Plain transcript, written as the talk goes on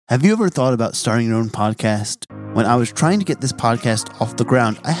Have you ever thought about starting your own podcast? When I was trying to get this podcast off the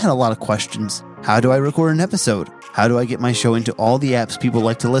ground, I had a lot of questions. How do I record an episode? How do I get my show into all the apps people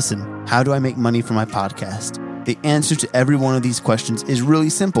like to listen? How do I make money for my podcast? The answer to every one of these questions is really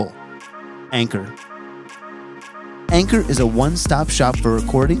simple. Anchor. Anchor is a one-stop shop for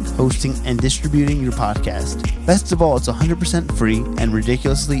recording, hosting, and distributing your podcast. Best of all, it's 100% free and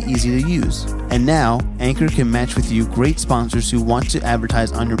ridiculously easy to use. And now, Anchor can match with you great sponsors who want to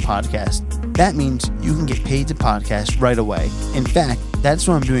advertise on your podcast. That means you can get paid to podcast right away. In fact, that's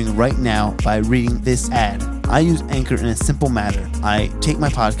what I'm doing right now by reading this ad. I use Anchor in a simple matter. I take my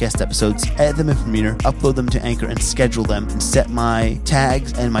podcast episodes, edit them in Premiere, upload them to Anchor, and schedule them, and set my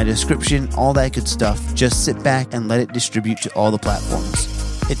tags and my description, all that good stuff. Just sit back and let it distribute to all the platforms.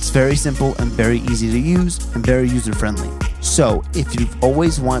 It's very simple and very easy to use and very user-friendly. So, if you've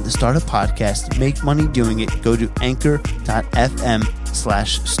always wanted to start a podcast, make money doing it, go to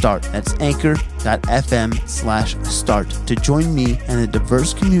anchor.fm/start. That's anchor.fm/start to join me and a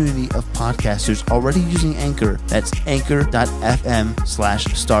diverse community of podcasters already using Anchor. That's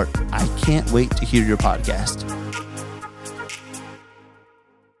anchor.fm/start. I can't wait to hear your podcast.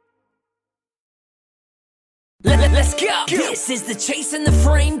 Let's go! This is the Chasing the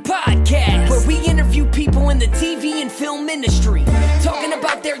Frame podcast, where we interview people in the TV and film industry, talking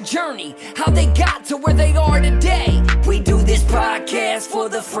about their journey, how they got to where they are today. We do this podcast for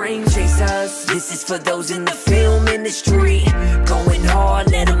the frame chasers. This is for those in the film industry, going hard,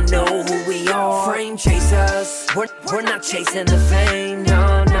 let them know who we are. Frame chasers, we're not chasing the fame,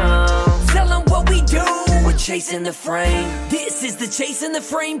 no. Tell them what we do, we're chasing the frame. This is the Chasing the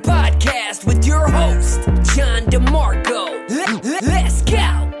Frame podcast with your host, John DeMarco. Let's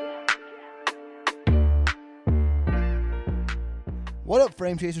go! What up,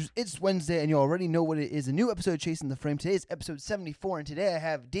 Frame Chasers? It's Wednesday, and you already know what it is. A new episode of Chasing the Frame. Today is episode 74, and today I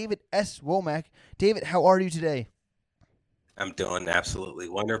have David S. Womack. David, how are you today? I'm doing absolutely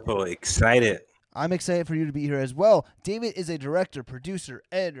wonderful. Excited. I'm excited for you to be here as well. David is a director, producer,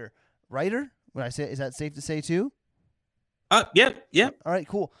 editor, writer. Would I say, is that safe to say too? Yep. All right,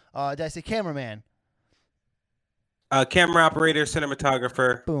 cool. Did I say cameraman? Camera operator,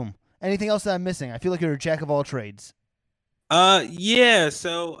 cinematographer. Boom. Anything else that I'm missing? I feel like you're a jack of all trades. Yeah.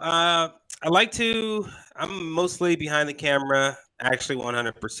 So, I'm mostly behind the camera, actually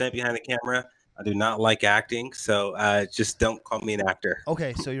 100% behind the camera. I do not like acting, so just don't call me an actor.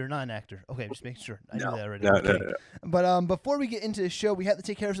 Okay, so you're not an actor. Okay, just making sure. I knew that already. No. But before we get into the show, we have to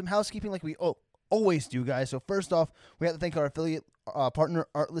take care of some housekeeping like we always do, guys. So first off, we have to thank our affiliate partner,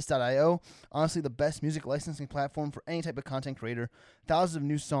 Artlist.io. Honestly, the best music licensing platform for any type of content creator. Thousands of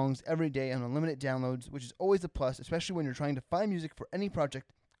new songs every day and unlimited downloads, which is always a plus, especially when you're trying to find music for any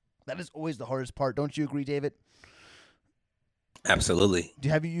project. That is always the hardest part. Don't you agree, David? Absolutely.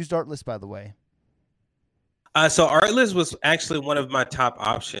 Have you used Artlist, by the way? So Artlist was actually one of my top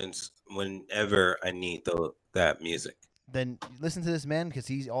options whenever I need that music. Then listen to this man because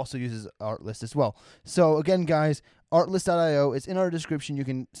he also uses Artlist as well. So again, guys, Artlist.io is in our description. You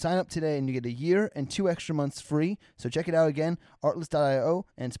can sign up today and you get a year and 2 extra months free. So check it out again, Artlist.io,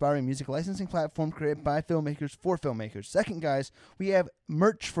 an inspiring music licensing platform created by filmmakers for filmmakers. Second, guys, we have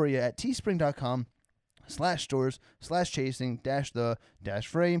merch for you at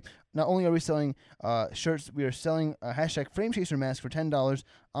teespring.com/stores/chasing-the-frame. Not only are we selling shirts, we are selling a #FrameChaser mask for $10.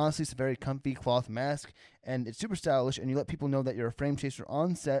 Honestly, it's a very comfy cloth mask, and it's super stylish, and you let people know that you're a frame chaser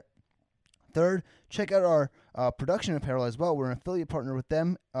on set. Third, check out our production apparel as well. We're an affiliate partner with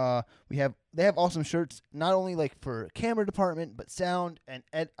them. They have awesome shirts, not only like for camera department, but sound and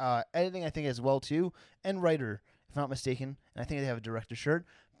editing, I think, as well too, and writer, if I'm not mistaken. And I think they have a director shirt,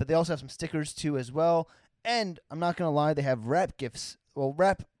 but they also have some stickers too as well. And I'm not gonna lie, they have rap gifts. Well,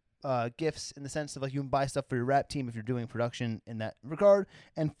 rap gifts in the sense of like you can buy stuff for your rap team if you're doing production in that regard.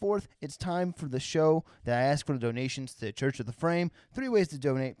 And fourth, it's time for the show that I ask for the donations to Church of the Frame. 3 ways to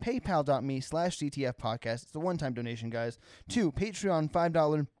donate: paypal.me/CTF podcast. It's a one-time donation, guys. 2, Patreon,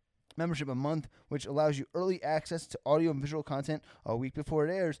 $5 membership a month, which allows you early access to audio and visual content a week before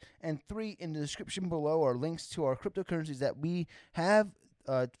it airs. And 3, in the description below are links to our cryptocurrencies that we have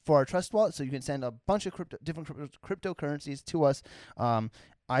for our Trust Wallet, so you can send a bunch of different cryptocurrencies to us.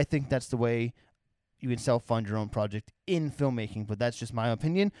 I think that's the way you can self-fund your own project in filmmaking, but that's just my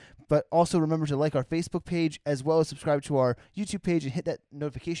opinion. But also remember to like our Facebook page as well as subscribe to our YouTube page and hit that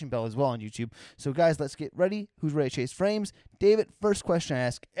notification bell as well on YouTube. So guys, let's get ready. Who's ready to chase frames? David, first question I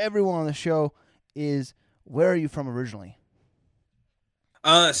ask everyone on the show is, where are you from originally?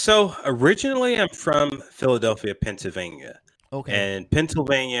 So originally I'm from Philadelphia, Pennsylvania. Okay. And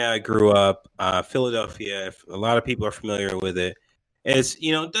Pennsylvania, I grew up. Philadelphia, a lot of people are familiar with it. is,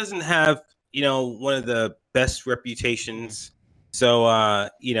 doesn't have, one of the best reputations. So, my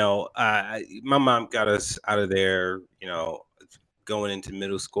mom got us out of there, going into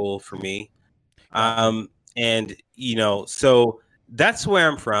middle school for me. Gotcha. And, so that's where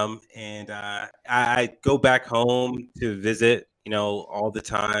I'm from. And I go back home to visit, all the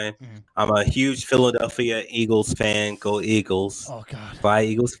time. Mhm. I'm a huge Philadelphia Eagles fan. Go Eagles. Oh God. Fly,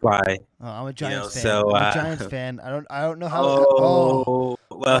 Eagles, fly. I'm a Giants fan. So, I'm a Giants fan. I don't know how.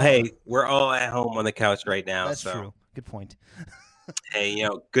 well, hey, we're all at home on the couch right now. That's So, true. Good point. hey,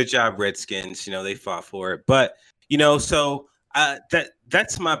 good job, Redskins. They fought for it. But, so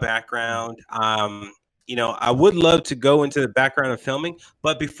that's my background. I would love to go into the background of filming,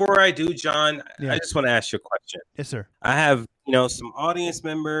 but before I do, John, Yeah. I just want to ask you a question. Yes, sir. I have, some audience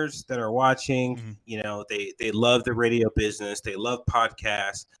members that are watching. Mhm. They love the radio business. They love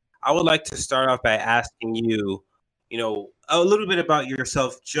podcasts. I would like to start off by asking you, a little bit about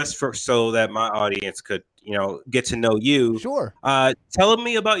yourself, just so that my audience could, get to know you. Sure. Tell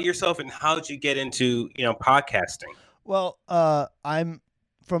me about yourself and how did you get into, podcasting? Well, I'm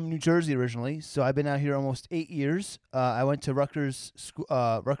from New Jersey originally, so I've been out here almost 8 years. I went to Rutgers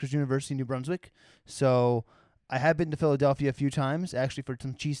University, New Brunswick. So I have been to Philadelphia a few times, actually for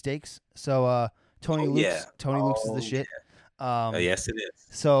some cheesesteaks. So Tony Luke's is the shit. Yes, it is.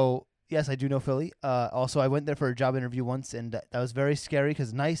 So yes, I do know Philly. Also, I went there for a job interview once, and that was very scary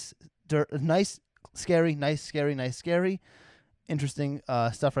because nice, scary, interesting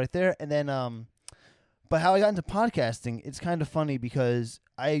stuff right there. And then, but how I got into podcasting, it's kind of funny because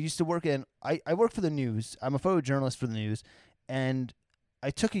I used to work I work for the news. I'm a photojournalist for the news, and I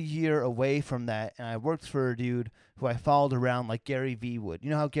took a year away from that, and I worked for a dude who I followed around like Gary Vee would.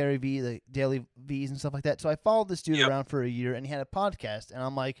 You know how Gary Vee, the Daily V's and stuff like that? So I followed this dude around for a year, and he had a podcast, and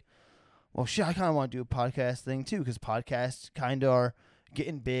I'm like, well, shit, I kind of want to do a podcast thing too, because podcasts kind of are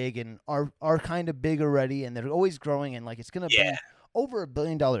getting big and are kind of big already, and they're always growing, and like it's going to be over $1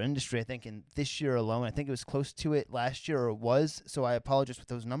 billion industry, I think, in this year alone. I think it was close to it last year, or it was, so I apologize with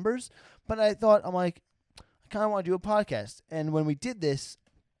those numbers. But I'm like, I kind of want to do a podcast. And when we did this,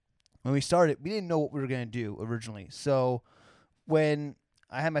 when we started, we didn't know what we were going to do originally. So when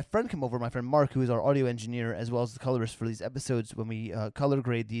I had my friend come over, my friend Mark, who is our audio engineer as well as the colorist for these episodes when we color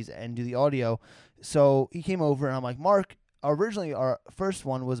grade these and do the audio. So he came over, and I'm like, Mark, originally our first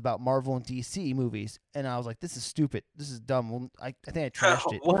one was about Marvel and DC movies, and I was like, this is stupid. This is dumb. Well, I think I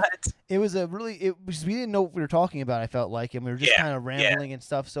trashed it. What? It was we didn't know what we were talking about, I felt like, and we were just kind of rambling and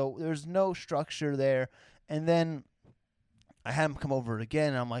stuff. So there's no structure there. And then I had him come over again,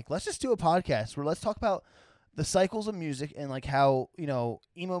 and I'm like, let's just do a podcast where let's talk about the cycles of music and like how,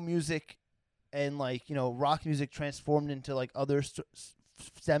 emo music and like, rock music transformed into like other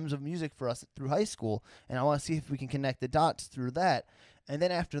stems of music for us through high school. And I want to see if we can connect the dots through that. And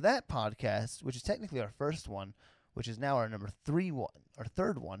then after that podcast, which is technically our first one, which is now our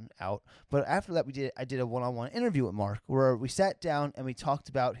third one out. But after that, I did a one-on-one interview with Mark where we sat down and we talked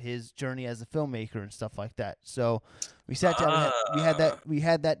about his journey as a filmmaker and stuff like that. So we sat down, we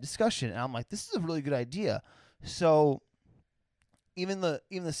had that discussion, and I'm like, this is a really good idea. So even the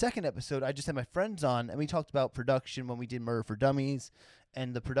second episode, I just had my friends on, and we talked about production when we did Murder for Dummies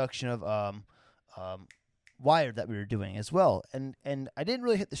and the production of Wired that we were doing as well. And I didn't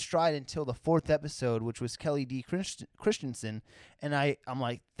really hit the stride until the fourth episode, which was Kelly D. Christensen. And I'm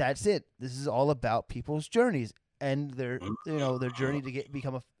like, that's it. This is all about people's journeys and their journey to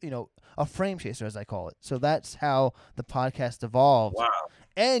become a frame chaser, as I call it. So that's how the podcast evolved. Wow.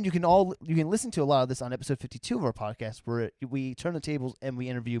 And you can listen to a lot of this on episode 52 of our podcast, where we turn the tables and we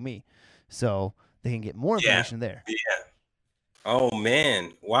interview me, so they can get more information there. Yeah. Oh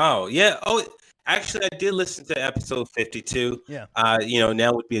man! Wow. Yeah. Oh, actually, I did listen to episode 52. Yeah.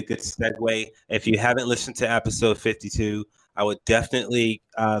 Now would be a good segue. If you haven't listened to episode 52, I would definitely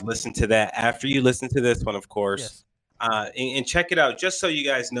listen to that after you listen to this one, of course. Yes. And check it out, just so you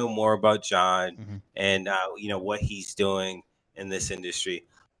guys know more about John and what he's doing in this industry.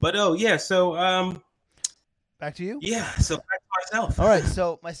 But so back to you. Yeah, so back to myself. All right,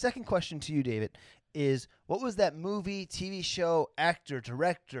 so my second question to you, David, is what was that movie, TV show, actor,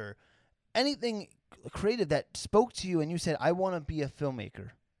 director, anything creative that spoke to you and you said, I want to be a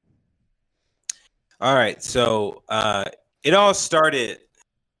filmmaker? All right, so it all started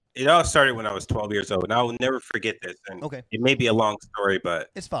when I was 12 years old, and I will never forget this. And it may be a long story,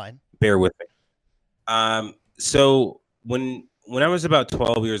 but it's fine. Bear with me. So when I was about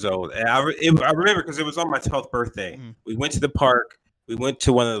 12 years old, and I remember because it was on my 12th birthday, we went to the park. We went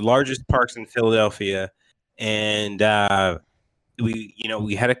to one of the largest parks in Philadelphia, and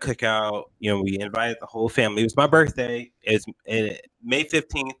we had a cookout. We invited the whole family. It was my birthday. It's May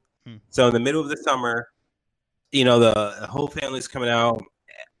 15th. So in the middle of the summer, the whole family's coming out.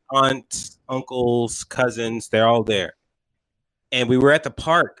 Aunts, uncles, cousins, they're all there. And we were at the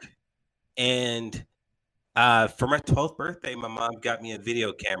park. And for my 12th birthday, my mom got me a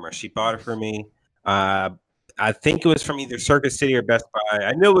video camera. She bought it for me. I think it was from either Circuit City or Best Buy.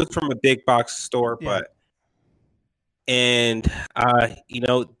 I know it was from a big box store, but that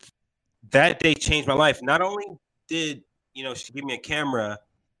day changed my life. Not only did she give me a camera,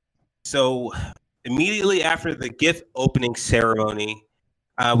 so immediately after the gift opening ceremony,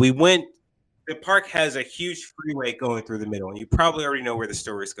 we went. The park has a huge freeway going through the middle, and you probably already know where the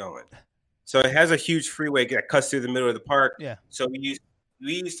story's going. So it has a huge freeway that cuts through the middle of the park. Yeah. So we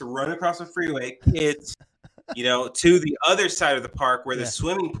used to run across the freeway, kids, to the other side of the park where the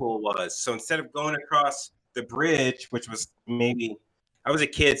swimming pool was. So instead of going across the bridge, which was I was a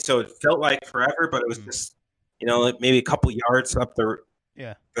kid, so it felt like forever, but it was just, maybe a couple yards up the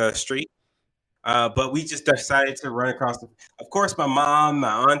street. But we just decided to run across of course, my mom,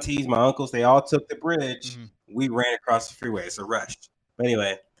 my aunties, my uncles, they all took the bridge. We ran across the freeway. It's a rush. But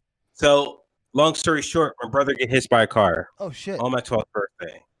anyway, so long story short, my brother get hit by a car. Oh shit! On my 12th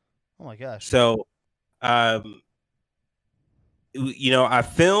birthday. Oh my gosh! So, I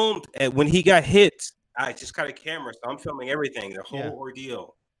filmed, and when he got hit, I just got a camera, so I'm filming everything, the whole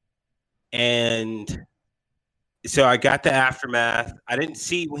ordeal. And so I got the aftermath. I didn't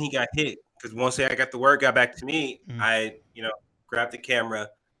see when he got hit because once I got the word got back to me, I grabbed the camera,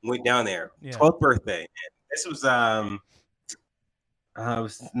 went down there. 12th birthday. This was it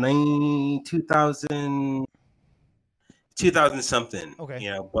was 2000 something.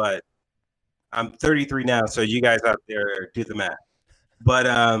 Okay. But I'm 33 now, so you guys out there do the math.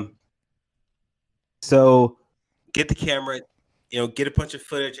 But so get the camera, get a bunch of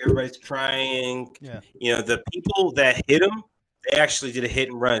footage. Everybody's crying. Yeah. The people that hit him, they actually did a hit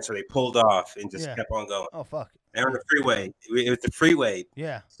and run, so they pulled off and just kept on going. Oh fuck! They're on the freeway. It was the freeway.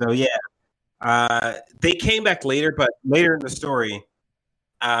 Yeah. So they came back later, but later in the story.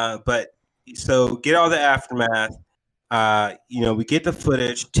 But so get all the aftermath. We get the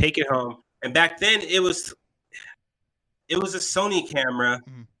footage, take it home, and back then it was a Sony camera.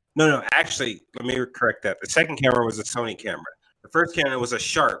 No, actually, let me correct that. The second camera was a Sony camera. The first camera was a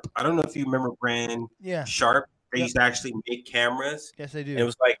Sharp. I don't know if you remember brand Sharp. They used to actually make cameras. Yes, they do. And it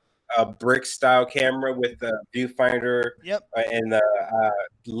was like a brick style camera with the viewfinder. Yep. And the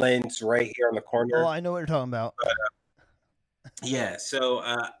lens right here on the corner. Oh, I know what you're talking about. So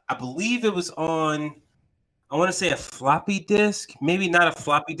I believe it was on, I want to say a floppy disk. Maybe not a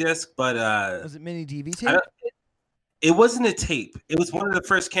floppy disk, but was it mini DV tape? It wasn't a tape. It was one of the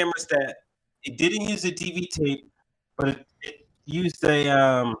first cameras that it didn't use a DV tape, but it used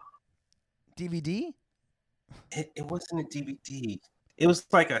a DVD. It wasn't a DVD. It was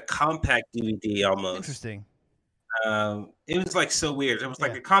like a compact DVD almost. Interesting. It was like so weird. It was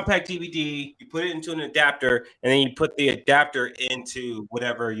like a compact DVD. You put it into an adapter, and then you put the adapter into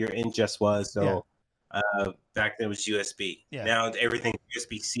whatever your ingest was. So back then it was USB. Yeah. Now everything's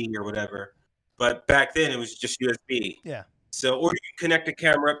USB-C or whatever. But back then it was just USB. Yeah. So, or you can connect the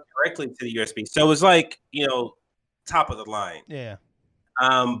camera up directly to the USB. So it was like, top of the line. Yeah.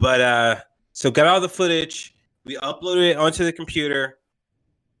 So got all the footage. We uploaded it onto the computer.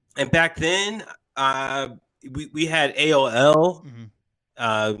 And back then, we had AOL,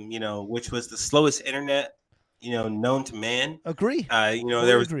 which was the slowest internet, known to man. Agree.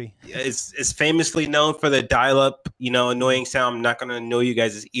 There was it's famously known for the dial-up, annoying sound. I'm not going to annoy you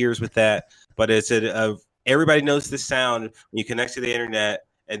guys' ears with that, but it's everybody knows the sound when you connect to the internet,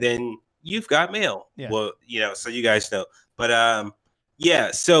 and then you've got mail. Yeah. Well, so you guys know. But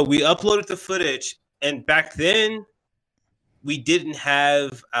so we uploaded the footage, and back then we didn't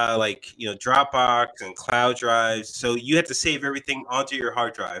have Dropbox and cloud drives, so you had to save everything onto your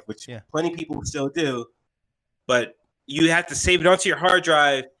hard drive, which plenty of people still do. But you have to save it onto your hard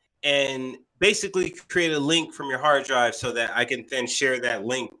drive and basically create a link from your hard drive so that I can then share that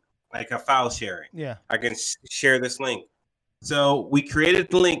link, like a file sharing. Yeah, I can share this link. So we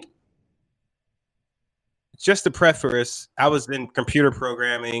created the link. Just to preface, I was in computer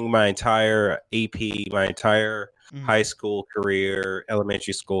programming my entire AP, my entire high school career,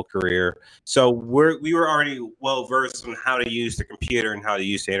 elementary school career. So we were already well versed on how to use the computer and how to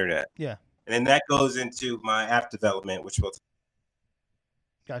use the internet. Yeah. And then that goes into my app development, which will.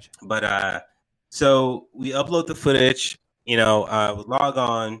 Gotcha. But so we upload the footage, we log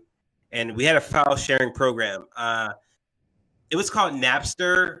on, and we had a file sharing program. It was called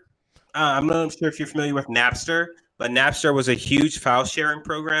Napster. I'm not sure if you're familiar with Napster, but Napster was a huge file sharing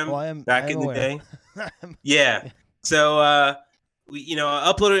program back in the day. Yeah. So we,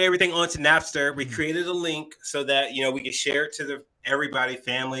 I uploaded everything onto Napster. We created a link so that we could share it to everybody,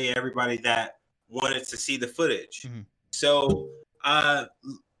 family, everybody that wanted to see the footage. So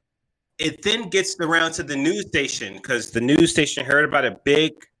it then gets around to the news station because the news station heard about a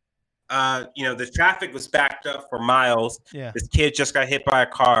big, the traffic was backed up for miles. Yeah. This kid just got hit by a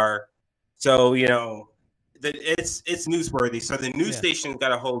car. So, it's newsworthy. So the news station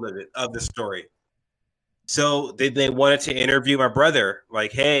got a hold of it, of the story. So they wanted to interview my brother.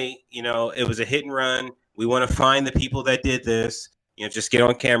 Like, hey, it was a hit and run. We want to find the people that did this. Just get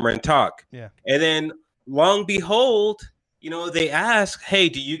on camera and talk. Yeah. And then, long behold, they asked, hey,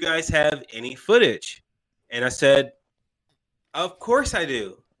 do you guys have any footage? And I said, of course I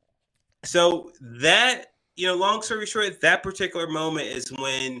do. So that, long story short, that particular moment is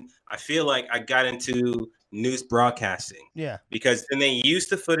when I feel like I got into news broadcasting. Yeah. Because then they used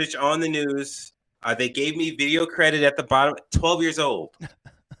the footage on the news. They gave me video credit at the bottom, 12 years old.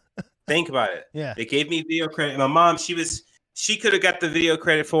 Think about it. Yeah. They gave me video credit. My mom, she could have got the video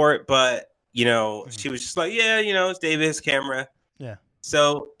credit for it, but she was just like, yeah, it's David's camera. Yeah.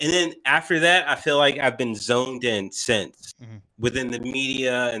 So, and then after that, I feel like I've been zoned in since within the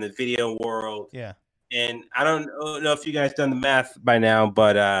media and the video world. Yeah. And I don't know if you guys done the math by now,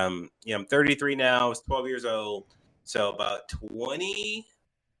 but I'm 33 now. I was 12 years old. So about 20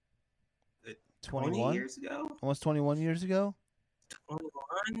 years ago. Almost 21 years ago.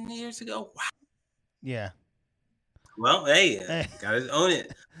 21 years ago. Wow. Yeah. Well, hey, gotta own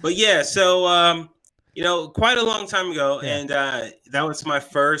it. But yeah, so quite a long time ago, and that was my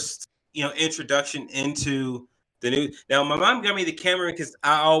first, introduction into the news. Now, my mom got me the camera because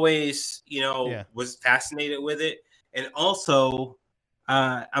I always, was fascinated with it, and also,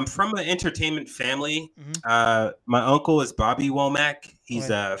 I'm from an entertainment family. My uncle is Bobby Womack. He's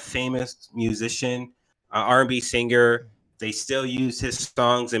a famous musician, R&B singer. They still use his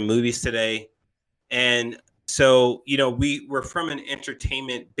songs in movies today, and so, we were from an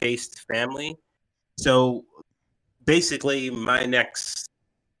entertainment-based family. So, basically, my next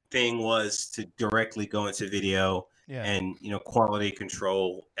thing was to directly go into video and, quality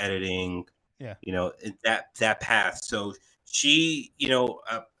control, editing, that path. So, she,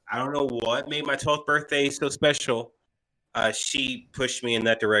 I don't know what made my 12th birthday so special. She pushed me in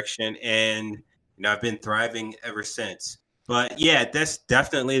that direction, and, I've been thriving ever since. But, yeah, that's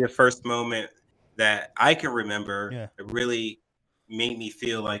definitely the first moment that I can remember. It really made me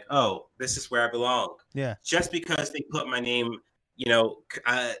feel like, oh, this is where I belong. Yeah. Just because they put my name, now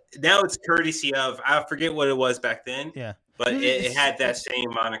it's courtesy of, I forget what it was back then. Yeah. But it had that same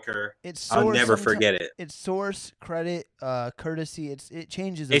moniker. I'll never forget it. It's source, credit, courtesy. It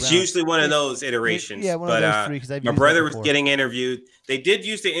changes. It's usually one of those iterations. One of those three. Because my brother was getting interviewed. They did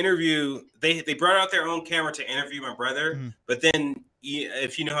use the interview. They brought out their own camera to interview my brother. But then,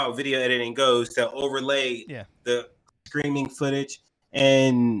 if you know how video editing goes, they'll overlay the screaming footage,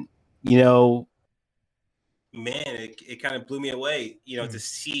 and man, it kind of blew me away. To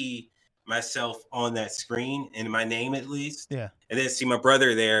see myself on that screen and my name at least, and then see my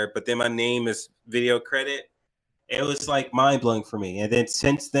brother there, but then my name is video credit. It was like mind blowing for me. And then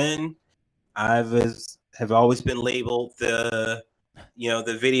since then, have always been labeled the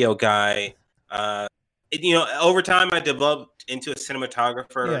video guy. Over time I developed into a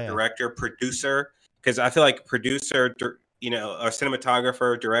cinematographer, director, producer, because I feel like producer, or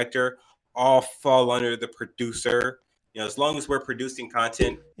cinematographer, director, all fall under the producer. As long as we're producing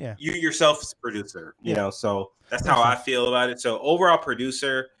content, you yourself is a producer, so that's how I feel about it. So overall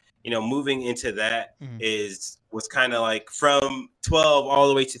producer, moving into that was kind of like from 12 all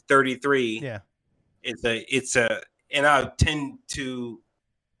the way to 33. Yeah. And I tend to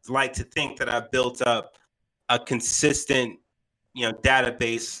like to think that I've built up a consistent,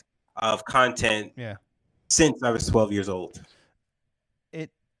 database of content since I was 12 years old.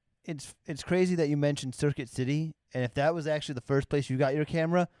 It's crazy that you mentioned Circuit City, and if that was actually the first place you got your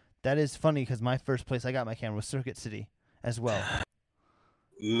camera, that is funny because my first place I got my camera was Circuit City as well.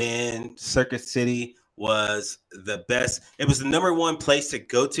 Man, Circuit City was the best. It was the number one place to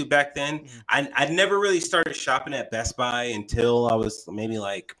go to back then. I never really started shopping at Best Buy until I was maybe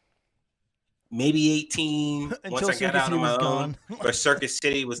 18 once I got out on my own. But Circuit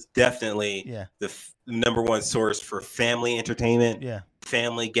City was definitely the number one source for family entertainment,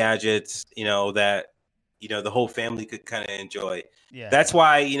 family gadgets, that the whole family could kind of enjoy. That's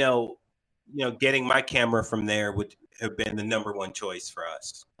why getting my camera from there would have been the number one choice for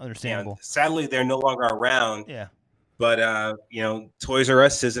us. Understandable. Sadly, they're no longer around. but Toys R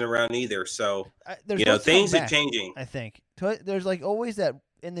Us isn't around either. So things are changing. I think there's like always that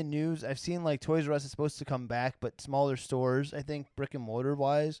in the news. I've seen like Toys R Us is supposed to come back, but smaller stores. I think brick and mortar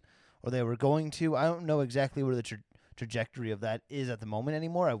wise, or they were going to. I don't know exactly where the trajectory of that is at the moment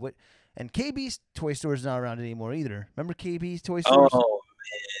anymore. And KB's toy store is not around anymore either. Remember KB's toy stores? Oh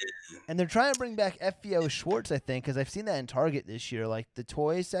man! And they're trying to bring back FBO Schwartz, I think, because I've seen that in Target this year, like the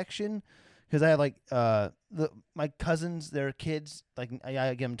toy section. Because I have like my cousins, their kids, like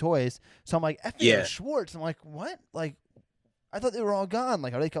I give them toys, so I'm like FBO Schwartz. I'm like, what? Like, I thought they were all gone.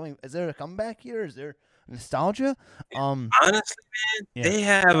 Like, are they coming? Is there a comeback here? Is there nostalgia? Honestly, man, they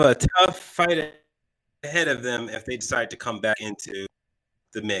have a tough fight ahead of them if they decide to come back into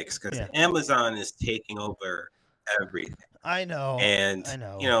the mix, because Amazon is taking over everything. I know. And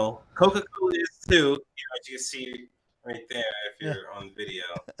Coca-Cola is too. As you see right there, if you're on the video.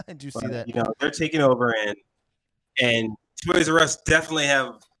 I do see that. They're taking over, and Toys R Us definitely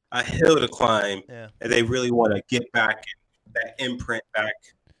have a hill to climb. Yeah. And they really want to get back that imprint back.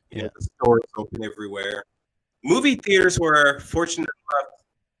 The stores open everywhere. Movie theaters were fortunate enough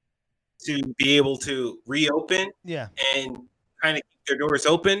to be able to reopen. Yeah. And kind of keep their doors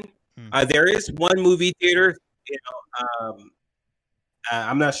open. There is one movie theater,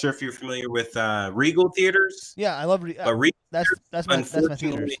 I'm not sure if you're familiar with Regal Theaters. Yeah, I love Regal. That's my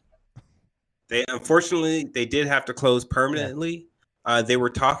theaters. Unfortunately they did have to close permanently. Yeah. They were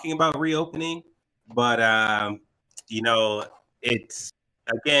talking about reopening, but it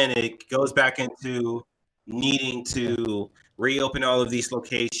goes back into needing to reopen all of these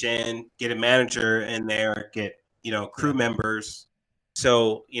locations, get a manager in there, get crew members.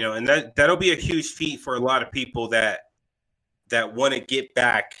 So, and that'll be a huge feat for a lot of people that want to get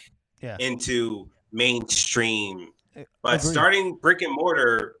back into mainstream. But starting brick and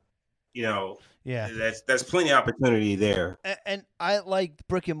mortar, that's plenty of opportunity there. And I like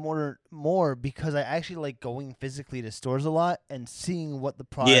brick and mortar more because I actually like going physically to stores a lot and seeing what the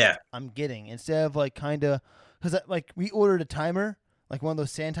product I'm getting instead of like kind of because like we ordered a timer. Like one of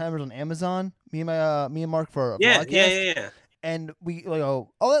those sand timers on Amazon, me and Mark for a podcast. Yeah. And we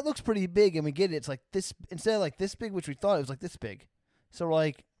go, oh, that looks pretty big, and we get it. It's like this instead of like this big, which we thought it was like this big. So we're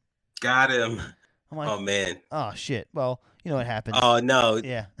like, got him. I'm like, oh man. Oh shit. Well, it happens. Oh no.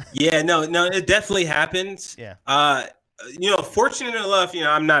 Yeah. Yeah. No. It definitely happens. Yeah. Fortunate enough,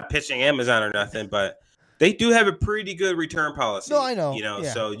 I'm not pitching Amazon or nothing, but they do have a pretty good return policy. No, I know.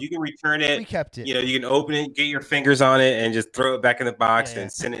 So you can return it. We kept it. You can open it, get your fingers on it, and just throw it back in the box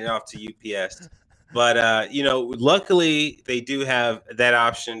and send it off to UPS. But luckily they do have that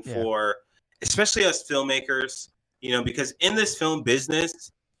option for, especially us filmmakers. Because in this film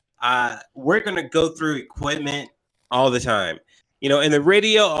business, we're gonna go through equipment all the time. In the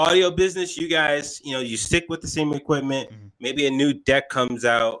radio audio business, you guys, you stick with the same equipment. Mm-hmm. Maybe a new deck comes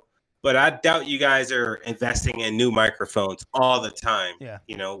out. But I doubt you guys are investing in new microphones all the time. Yeah.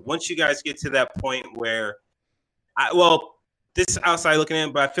 Once you guys get to that point where, this is outside looking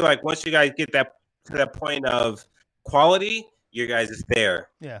in, but I feel like once you guys get to that point of quality, you guys is there.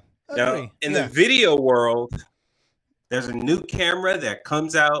 Yeah. Now, in the video world, there's a new camera that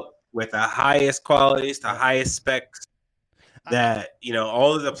comes out with the highest qualities, the highest specs that,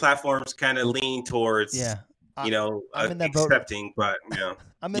 all of the platforms kind of lean towards. Yeah. Accepting, but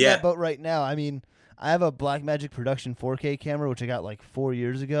I'm in that boat right now. I mean, I have a Blackmagic Production 4K camera, which I got like 4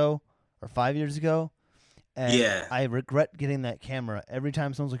 years ago or 5 years ago, and I regret getting that camera every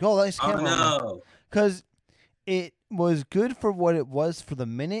time someone's like, "Oh, nice camera," no, because it was good for what it was for the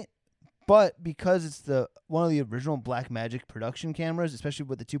minute, but because it's one of the original Blackmagic production cameras, especially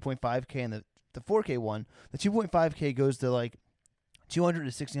with the 2.5K and the 4K one, the 2.5K goes to like 200 to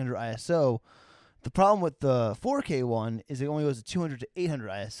 1600 ISO. The problem with the 4K one is it only goes to 200 to 800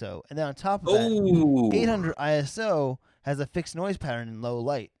 ISO. And then on top of that, 800 ISO has a fixed noise pattern in low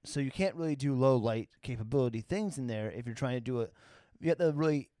light. So you can't really do low light capability things in there if you're trying to do it. You have to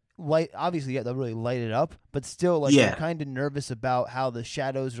really obviously you have to really light it up, but still like you're kind of nervous about how the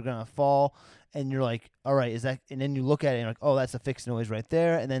shadows are going to fall. And you're like, all right, is that? And then you look at it and you're like, oh, that's a fixed noise right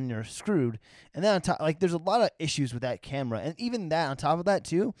there. And then you're screwed. And then on top, like there's a lot of issues with that camera. And even that, on top of that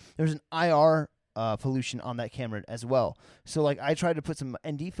too, there's an IR pollution on that camera as well. So like I tried to put some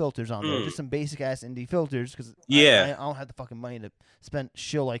ND filters on there, just some basic ass ND filters, because I don't have the fucking money to spend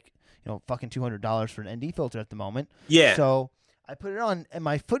fucking $200 for an ND filter at the moment. Yeah. So I put it on and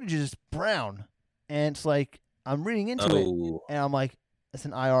my footage is brown, and it's like I'm reading into it, and I'm like, it's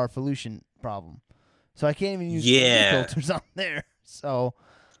an IR pollution problem. So I can't even use ND filters on there. So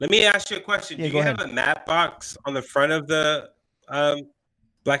let me ask you a question. Do you have a matte box on the front of the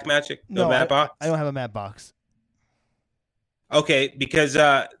Blackmagic? No, matte box? I don't have a matte box. Okay, because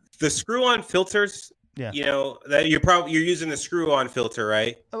the screw-on filters, Yeah. you know, that you're using the screw-on filter,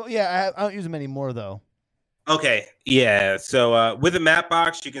 right? Oh yeah, I don't use them anymore though. Okay, yeah. So with a matte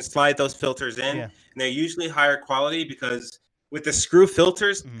box, you can slide those filters in, Yeah. and they're usually higher quality because with the screw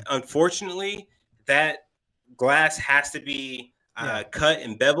filters, Mhm. unfortunately, that glass has to be Yeah. cut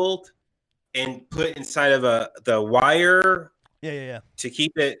and beveled and put inside of the wire Yeah. to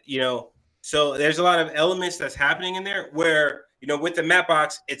keep it, you know. So there's a lot of elements that's happening in there where, you know, with the matte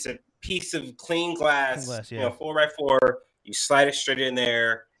box, it's a piece of clean glass, yeah. you know, 4x4. You slide it straight in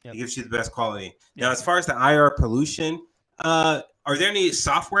there. Yep. It gives you the best quality. Yeah. Now, as far as the IR pollution, are there any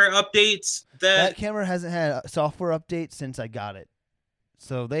software updates That camera hasn't had a software update since I got it.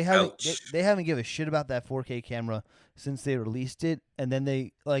 So they haven't they haven't given a shit about that 4K camera since they released it, and then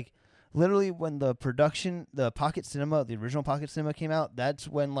they like literally when the Pocket Cinema, the original Pocket Cinema came out, that's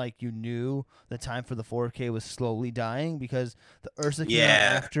when like you knew the time for the 4K was slowly dying because the Ursa came out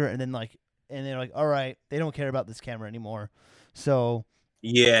after, and then and they're like, all right, they don't care about this camera anymore. So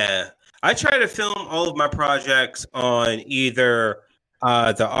yeah, I try to film all of my projects on either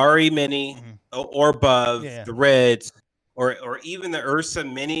the RE Mini or above, the Reds, or even the Ursa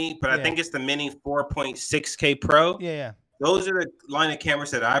Mini, but I think it's the Mini 4.6K Pro. Yeah. Those are the line of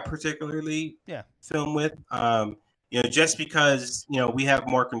cameras that I particularly film with. You know, just because, you know, we have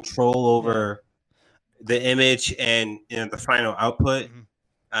more control over the image and, you know, the final output.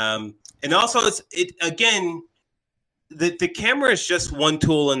 And also again, the camera is just one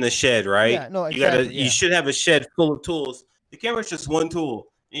tool in the shed, right? Yeah, no, exactly. You should have a shed full of tools. The camera is just one tool.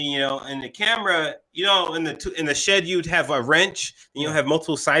 And, you know, and the camera, you know, in the shed, you'd have a wrench, and you'll have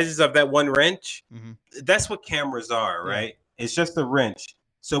multiple sizes of that one wrench. That's what cameras are, right? It's just a wrench.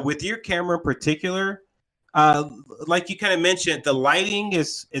 So with your camera in particular, like you kind of mentioned, the lighting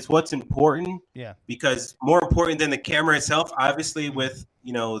is what's important. Yeah. Because more important than the camera itself, obviously, with,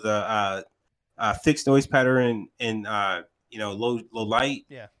 you know, the fixed noise pattern and you know, low light.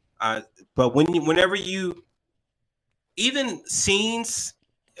 Yeah. But whenever you even scenes.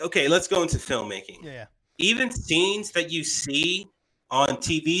 Okay, let's go into filmmaking. Yeah. Even scenes that you see on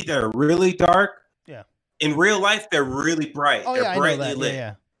TV that are really dark, in real life they're really bright. Oh, they're brightly lit.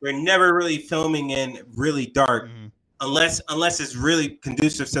 Yeah. We're never really filming in really dark unless it's really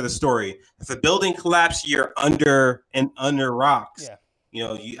conducive to the story. If a building collapses, you're under rocks. Yeah. You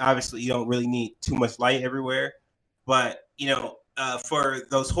know, you obviously don't really need too much light everywhere. But, you know, for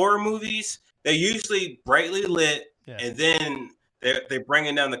those horror movies, they're usually brightly lit, and then they're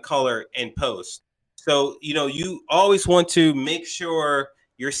bringing down the color in post. So, you know, you always want to make sure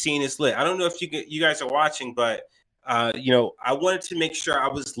your scene is lit. I don't know if you guys are watching, but, you know, I wanted to make sure I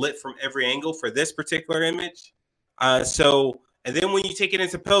was lit from every angle for this particular image. And then when you take it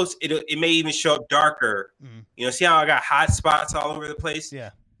into post, it may even show up darker. You know, see how I got hot spots all over the place?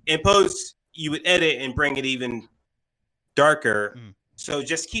 Yeah. In post, you would edit and bring it even darker. So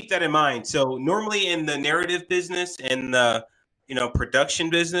just keep that in mind. So normally in the narrative business and the, you know, production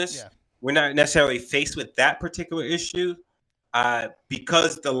business, we're not necessarily faced with that particular issue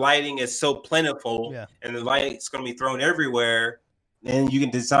because the lighting is so plentiful and the light's going to be thrown everywhere, and you can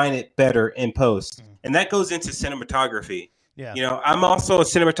design it better in post. And that goes into cinematography. Yeah. You know, I'm also a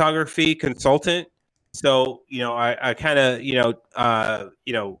cinematography consultant. So, you know, I kind of, you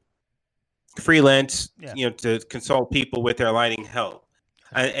know, freelance, you know, to consult people with their lighting help.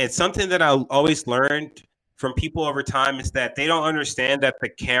 And something that I always learned from people over time is that they don't understand that the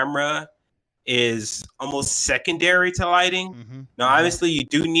camera is almost secondary to lighting. Now, obviously, you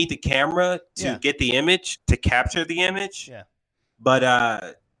do need the camera to get the image, to capture the image. Yeah.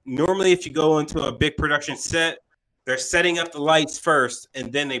 But normally, if you go into a big production set, they're setting up the lights first,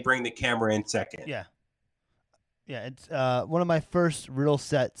 and then they bring the camera in second. Yeah. Yeah, it's one of my first real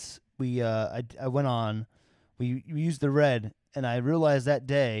sets. I went on. We used the Red, and I realized that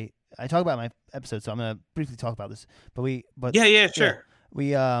day. I talk about my episode, so I'm gonna briefly talk about this. But yeah, sure.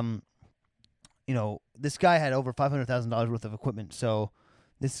 We you know, this guy had over $500,000 worth of equipment. So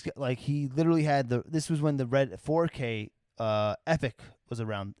this, like, he literally had this was when the Red 4K Epic was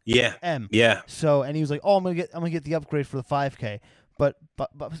around. Yeah. M. Yeah. So, and he was like, "Oh, I'm gonna get the upgrade for the 5K." But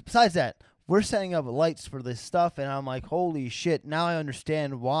besides that, we're setting up lights for this stuff, and I'm like, "Holy shit!" Now I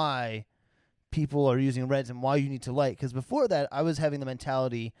understand why people are using Reds and why you need to light. Because before that, I was having the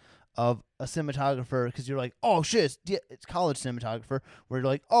mentality of a cinematographer, because you're like, "Oh shit, it's college cinematographer," where you're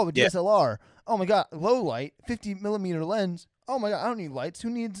like, "Oh, a DSLR. Oh my god, low light, 50mm lens. Oh my god, I don't need lights. Who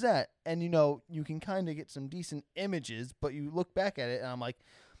needs that?" And you know, you can kind of get some decent images, but you look back at it, and I'm like,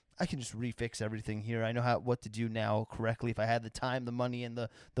 I can just refix everything here. I know what to do now correctly if I had the time, the money, and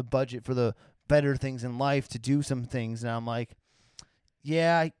the budget for the better things in life to do some things. And I'm like,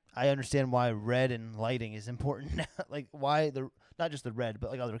 Yeah, I understand why red and lighting is important. Like why not just the red,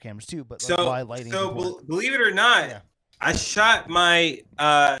 but like other cameras too. But like why lighting is important. Believe it or not, Yeah. I shot my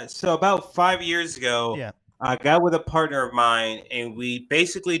so about 5 years ago. Yeah. I got with a partner of mine, and we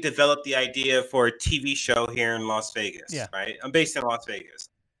basically developed the idea for a TV show here in Las Vegas. Yeah. Right, I'm based in Las Vegas,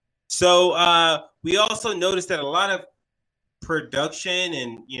 so we also noticed that a lot of production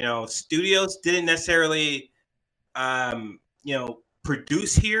and studios didn't necessarily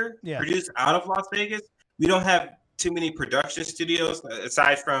produce here, Yeah. produce out of Las Vegas. We don't have too many production studios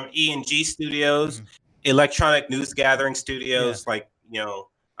aside from E&G Studios, electronic news gathering studios, like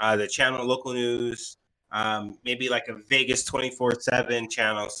the channel Local News, maybe like a Vegas 24/7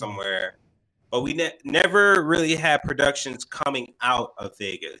 channel somewhere. But we never really had productions coming out of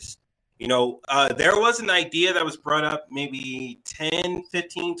Vegas. There was an idea that was brought up maybe 10,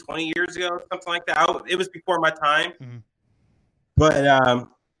 15, 20 years ago, something like that. It was before my time. Mm-hmm. But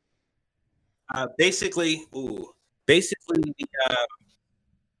basically, oh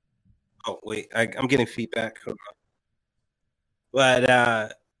wait, I'm getting feedback. Hold on.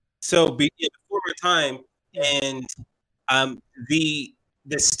 But so before my time, and the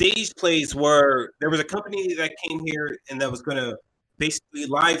stage plays were, there was a company that came here and that was going to basically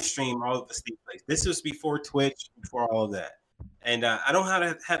live stream all of the stage plays. This was before Twitch, before all of that, and I don't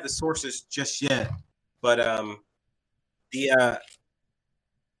have the sources just yet, but the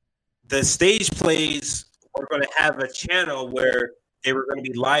stage plays were going to have a channel where they were going to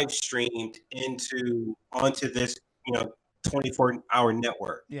be live streamed onto this 24-hour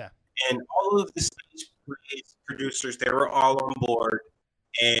network. Yeah. And all of the stage plays producers, they were all on board,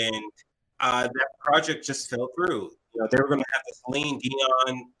 and that project just fell through. They were going to have the Celine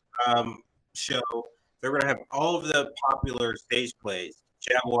Dion show. They were going to have all of the popular stage plays,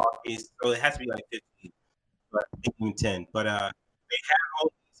 Jabberwockies. So it has to be like 15, but maybe even 10. But they had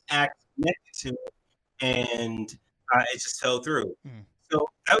all these acts connected to it, and it just fell through. So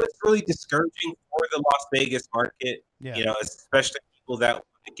that was really discouraging for the Las Vegas market. Yeah. Especially people that want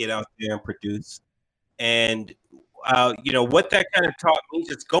to get out there and produce. And what that kind of taught me,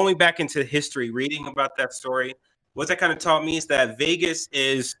 just going back into history, reading about that story, what that kind of taught me is that Vegas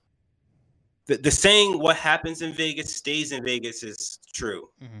is the saying, what happens in Vegas stays in Vegas, is true.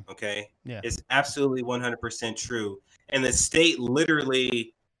 Okay. Yeah. It's absolutely 100% true. And the state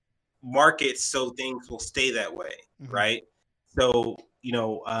literally markets so things will stay that way. Right. So, we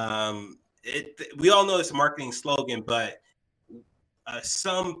all know it's a marketing slogan, but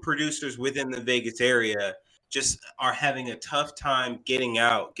some producers within the Vegas area just are having a tough time getting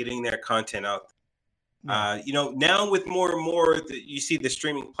their content out. Now with more and more, you see the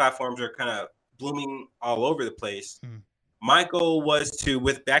streaming platforms are kind of blooming all over the place. My goal was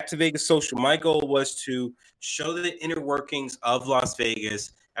with Back to Vegas Social, my goal was to show the inner workings of Las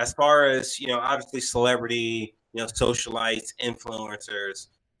Vegas as far as, obviously celebrity, socialites, influencers,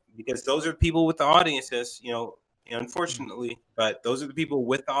 because those are people with the audiences, unfortunately, but those are the people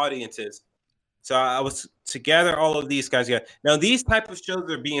with the audiences. So I was to gather all of these guys. Now these type of shows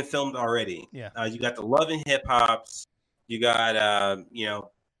are being filmed already. Yeah. You got the Love and Hip Hops. You got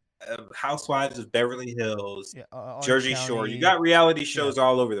Housewives of Beverly Hills, Jersey Shore. You got reality shows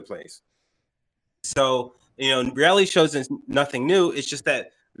all over the place. So reality shows is nothing new. It's just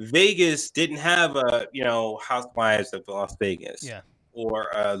that Vegas didn't have a Housewives of Las Vegas, or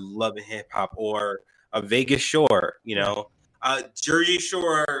a Love and Hip Hop, or a Vegas Shore. Jersey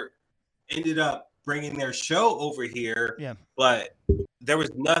Shore ended up bringing their show over here, but there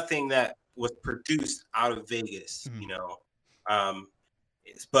was nothing that was produced out of Vegas.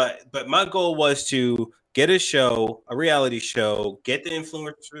 But my goal was to get a reality show, get the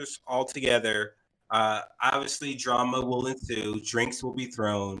influencers all together. Obviously, drama will ensue, drinks will be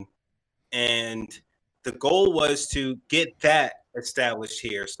thrown, and the goal was to get that established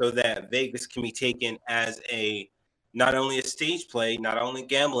here so that Vegas can be taken as not only a stage play, not only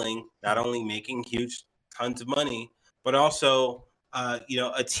gambling, not only making huge tons of money, but also a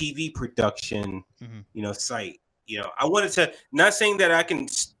TV production site. I wanted to, not saying that I can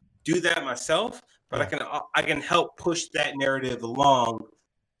do that myself, but I can help push that narrative along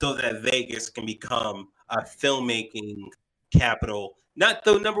so that Vegas can become a filmmaking capital, not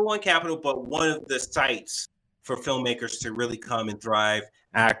the number one capital, but one of the sites for filmmakers to really come and thrive,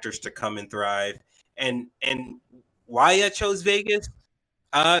 actors to come and thrive. And why I chose Vegas?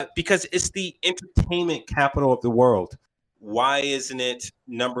 Because it's the entertainment capital of the world. Why isn't it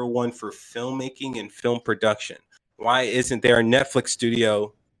number one for filmmaking and film production? Why isn't there a Netflix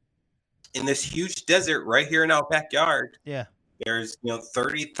studio in this huge desert right here in our backyard? Yeah. There's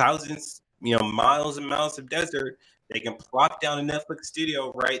 30,000 miles and miles of desert. They can plop down a Netflix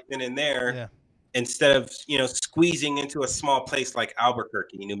studio right then and there. Yeah. Instead of squeezing into a small place like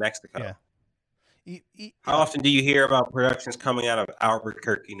Albuquerque, New Mexico. Yeah. How often do you hear about productions coming out of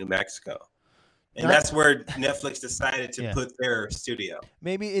Albuquerque, New Mexico? And that's where Netflix decided to put their studio.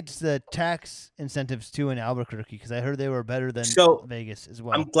 Maybe it's the tax incentives too in Albuquerque, because I heard they were better than Vegas as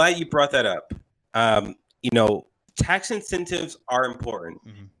well. I'm glad you brought that up. Tax incentives are important,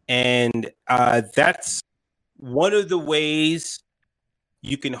 and that's one of the ways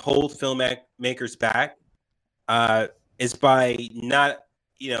you can hold filmmakers back is by not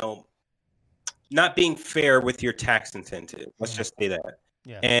being fair with your tax incentive. Let's just say that.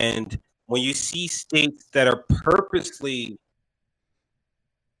 Yeah. And when you see states that are purposely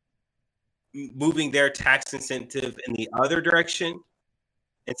moving their tax incentive in the other direction,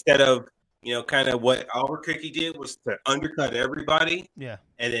 instead of kind of what Albuquerque did was to undercut everybody. Yeah.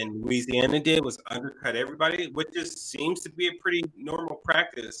 And then Louisiana did was undercut everybody, which just seems to be a pretty normal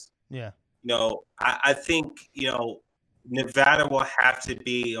practice. Yeah. I think, Nevada will have to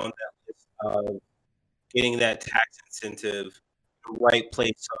be on that list of getting that tax incentive in the right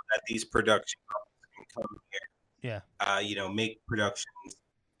place so that these production companies can come here. Yeah. Make productions,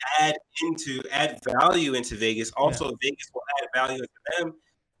 add value into Vegas. Also, Vegas will add value into them.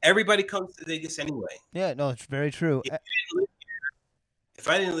 Everybody comes to Vegas anyway. Yeah, no, it's very true. If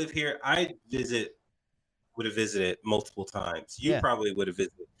I didn't live here, would have visited multiple times. You probably would have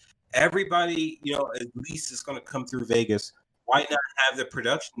visited. Everybody, at least is going to come through Vegas. Why not have the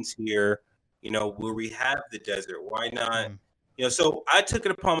productions here, where we have the desert? Why not? So I took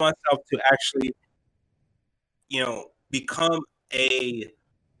it upon myself to actually, become to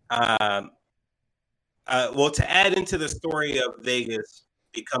add into the story of Vegas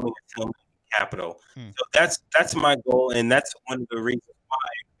becoming a film capital. So that's my goal, and that's one of the reasons why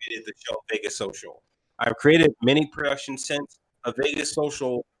I created the show Vegas Social. I've created many productions since. A Vegas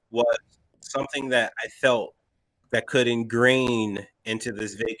Social was something that I felt that could ingrain into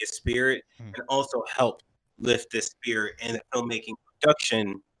this Vegas spirit and also help lift this spirit and the filmmaking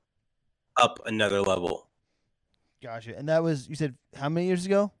production up another level. Gotcha. And that was, you said, how many years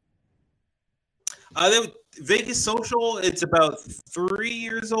ago? Vegas Social, it's about 3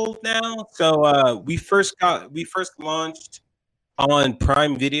 years old now. So we first launched on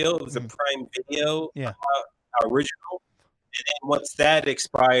Prime Video. It was a Prime Video original. And then once that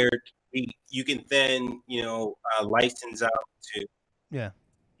expired, you can then license out to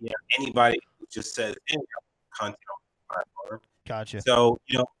anybody who just says content on the platform. Gotcha. So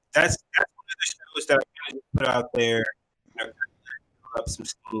that's one of the shows that I kind of put out there. Put up some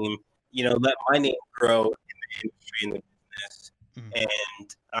steam. Let my name grow in the industry, in the business.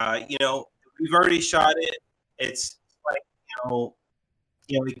 And we've already shot it. It's like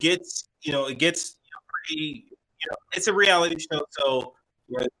it gets pretty. It's a reality show, so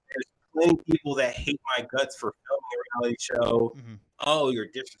there's plenty of people that hate my guts for filming a reality show. Oh, you're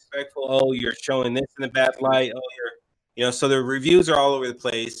disrespectful. Oh, you're showing this in a bad light. Oh, you're, so the reviews are all over the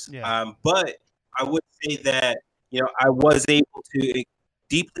place. But I would say that I was able to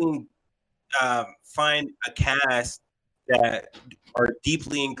deeply find a cast that are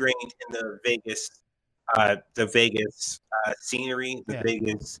deeply ingrained in the Vegas scenery, the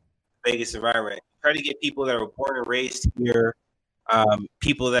Vegas environment. Try to get people that are born and raised here,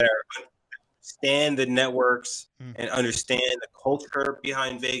 people that understand the networks and understand the culture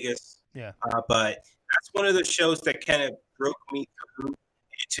behind Vegas. But that's one of the shows that kind of broke me through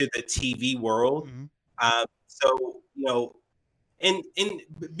into the TV world. So and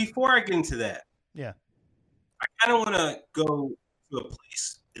before I get into that, I kind of want to go to a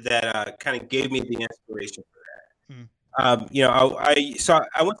place that kind of gave me the inspiration for that. I went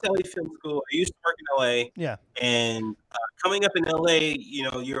to LA Film School. I used to work in LA. And coming up in LA,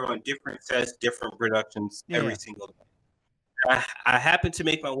 you're on different sets, different productions every single day. I happened to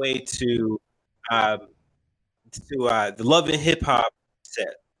make my way to the Love and Hip Hop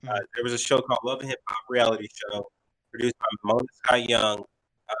set. There was a show called Love and Hip Hop reality show produced by Mona Scott Young,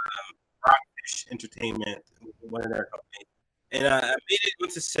 Rockfish Entertainment, one of their companies. And I made it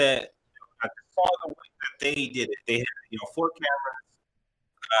onto set. I saw the way that they did it. They had 4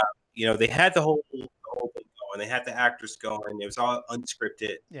 cameras. They had the whole thing going. They had the actors going. It was all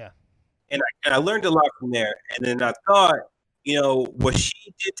unscripted. And I learned a lot from there. And then I thought, what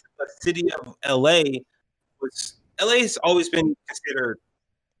she did to the city of LA has always been considered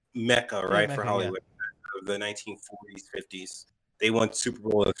Mecca, right, for Hollywood. Of the 1940s, 50s. They won Super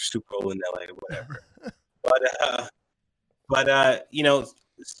Bowl in LA or whatever.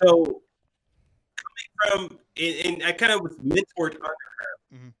 So coming from, and I kind of was mentored under her,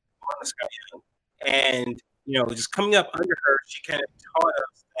 Mona Scott Young. And, just coming up under her, she kind of taught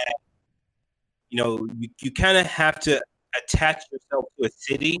us that, you kind of have to attach yourself to a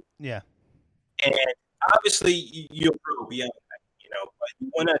city. Yeah. And obviously, you'll grow beyond that, but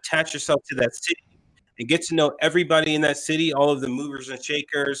you want to attach yourself to that city and get to know everybody in that city, all of the movers and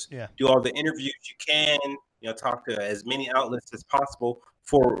shakers, Yeah. do all the interviews you can, talk to as many outlets as possible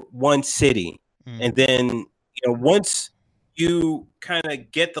for one city. And then, once you kind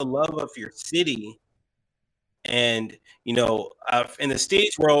of get the love of your city and, in the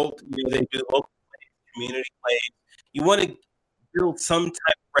stage world, they do local plays, community plays. You want to build some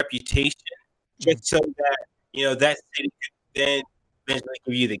type of reputation just so that, that city could then eventually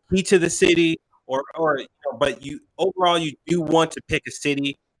give you the key to the city but overall, you do want to pick a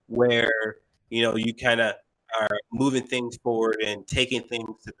city where, you kind of are moving things forward and taking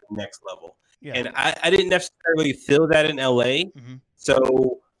things to the next level. Yeah. And I didn't necessarily feel that in LA.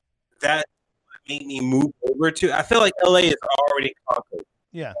 So that made me move over to, I feel like LA is already conquered.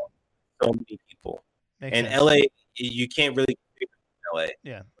 Yeah. So many people. Makes and sense. LA, you can't really compete with LA.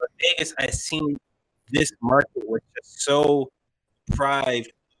 Yeah. But Vegas, I seen this market was just so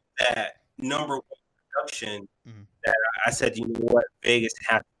deprived of that number one production that I said, you know what, Vegas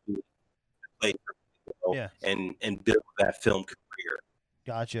has to be the place for people and build that film career.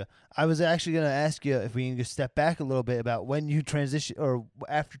 Gotcha. I was actually going to ask you if we can just step back a little bit about when you transition, or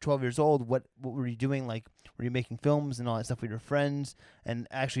after 12 years old, what were you doing? Like, were you making films and all that stuff with your friends, and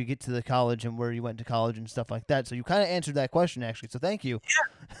actually get to the college and where you went to college and stuff like that? So you kind of answered that question, actually. So thank you.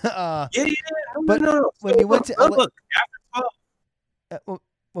 Yeah. But no. when you went to look, after 12.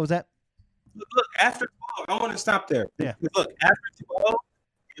 What was that? Look, after 12, I want to stop there. Yeah. Look, after 12,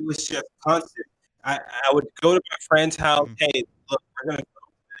 it was just constant. I would go to my friend's house. Hey, look, we're gonna go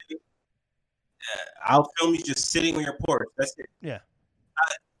today. I'll film you just sitting on your porch. That's it. Yeah.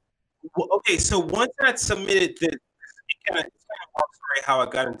 Okay, so once I submitted this, it's kind of a long story how I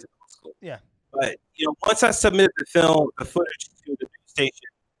got into film school. Yeah. But once I submitted the footage to the news station,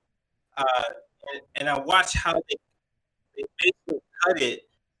 and I watched how they basically cut it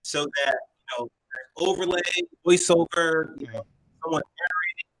so that overlay, voiceover, someone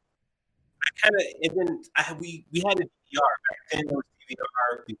narrating. I kind of, and then we had a DVR back then. There was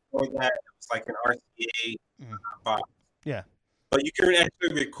DVR. Before that, it was like an RCA box. Yeah. But you can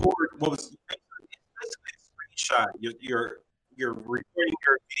actually record what was basically a screenshot. You're recording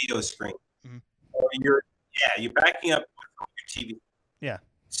your video screen, or you're backing up on your TV. Yeah.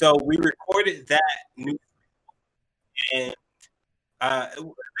 So we recorded that news, and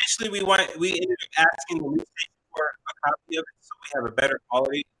eventually we ended up asking the news station for a copy of it, so we have a better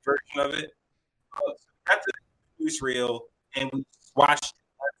quality version of it. So we got the newsreel, and we watched it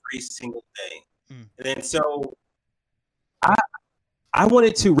every single day. And then so I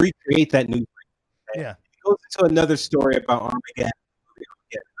wanted to recreate that newsreel. Okay? Yeah. It goes into another story about Armageddon.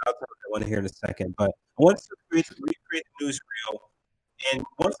 I'll tell you what I want to hear in a second, but I wanted to recreate the newsreel. And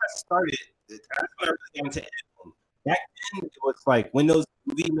once I started, that's when I really got into editing. Back then, it was like Windows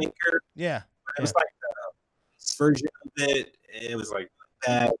Movie Maker. Yeah. It was like the version of it. It was like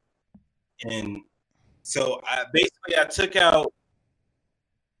that. And so I took out.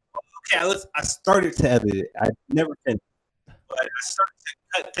 Okay, I started to edit it. I never finished, but I started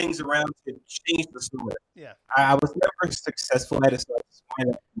to cut things around to change the story. Yeah. I was never successful at it, so I just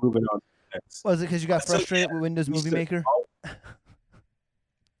wanted to move it on to the next. Was it because you got frustrated with Windows Movie Maker?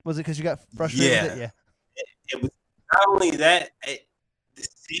 Was it because you got frustrated with it? Yeah. It was not only that.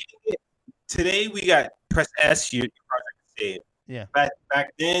 Today we got press S, your project is saved. Yeah. Back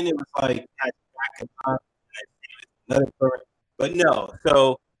then it was like had to back it up and another program. But no,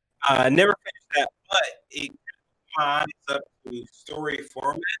 so I never finished that. But it put my eyes up to story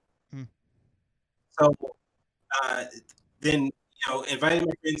format. So then inviting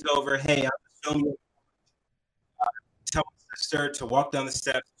my friends over. Hey, I'm filming. Tell my sister to walk down the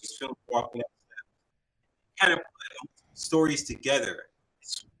steps. Just film walking down the steps. Kind of put stories together.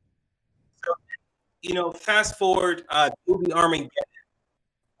 So, fast forward, movie Armageddon.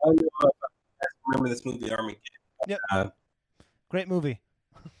 I don't know if you guys remember this movie Armageddon. Yep. Great movie.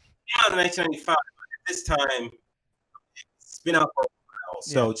 Yeah, in 1995. At this time, it's been out for a while.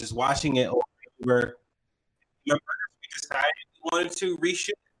 So just watching it over and over. Remember, we decided we wanted to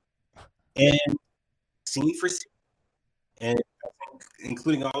reshoot and scene for scene. And I think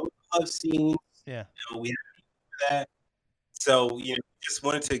including all the love scenes. Yeah. We had for that. So, just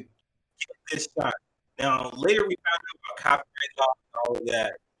wanted to get this shot. Now, later we found out about copyright law and all of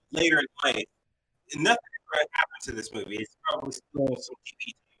that. Later in life, nothing ever happened to this movie. It's probably still on some TV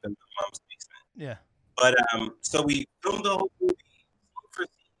tape in my mom's basement. Yeah. But so we filmed the whole movie for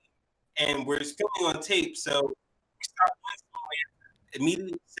scene, and we're filming on tape. So we stop one scene,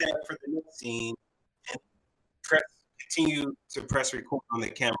 immediately set up for the next scene, and continue to press record on the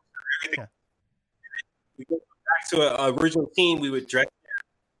camera. Everything. We go back to an original scene. We would direct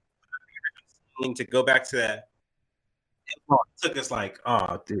to go back to that. It took us like,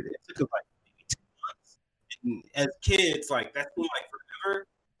 oh, dude, it took us like maybe 2 months. And as kids, like that seemed like forever.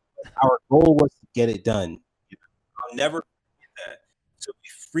 Our goal was to get it done. I'll never forget that. So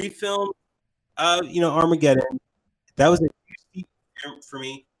we refilmed, Armageddon. That was a huge feat for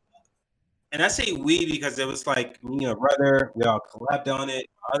me. And I say we because it was like me and a brother. We all collabed on it.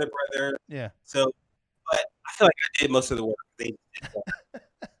 My other brother. Yeah. So, but I feel like I did most of the work. They did that.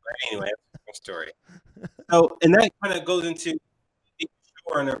 But anyway, that's a story. So, and that kind of goes into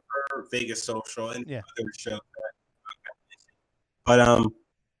on her Vegas Social and other shows.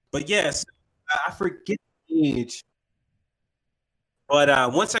 But yes, I forget the age.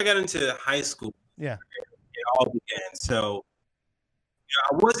 But once I got into high school, it all began. So,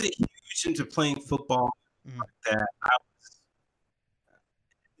 I wasn't huge into playing football like that.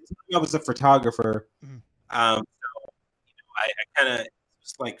 I was a photographer. So, I kind of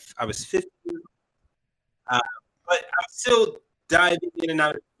was like, I was 50. But I'm still diving in and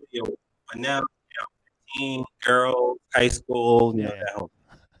out of the video. But now, teen, girls, high school, that whole.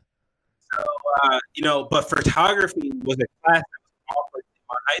 So, but photography was a class that was offered in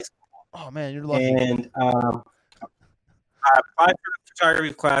my high school. Oh man, you're lucky. And I applied for the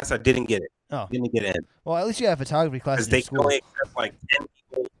photography class. I didn't get it. Oh, didn't get in. Well, at least you have photography class. Because they can only accept like 10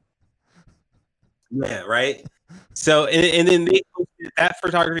 people. Yeah, right. So and then they posted that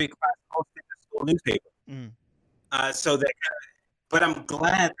photography class posted in the school newspaper. So that, but I'm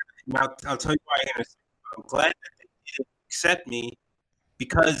glad. I'll tell you why. I'm glad that they didn't accept me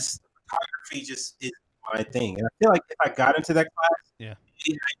because photography just is my thing, and I feel like if I got into that class, I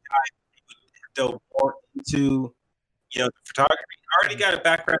would dove more into the photography. I already got a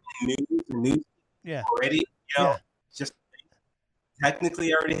background in news already. Just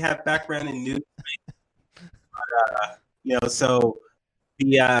technically, I already have background in news. But, so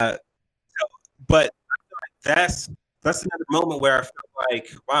the but that's another moment where I feel like,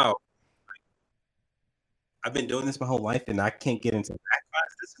 wow, I've been doing this my whole life and I can't get into that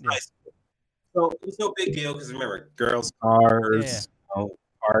class. This is high school. So it's no big deal because remember, girls' cars,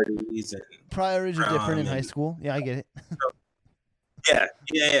 parties, and priorities are different in high school. Yeah, I get it.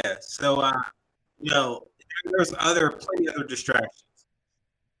 Yeah. So there's plenty other distractions.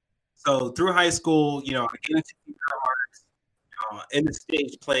 So through high school, I get into theater arts, in the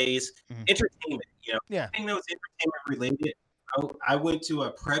stage plays, entertainment. Anything that was entertainment related. I went to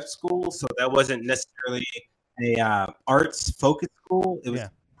a prep school, so that wasn't necessarily a arts focused school. It was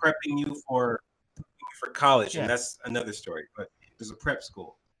prepping you for college, and that's another story. But it was a prep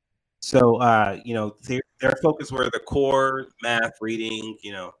school, so their focus were the core math, reading.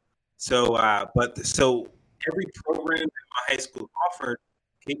 So every program that my high school offered,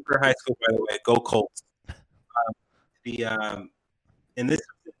 Cape Fear High School, by the way, go Colts. And this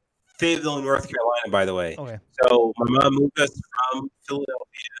is Fayetteville, North Carolina, by the way. Okay. So my mom moved us from Philadelphia,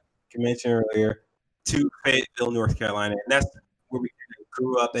 like I mentioned earlier, to Fayetteville, North Carolina, and that's where we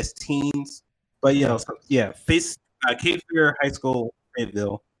grew up as teens. But Cape Fear High School,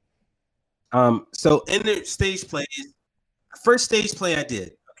 Fayetteville. So in the stage plays, the first stage play I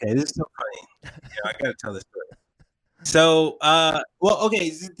did. Okay, this is so funny. I gotta tell this story. So,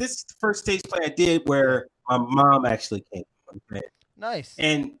 this is the first stage play I did where my mom actually came. Okay. Nice.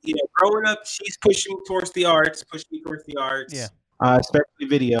 And growing up, she's pushing me towards the arts. Yeah. Especially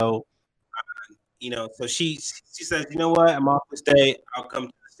video. So she says, you know what? I'm off this day. I'll come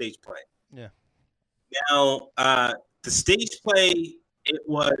to the stage play. Yeah. Now, the stage play,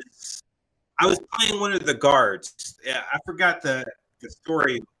 I was playing one of the guards. Yeah, I forgot the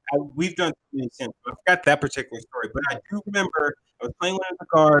story. We've done many since. I forgot that particular story, but I do remember I was playing one of the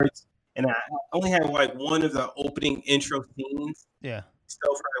guards, and I only had like one of the opening intro scenes. Yeah.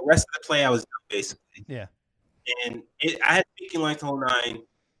 So for the rest of the play, I was done basically. Yeah. And I had speaking lines the whole nine,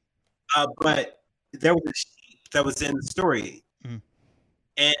 but there was a sheep that was in the story,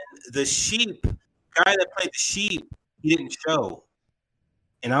 and the guy that played the sheep, he didn't show,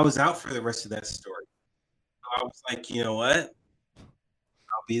 and I was out for the rest of that story. So I was like, you know what?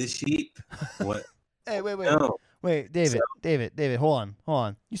 I'll be the sheep. What? Hey, wait. No. Wait, David, hold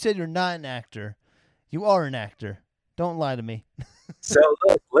on. You said you're not an actor. You are an actor. Don't lie to me. So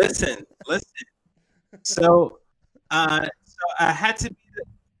look, listen. So I had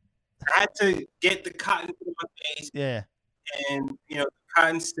to get the cotton in my face. Yeah. And the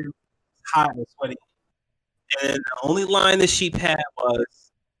cotton's still hot and sweaty. And the only line the sheep had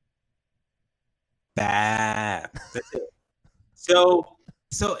was, Bad. That's it. So,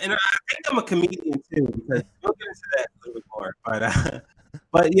 and I think I'm a comedian too, because we'll get into that a little bit more.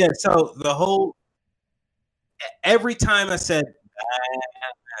 But yeah. So every time I said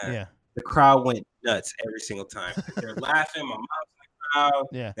bad, Yeah. the crowd went nuts every single time. They're laughing. My mom's in the crowd.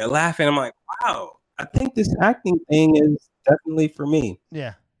 Yeah. They're laughing. I'm like, wow, I think this acting thing is definitely for me.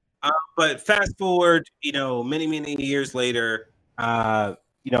 Yeah. But fast forward, many years later, out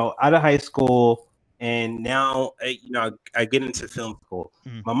of high school, and now, I get into film school.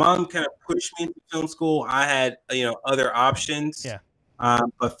 Mhm. My mom kind of pushed me into film school. I had, other options. Yeah.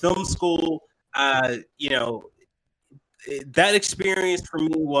 But film school, that experience for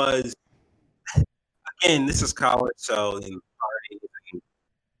me was, again, this is college, so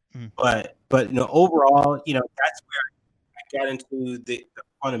but overall, that's where I got into the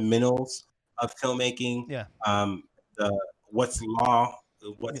fundamentals of filmmaking. Yeah. The what's law,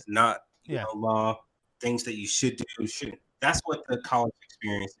 what's not Yeah. law, things that you should do, shouldn't. That's what the college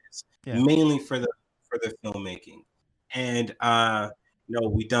experience is, Yeah. mainly for the filmmaking. And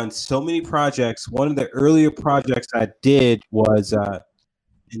we've done so many projects. One of the earlier projects I did was,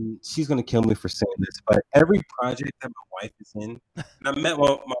 and she's gonna kill me for saying this, but every project that my wife is in, and I met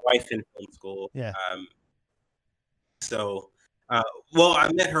my wife in film school. Yeah. I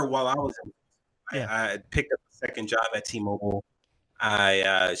met her while I was in. Yeah. I picked up a second job at T-Mobile.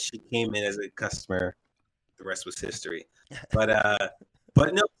 She came in as a customer. The rest was history. But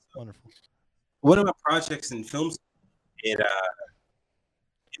no. Wonderful. One of my projects in film school, it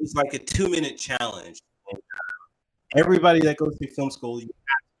was like a 2-minute challenge. And, everybody that goes through film school, you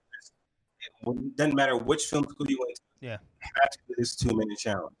have to, it doesn't matter which film school you went to. Yeah. You have to do this 2-minute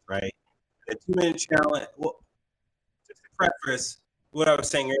challenge, right? The 2-minute challenge. Well, just to preface what I was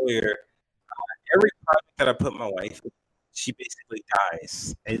saying earlier, every project that I put my wife in, she basically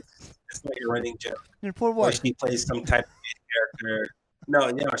dies. It's like a running joke. Your poor Or wife. she plays some type of character.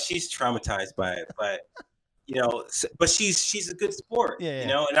 No, she's traumatized by it, but but she's a good sport,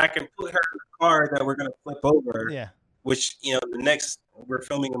 Yeah. and I can put her in the car that we're gonna flip over. Yeah. Which the next we're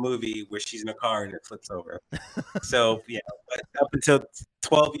filming a movie where she's in a car and it flips over. So but up until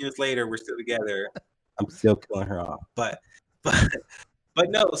 12 years later, we're still together. I'm still killing her off, but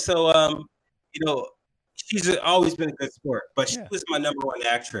no. So she's always been a good sport, but she was my number one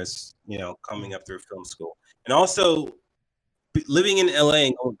actress. Coming up through film school, and also living in LA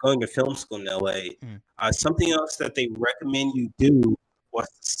and going to film school in LA. Something else that they recommend you do was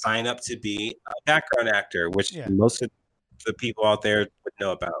to sign up to be a background actor, which most of the people out there would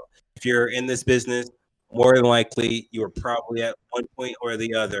know about. If you're in this business, more than likely you were probably at one point or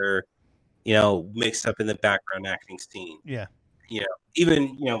the other, mixed up in the background acting scene. Yeah.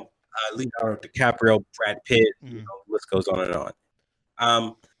 Even Leonardo DiCaprio, Brad Pitt, the list goes on and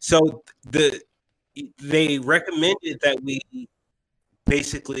on. So they recommended that we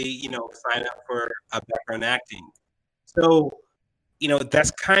basically, sign up for a background acting. So,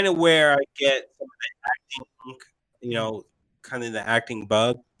 that's kind of where I get some of the acting, kind of the acting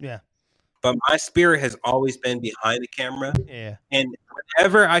bug. Yeah. But my spirit has always been behind the camera. Yeah. And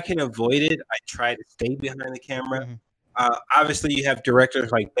whenever I can avoid it, I try to stay behind the camera. Obviously, you have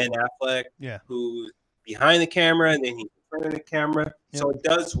directors like Ben Affleck, who's behind the camera, and then he's in front of the camera. So it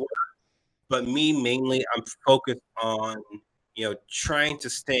does work. But me, mainly, I'm focused on, trying to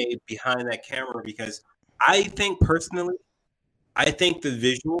stay behind that camera, because I think personally, the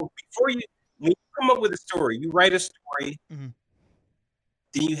visual, when you come up with a story, you write a story, then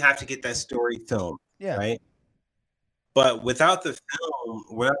you have to get that story filmed, right? But without the film,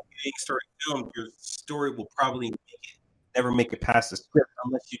 without getting story filmed, your story will probably never make it past the script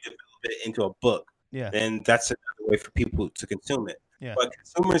unless you develop it into a book. Yeah. Then that's another way for people to consume it. Yeah. But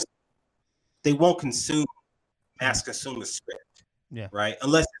consumers, they won't mass consume a script. Yeah. Right?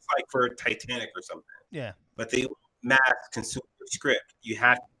 Unless it's like for Titanic or something. Yeah. But they mass consume the script. You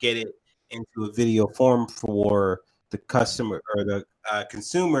have to get it into a video form for the customer or the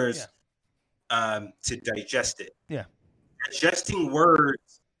consumers to digest it. Yeah. Digesting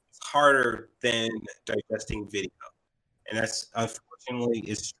words is harder than digesting video. And that's unfortunately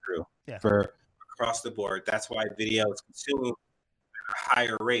is true for across the board. That's why video is consumed at a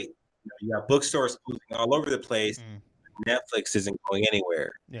higher rate. You have bookstores closing all over the place. Netflix isn't going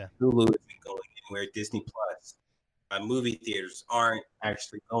anywhere. Yeah. Hulu isn't going anywhere. Disney Plus. Movie theaters aren't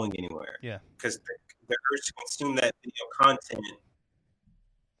actually going anywhere. Yeah. Because the urge to consume that video content.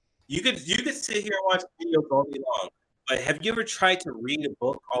 You could sit here and watch videos all day long. But have you ever tried to read a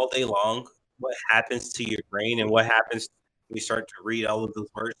book all day long? What happens to your brain and what happens when you start to read all of those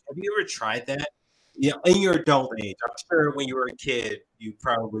words? Have you ever tried that? In your adult age, I'm sure when you were a kid, you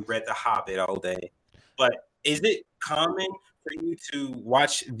probably read The Hobbit all day. but is it common for you to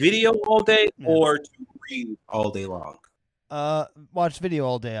watch video all day or to read all day long? Watch video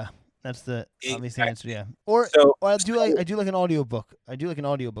all day. That's the obvious answer. Yeah. Or I do like an audiobook. I do like an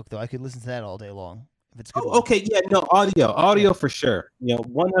audiobook though. I could listen to that all day long if it's good. Okay, yeah, no, audio for sure.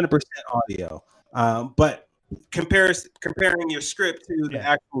 100% audio. But comparing your script to the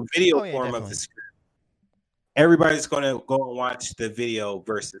actual video form of the script, everybody's going to go and watch the video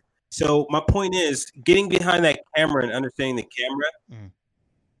versus. So my point is getting behind that camera and understanding the camera.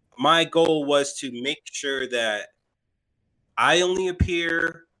 My goal was to make sure that I only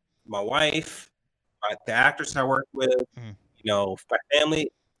appear, my wife, the actors I work with, my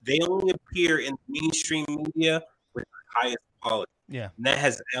family, they only appear in mainstream media with the highest quality. Yeah. And that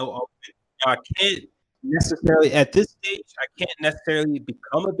has I can't necessarily, at this stage, I can't necessarily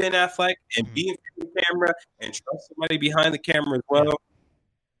become a Ben Affleck and be in front of the camera and trust somebody behind the camera as well.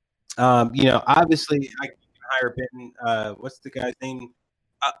 Obviously, I can hire Ben. What's the guy's name?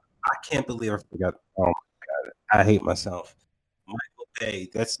 I can't believe I forgot. Oh, my God. I hate myself. Michael Bay.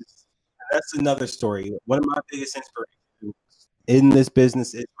 That's another story. One of my biggest inspirations in this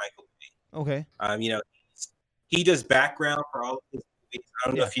business is Michael Bay. Okay. He does background for all of his movies. I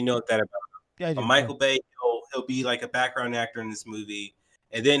don't know if you know that about him. Yeah, I do. Michael Bay, he'll be like a background actor in this movie,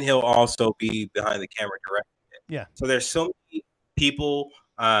 and then he'll also be behind the camera directing it. Yeah. So there's so many people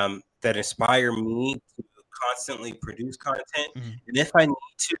that inspire me to constantly produce content, and if I need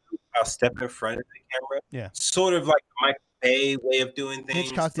to, I'll step in front of the camera. Yeah. Sort of like the Michael Bay way of doing things.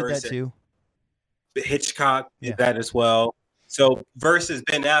 Hitchcock did that too. Hitchcock did that as well. So versus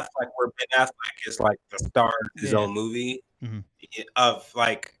Ben Affleck, where Ben Affleck is like the star of his own movie, of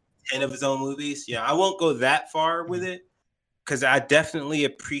like 10 of his own movies. Yeah, I won't go that far with it because I definitely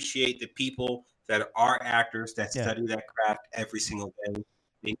appreciate the people that are actors that study that craft every single day.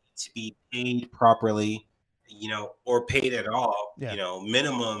 They need to be paid properly, or paid at all.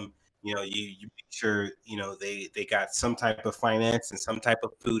 Minimum. You make sure they got some type of finance and some type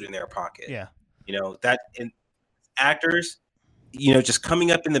of food in their pocket. Yeah. That and actors, just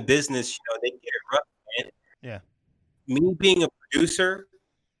coming up in the business, they get it rough. Man. Yeah. Me being a producer,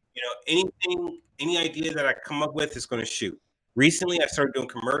 any idea that I come up with is going to shoot. Recently, I started doing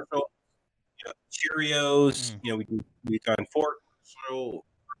commercials. Cheerios. We've done Ford commercial,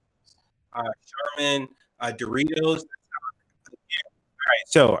 Charmin, Doritos. All right,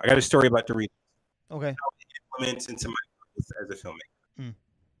 so I got a story about Doritos. Okay. How it implements into my life as a filmmaker.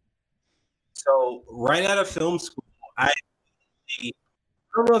 So right out of film school, I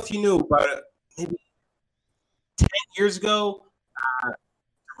don't know if you knew about it. Maybe 10 years ago,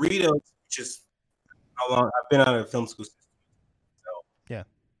 Doritos, which is how long I've been out of film school.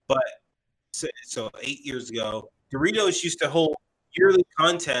 But so 8 years ago, Doritos used to hold yearly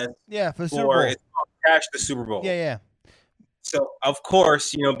contests. Yeah, for the Super Bowl. It's called Crash the Super Bowl. Yeah. So of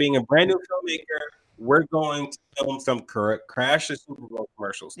course, being a brand new filmmaker, we're going to film some Crash the Super Bowl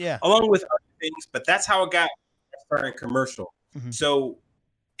commercials. Yeah. Along with other things, but that's how it got started in commercial. So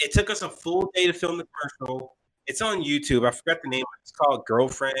it took us a full day to film the commercial. It's on YouTube. I forgot the name. It's called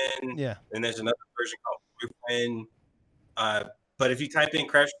Girlfriend. Yeah. And there's another version called Boyfriend. But if you type in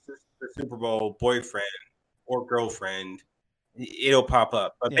Crash the Super Bowl boyfriend or girlfriend, it'll pop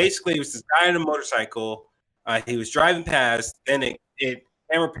up. But basically, it was this guy on a motorcycle. He was driving past. Then it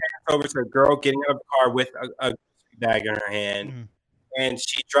camera pans over to a girl getting out of the car with a bag in her hand. And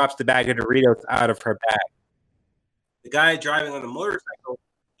she drops the bag of Doritos out of her bag. The guy driving on the motorcycle,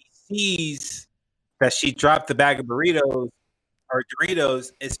 he sees that she dropped the bag of Doritos,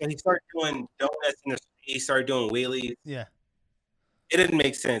 and so he started doing donuts in the street. He started doing wheelies. Yeah. It didn't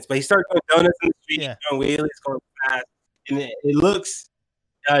make sense, but he started doing donuts in the street, doing wheelies, going fast, and it looks.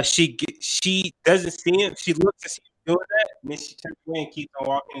 She doesn't see him. She looks to see him doing that, and then she turns away and keeps on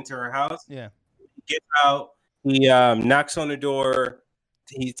walking into her house. Yeah. He gets out. He knocks on the door.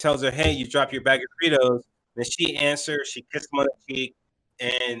 He tells her, "Hey, you dropped your bag of Doritos." Then she answers. She kisses him on the cheek,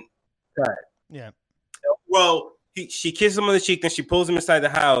 and cut. Yeah. Well, she kisses him on the cheek, then she pulls him inside the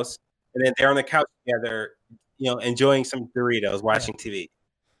house, and then they're on the couch together, enjoying some Doritos, watching TV.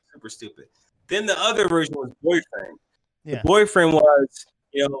 Super stupid. Then the other version was Boyfriend. Yeah. The boyfriend was,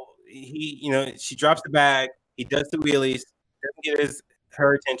 she drops the bag, he does the wheelies, doesn't get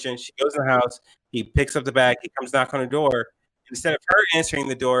her attention. She goes in the house, he picks up the bag, he comes knock on the door. Instead of her answering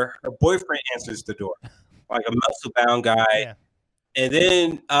the door, her boyfriend answers the door, like a muscle-bound guy. Yeah. And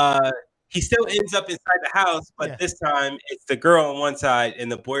then he still ends up inside the house, but this time it's the girl on one side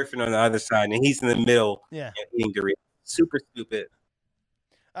and the boyfriend on the other side, and he's in the middle eating Doritos. Super stupid.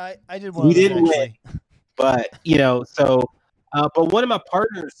 I did one. We didn't win, but so But one of my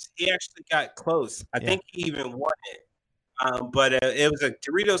partners, he actually got close. I Yeah. think he even won it. But it was a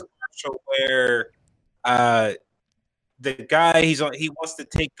Doritos commercial where the guy he wants to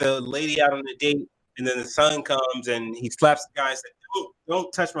take the lady out on a date, and then the son comes and he slaps the guy and said,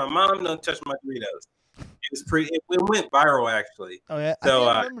 "Don't touch my mom, don't touch my Doritos." It was pretty. It went viral actually. Oh yeah, So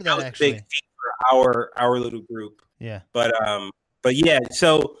I remember that was actually. a big feat for our little group. Yeah. But yeah.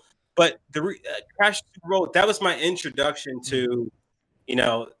 So, but the Crash Super Bowl, that was my introduction to,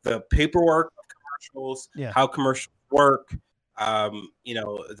 the paperwork of commercials, Yeah. how commercials work,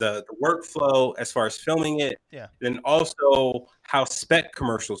 the workflow as far as filming it, Yeah. then also how spec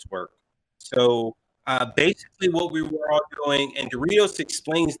commercials work. So basically, what we were all doing, and Doritos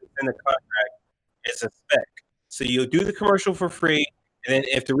explains this in the contract, is a spec. So you'll do the commercial for free, and then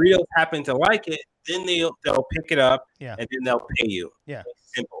if Doritos happen to like it, then they'll pick it up, Yeah. and then they'll pay you. Yeah.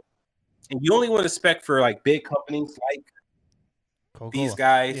 It's simple. And you only want to spec for like big companies like Coca-Cola. these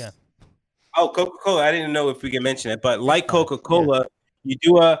guys. Yeah. Oh, Coca-Cola. I didn't know if we can mention it, but like Coca-Cola, you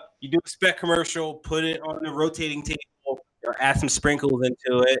do a spec commercial, put it on the rotating table, or add some sprinkles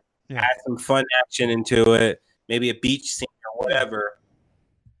into it, add some fun action into it, maybe a beach scene or whatever.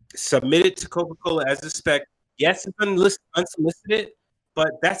 Submit it to Coca-Cola as a spec. Yes, it's unsolicited,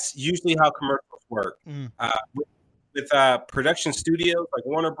 but that's usually how commercials work. With production studios like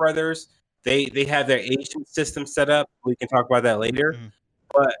Warner Brothers, they have their agent system set up. We can talk about that later.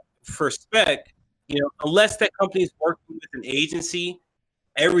 But for spec, unless that company is working with an agency,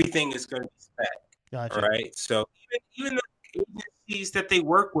 everything is going to be spec. Gotcha. All right. So even the agencies that they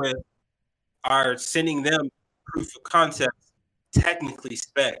work with are sending them proof of concepts, technically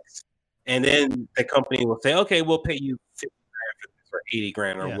specs, and then the company will say, "Okay, we'll pay you $50,000 for this, or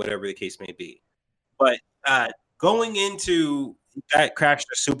 $80,000, or whatever the case may be." But going into that Crash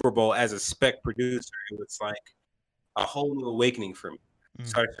the Super Bowl as a spec producer, it was like a whole new awakening for me.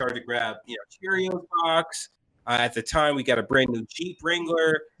 So I started to grab, Cheerios box. At the time, we got a brand new Jeep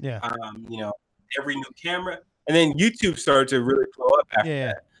Wrangler. Yeah. Every new camera, and then YouTube started to really blow up after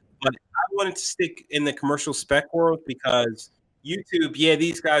that. But I wanted to stick in the commercial spec world because YouTube,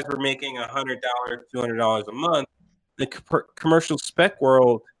 these guys were making $100, $200 a month. The commercial spec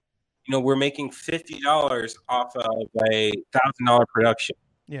world, we're making $50 off of a $1,000 production.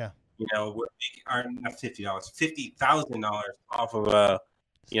 Yeah. We're making, not $50, $50,000 off of a,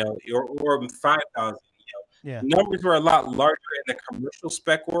 or 5,000. Numbers were a lot larger in the commercial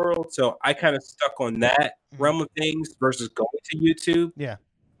spec world, so I kind of stuck on that realm of things versus going to YouTube. Yeah.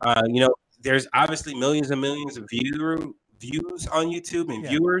 There's obviously millions and millions of views on YouTube and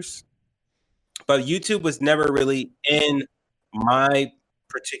viewers, but YouTube was never really in my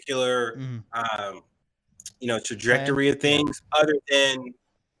particular, trajectory of things, other than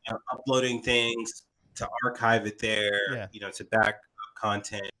uploading things to archive it there, to back up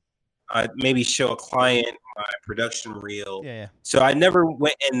content. Maybe show a client my production reel. So I never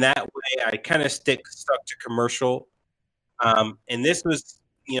went in that way. I kind of stuck to commercial. And this was,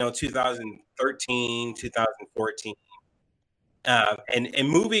 2013, 2014. And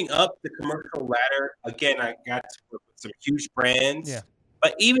moving up the commercial ladder, again, I got to work with some huge brands. Yeah.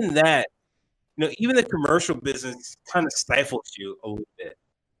 But even that, even the commercial business kind of stifles you a little bit.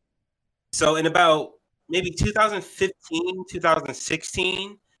 So in about maybe 2015,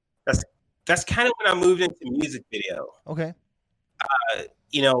 2016, that's kind of when I moved into music video. Okay. And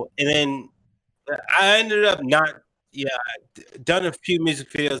then I ended up done a few music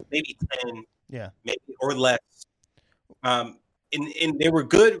videos, maybe 10, maybe or less. And they were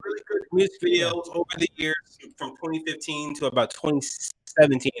good, really good music videos over the years, from 2015 to about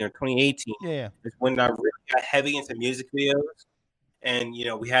 2017 or 2018. Is when I really got heavy into music videos. And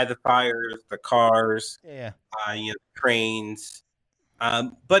we had the fires, the cars, trains,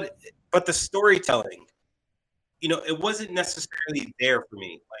 but the storytelling, it wasn't necessarily there for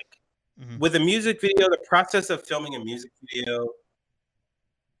me. Like with a music video, the process of filming a music video,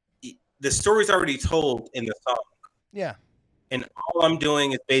 the story's already told in the song. Yeah. And all I'm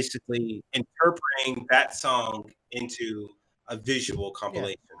doing is basically interpreting that song into a visual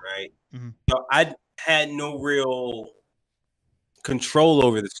compilation, right? So I had no real control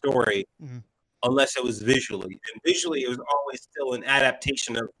over the story unless it was visually. And visually, it was always still an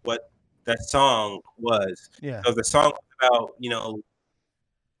adaptation of what that song was. Yeah. So the song was about,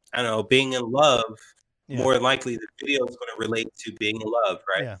 I don't know, being in love. More likely, the video is going to relate to being in love,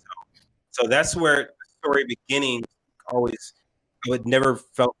 right? Yeah. So that's where the story beginning always, I would never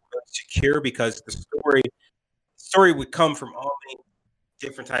felt secure because the story would come from all many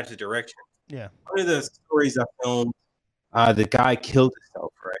different types of directions. Yeah. One of the stories I filmed, the guy killed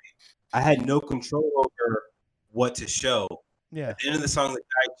himself, right? I had no control over what to show. Yeah. At the end of the song, the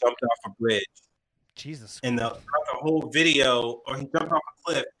guy jumped off a bridge. Jesus. And throughout the whole video, or he jumped off a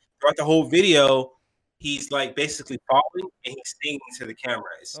cliff. Throughout the whole video, he's like basically falling and he's singing to the camera.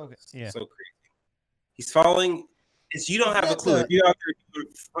 It's so crazy. He's falling. You don't have a clue. If you're out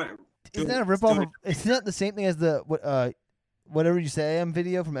there, isn't that a ripoff? Isn't that the same thing as the Whatever You Say I Am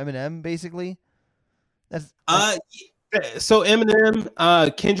video from Eminem? Basically, that's so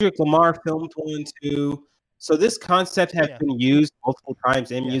Eminem, Kendrick Lamar filmed one too. So this concept has been used multiple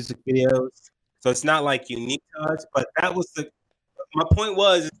times in music videos. So it's not like unique to us, but that was my point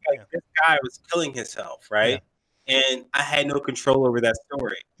was it's like this guy was killing himself, right? Yeah. And I had no control over that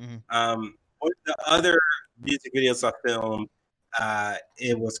story. Mm-hmm. One of the other music videos I filmed,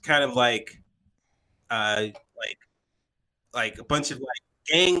 it was kind of like a bunch of like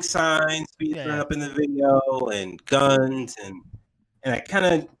gang signs being thrown up in the video and guns and I kind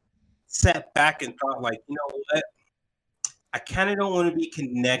of sat back and thought like, you know what? I kind of don't want to be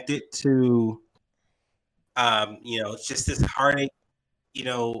connected to it's just this heartache,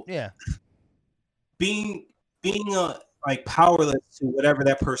 being like powerless to whatever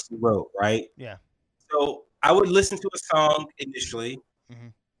that person wrote, right? Yeah. So I would listen to a song initially,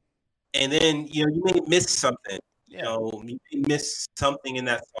 and then you may miss something. You may miss something in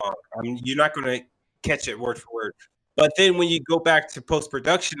that song. I mean, you're not going to catch it word for word. But then when you go back to post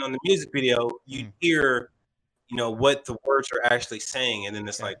production on the music video, you hear, what the words are actually saying, and then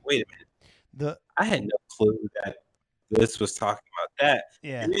it's like, wait a minute. I had no clue that this was talking about that.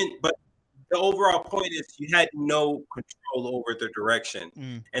 Yeah. But the overall point is you had no control over the direction.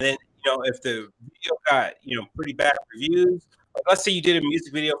 And then, if the video got, pretty bad reviews, like let's say you did a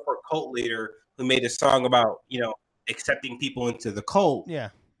music video for a cult leader who made a song about, accepting people into the cult. Yeah.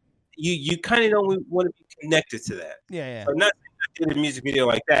 You kind of don't want to be connected to that. Yeah. So not saying I did a music video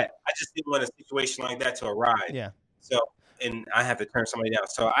like that. I just didn't want a situation like that to arise. Yeah. So, and I have to turn somebody down.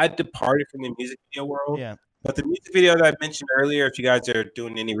 So I departed from the music video world. Yeah. But the music video that I mentioned earlier, if you guys are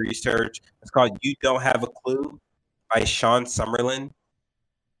doing any research, it's called "You Don't Have a Clue" by Sean Summerlin.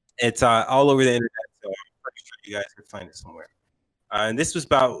 It's all over the internet, so I'm pretty sure you guys can find it somewhere. And this was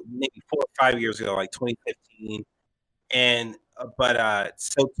about maybe 4 or 5 years ago, like 2015. And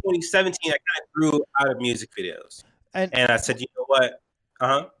so 2017, I kind of grew out of music videos, and I said, you know what? I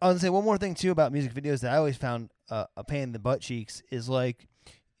was gonna say one more thing too about music videos that I always found a pain in the butt cheeks is like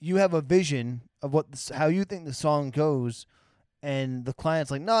you have a vision of how you think the song goes, and the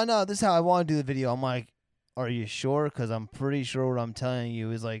client's like, no, this is how I want to do the video. I'm like, are you sure? Because I'm pretty sure what I'm telling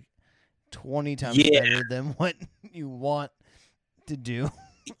you is like 20 times better than what you want to do.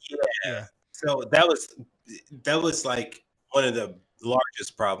 Yeah. So that was like one of the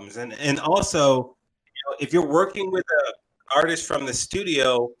largest problems, and also, if you're working with an artist from the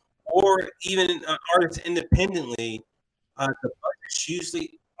studio or even an artist independently, the budget's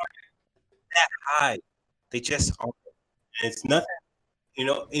usually that high. They just aren't. And it's nothing,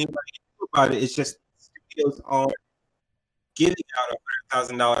 anybody can do about it. It's just studios aren't giving out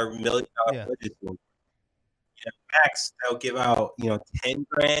 $100,000, $1 million budgets. Max, they'll give out, 10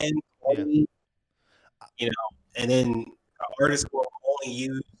 grand, 20, and then artists will only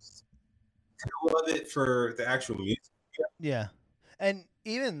use 2 of it for the actual music. Yeah. And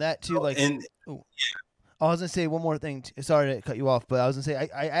even that too, like, I was gonna say one more thing. Sorry to cut you off, but I was gonna say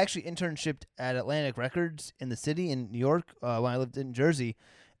I actually internshiped at Atlantic Records in the city in New York when I lived in Jersey,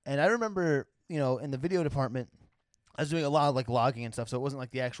 and I remember in the video department, I was doing a lot of like logging and stuff, so it wasn't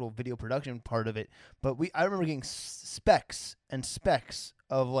like the actual video production part of it. But I remember getting specs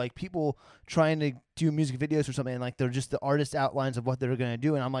of like people trying to do music videos or something, and like they're just the artist outlines of what they're gonna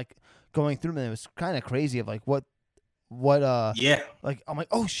do, and I'm like going through them, and it was kind of crazy of like what like I'm like,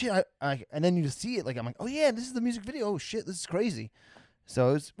 oh shit, and then you see it, like I'm like, oh yeah, this is the music video. Oh shit, this is crazy.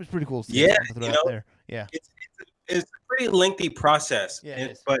 So it was pretty cool. Yeah, out there. Yeah, it's a pretty lengthy process.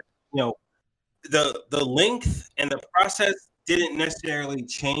 Yeah, but the length and the process didn't necessarily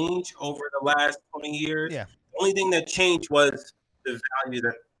change over the last 20 years. Yeah, the only thing that changed was the value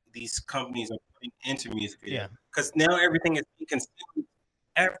that these companies are putting into music video. Because now everything is being consumed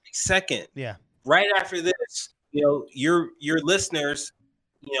every second. Yeah. Right after this, your listeners,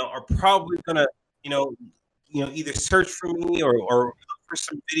 are probably gonna, either search for me or look for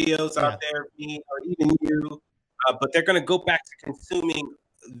some videos out there of me or even you, but they're gonna go back to consuming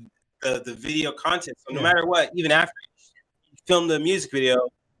the video content. So no matter what, even after you film the music video,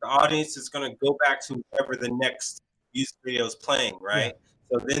 the audience is gonna go back to whatever the next music video is playing, right?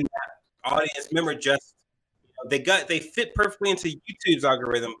 So then that audience member just they fit perfectly into YouTube's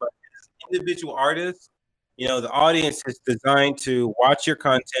algorithm, but as individual artists, the audience is designed to watch your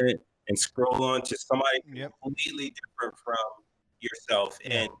content and scroll on to somebody completely different from yourself,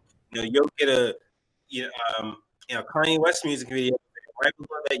 Yeah. and you'll get a Kanye West music video. Right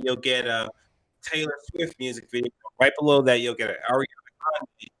below that, you'll get a Taylor Swift music video. Right below that, you'll get an Ariana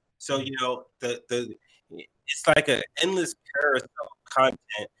Grande. So it's like an endless carousel of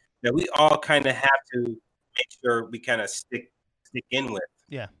content that we all kind of have to make sure we kind of stick in with.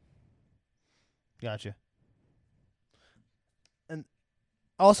 Yeah. Gotcha. And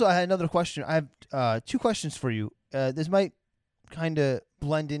also, I had another question. I have 2 questions for you. This might kind of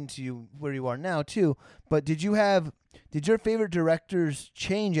blend into where you are now too. But did your favorite directors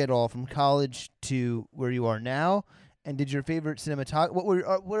change at all from college to where you are now? And did your favorite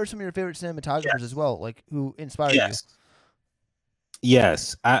what are some of your favorite cinematographers as well? Like, who inspired you?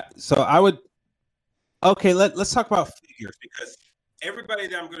 Yes. So I would. Okay, let's talk about figures, because everybody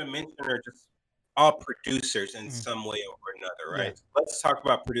that I'm going to mention are just all producers in some way or another, right? Yeah. Let's talk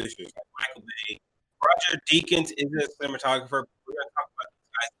about producers like Michael Bay. Roger Deakins is a cinematographer. We're going to talk about these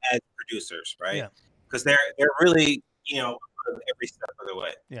guys as producers, right? Yeah. Because they're really, every step of the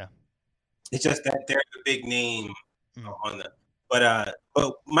way. Yeah. It's just that they're the big name on the. But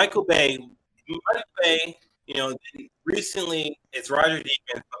Michael Bay, recently it's Roger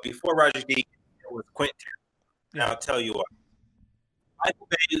Deakins, but before Roger Deakins, it was Quentin Tarantino. And I'll tell you what. Michael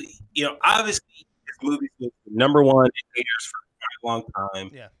Bay, obviously his movies was number one in theaters for a long time.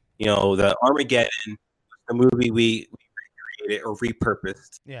 Yeah. The Armageddon, the movie we recreated or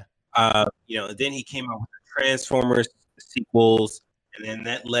repurposed. Yeah. Then he came out with the Transformers sequels, and then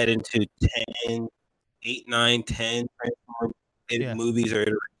that led into 8, 9, 10 Transformers movies or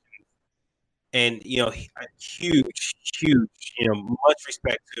iterations. And a huge, much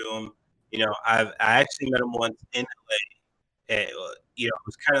respect to him. I actually met him once in LA. And, it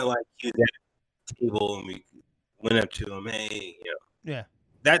was kind of like he was at a table and we went up to him, hey, Yeah.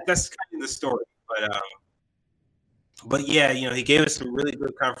 That's kind of the story. But yeah, he gave us some really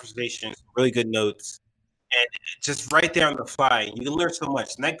good conversations, really good notes, and just right there on the fly, you can learn so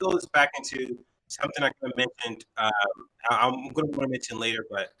much. And that goes back into something I kind of mentioned. I'm going to want to mention later,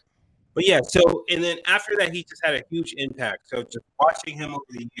 but yeah. So, and then after that, he just had a huge impact. So just watching him over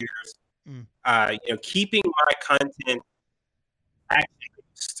the years, keeping my content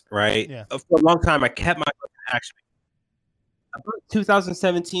action-based, right? Yeah. For a long time, I kept my content action-based. About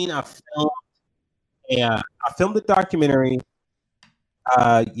 2017, I filmed a documentary.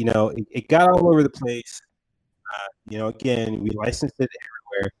 It got all over the place. Again, we licensed it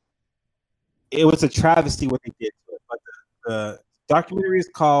everywhere. It was a travesty what they did to it. But the documentary is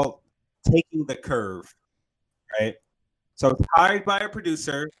called Taking the Curve, right? So I was hired by a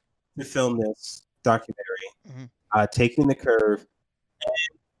producer to film this documentary, Taking the Curve.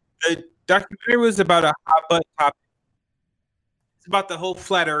 And the documentary was about a hot button topic. It's about the whole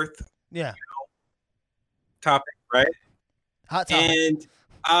flat Earth topic, right? Hot topic. And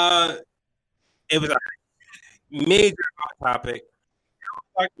it was a major hot topic.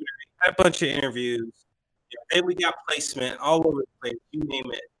 Had a bunch of interviews. Then we got placement all over the place. You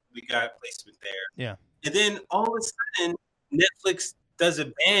name it, we got placement there. Yeah. And then all of a sudden, Netflix does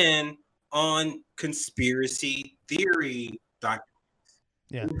a ban on conspiracy theory documentaries.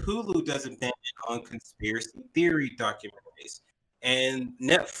 Yeah. And Hulu does a ban on conspiracy theory documentaries. And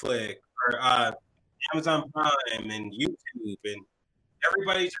Netflix or Amazon Prime and YouTube and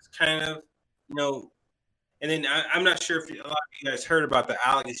everybody just kind of, and then I'm not sure if a lot of you guys heard about the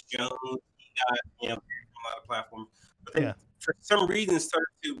Alex Jones. He got, a lot of platforms. But then for some reason started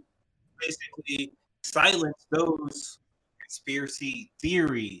to basically silence those conspiracy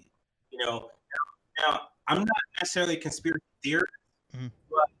theory. Now I'm not necessarily a conspiracy theorist,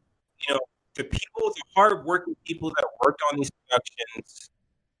 but the hardworking people that worked on these productions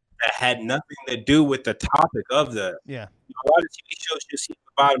that had nothing to do with the topic of the. Yeah. A lot of TV shows you see at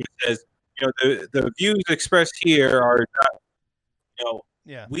the bottom it says, the views expressed here are not.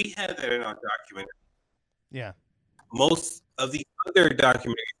 We had that in our documentary. Yeah. Most of the other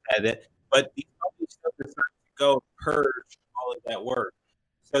documentaries had it, but the other stuff decided to go purge all of that work.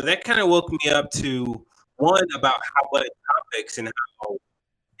 So that kind of woke me up to one about how what topics and how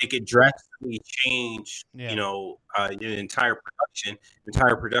it could drastically change, the entire production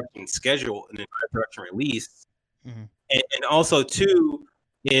schedule, and entire production release. Mm-hmm. And also, two,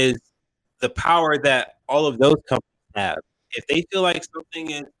 is the power that all of those companies have. If they feel like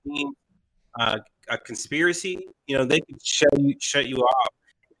something is being a conspiracy, they can shut you off.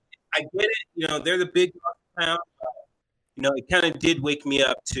 I get it. They're the big town. It kind of did wake me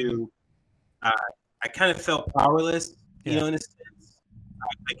up to. I kind of felt powerless, in a sense.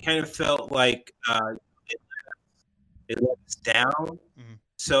 I kind of felt like it let us down. Mm-hmm.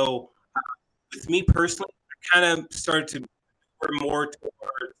 So, with me personally, I kind of started to we're more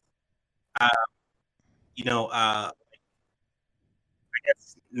towards, you know, I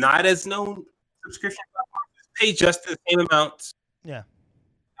guess not as known subscription platforms pay just the same amounts. Yeah.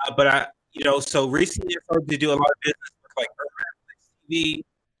 But so recently I started to do a lot of business with like TV.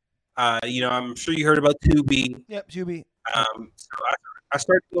 I'm sure you heard about Tubi. Yep. Tubi. So I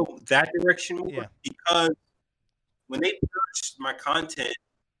started to go that direction more Yeah. because when they purged my content,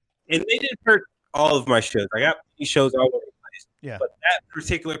 and they didn't purge all of my shows. I got many shows all over the place. Yeah. But that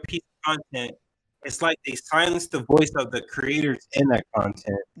particular piece of content, it's like they silenced the voice of the creators in that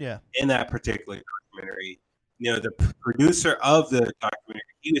content. Yeah. In that particular documentary. The producer of the documentary,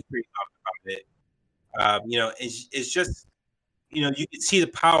 he was pretty pumped about it. It's just, you could see the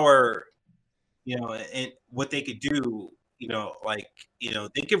power, and what they could do,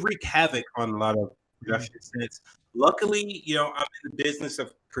 they could wreak havoc on a lot of production sets. Luckily, I'm in the business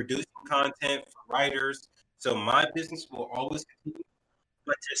of producing content for writers, so my business will always continue.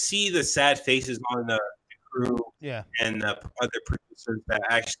 But to see the sad faces on the crew and the other producers that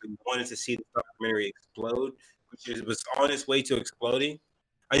actually wanted to see the documentary explode, which was on its way to exploding.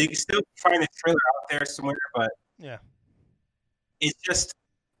 You can still find a trailer out there somewhere, but it's just,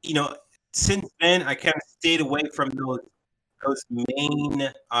 since then I kind of stayed away from those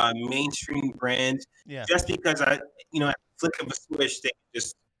mainstream brands, just because at the flick of a switch, they can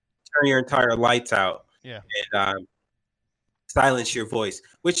just turn your entire lights out and silence your voice,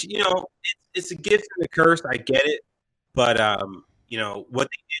 which, it's a gift and a curse. I get it. But, what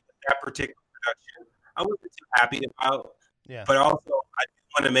they did with that particular production, I wasn't too happy about. Yeah. But also, I do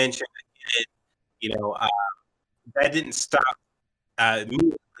want to mention that, that didn't stop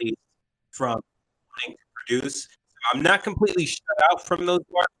me from wanting to produce. So I'm not completely shut out from those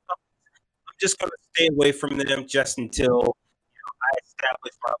large companies. I'm just going to stay away from them just until I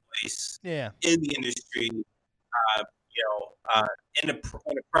establish my place in the industry, in a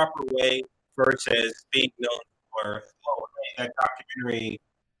proper way versus being known for, that documentary.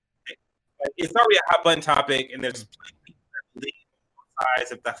 It's already a hot button topic, and there's plenty of people that believe in the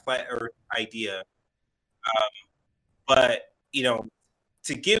size of the flat Earth idea. But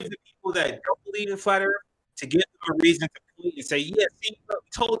to give the people that don't believe in flat Earth, to give them a reason to point and say, "Yeah, see, we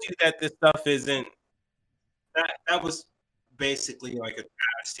told you that this stuff isn't." That was basically like a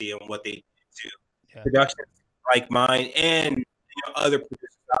travesty on what they did to productions like mine and other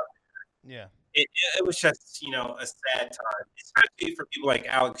producers out there. Yeah. It was just, a sad time, especially for people like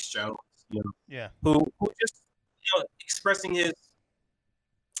Alex Jones, who just, expressing his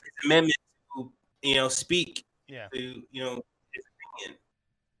amendment to, speak to, his opinion.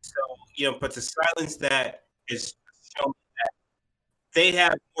 So, but to silence that is showing that they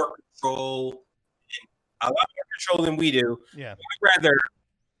have more control, and a lot more control than we do. Yeah. I'd rather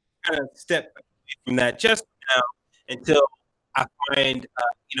kind of step away from that just now until I find,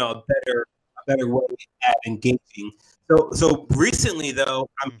 a better way at engaging. So recently, though,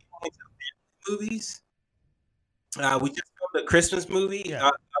 I'm going to movies. We just filmed a Christmas movie.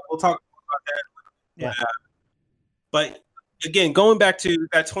 We'll talk about that. Yeah. But again, going back to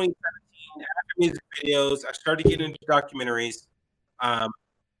that 2017, after music videos, I started getting into documentaries.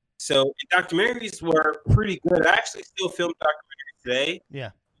 So documentaries were pretty good. I actually still film documentaries today.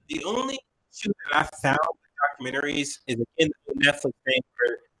 Yeah. The only issue that I found with documentaries is, again, the Netflix thing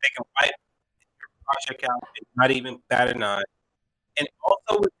where they can wipe project out and not even bat an eye. And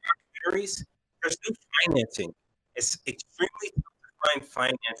also with documentaries, there's no financing. It's extremely tough to find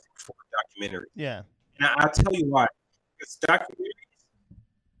financing for a documentary. Yeah. And I'll tell you why. Because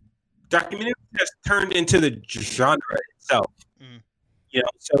documentaries has turned into the genre itself.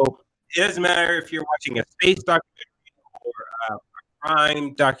 So it doesn't matter if you're watching a space documentary or a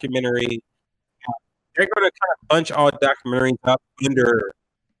crime documentary. They're going to kind of bunch all documentaries up under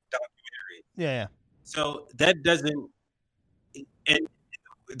documentary. Yeah. So that doesn't, and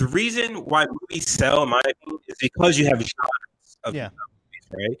the reason why movies sell, in my opinion, is because you have genres of movies,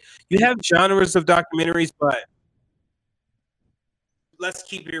 right? You have genres of documentaries, but let's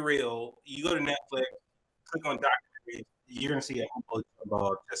keep it real. You go to Netflix, click on documentaries, you're going to see a whole bunch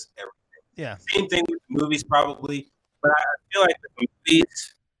of just everything. Yeah. Same thing with movies, probably, but I feel like the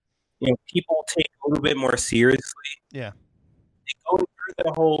movies, people take a little bit more seriously. Yeah. They go through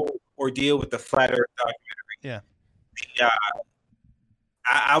the whole ordeal with the Flat Earth documentary. Yeah.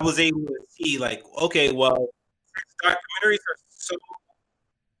 I was able to see, like, okay, well, documentaries are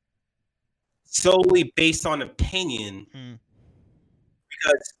solely based on opinion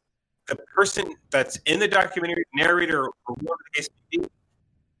because the person that's in the documentary, narrator, or whatever the case may be,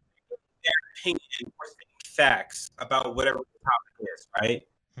 their opinion or saying facts about whatever the topic is, right?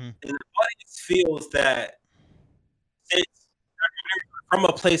 And the audience feels that since from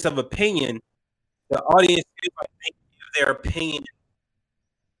a place of opinion, the audience feels like they give their opinion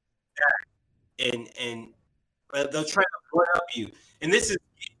back, and they'll try to one up you. And this is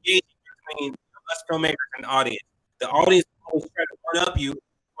engaging between us filmmakers and the audience. The audience always try to one up you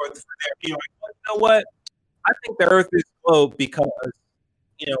for their opinion. Like, well, you know what? I think the Earth is globe because,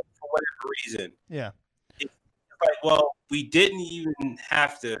 for whatever reason. Yeah. It's like, well, we didn't even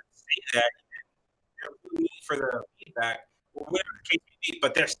have to say that. There's no need for the feedback, or whatever the case may be,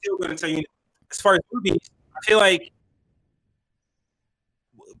 but they're still going to tell you. As far as movies, I feel like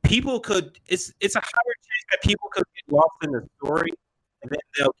people could. It's a higher chance that people could get lost in the story, and then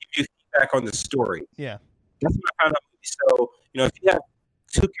they'll give you feedback on the story. Yeah. That's what I found out. So, if you have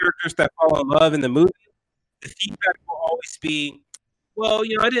two characters that fall in love in the movie, the feedback will always be, well,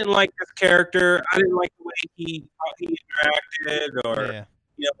 I didn't like this character. I didn't like the way he interacted, or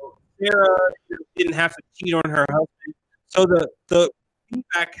Sarah didn't have to cheat on her husband. So the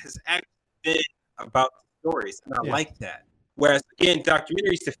feedback has actually been about the stories, and I like that. Whereas again,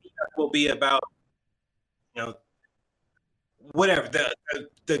 documentaries, the feedback will be about, whatever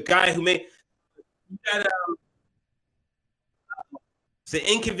the guy who made that. The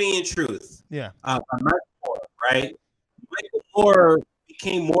Inconvenient Truth. Yeah. Michael Moore, right? Michael Moore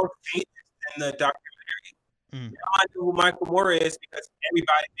became more famous in the documentary. Now I know who Michael Moore is because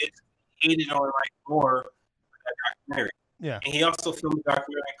everybody hated on Michael Moore for that documentary. Yeah. And he also filmed a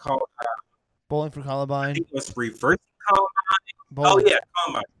documentary called Bowling for Columbine. I think it was Reversing Columbine. Bowling. Oh yeah,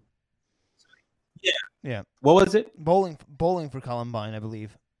 Columbine. Yeah. Yeah. What was it? Bowling for Columbine, I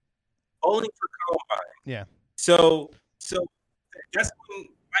believe. Bowling for Columbine. Yeah. So that's when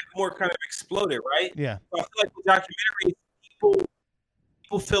Michael Moore kind of exploded, right? Yeah. So I feel like with documentaries,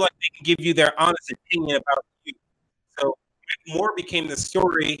 people feel like they can give you their honest opinion about you. So Michael Moore became the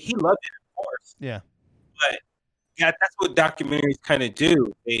story. He loved it, of course. Yeah. But that's what documentaries kind of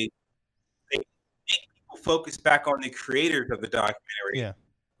do. They make people focus back on the creators of the documentary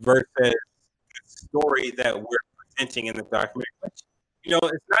versus the story that we're presenting in the documentary. Which, it's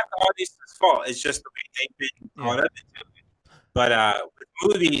not the audience's fault. It's just the way they've been brought up into it. But with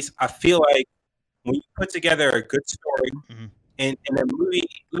movies, I feel like when you put together a good story and a movie,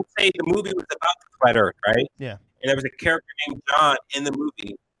 let's say the movie was about the flat Earth, right? Yeah. And there was a character named John in the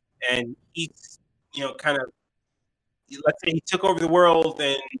movie, and he's, kind of, let's say he took over the world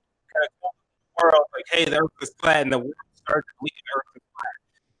and kind of told the world, like, hey, the Earth is flat, and the world started to believe the Earth is flat.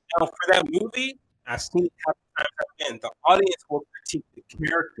 Now, for that movie, I've seen it happen time and again. The audience will critique the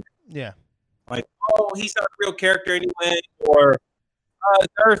character. Yeah. Like, oh, he's not a real character anyway, or the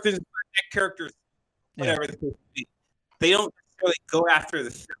Earth is that character's whatever the case may be. They don't necessarily go after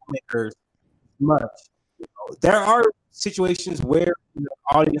the filmmakers much. There are situations where the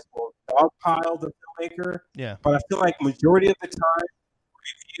audience will dogpile the filmmaker, but I feel like majority of the time,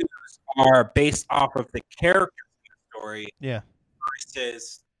 reviews are based off of the characters in the story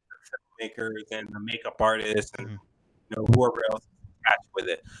versus the filmmakers and the makeup artists and whoever else attached with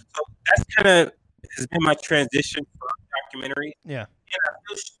it. So that's kind of has been my transition from documentary. Yeah. And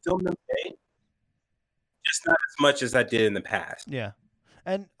I still film them today, just not as much as I did in the past. Yeah.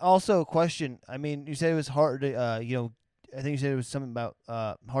 And also a question, I mean, you said it was hard to, I think you said it was something about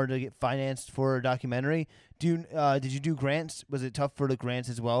hard to get financed for a documentary. Did you do grants? Was it tough for the grants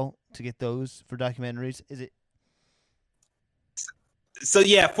as well to get those for documentaries? Is it? So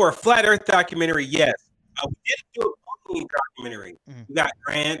yeah, for a flat Earth documentary, yes. We did do a bullying documentary. We got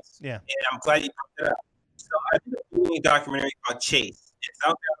grants, and I'm glad you brought that up. So I did a bullying documentary called Chase. It's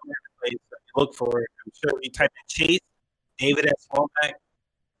out there on every place. So you look for it. I'm sure if you type in Chase, David S. Womack,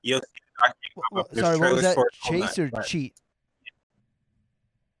 you'll see the documentary. Sorry, what was that? Chase or cheat?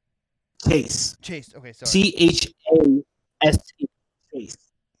 Chase. Chase. Okay, sorry. C-H-A-S-E. Chase.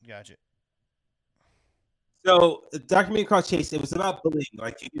 Gotcha. So the documentary called Chase, it was about bullying.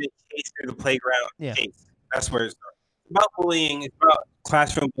 Like you get chased through the playground. Yeah. Chase. That's where it started. It's about bullying. It's about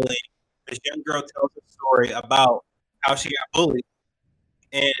classroom bullying. This young girl tells a story about how she got bullied.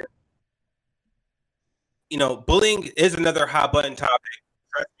 And, bullying is another hot button topic.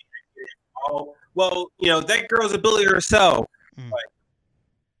 Trust me. Oh, well, that girl's a bully herself. Like,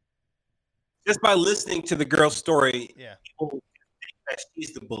 just by listening to the girl's story, people think that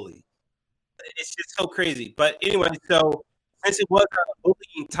she's the bully. It's just so crazy. But anyway, so since it was a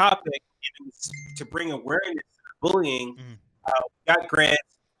bullying topic, it was to bring awareness to bullying, we got grants,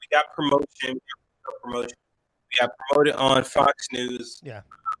 we got promotion, we got promoted on Fox News. Yeah.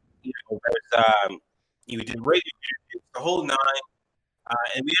 There's we did radio interviews, the whole nine,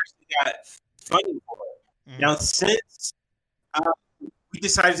 and we actually got funding for it. Now, since we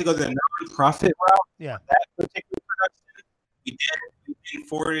decided to go the nonprofit route, that particular production, We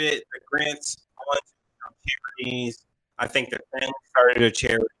forwarded it, the grants on to charities. I think the family started a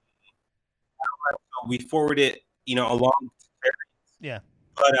charity. So we forwarded it, along to charities. Yeah.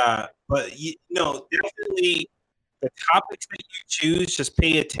 But definitely the topics that you choose, just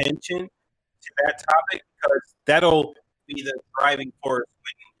pay attention to that topic because that'll be the driving force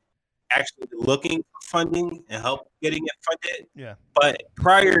when actually looking for funding and help getting it funded. Yeah. But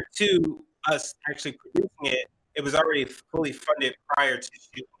prior to us actually producing it, it was already fully funded prior to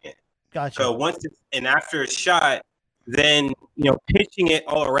shooting it. Gotcha. So after it's shot, then pitching it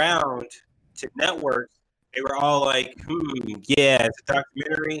all around to networks, they were all like, yeah, it's a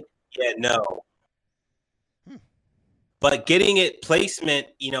documentary. Yeah, no. But getting it placement,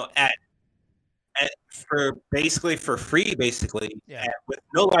 at for free, with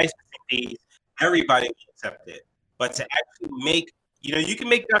no licensing fees, everybody will accept it. But to actually make, you can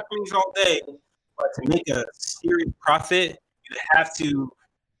make documentaries all day, but to make a serious profit, you have to,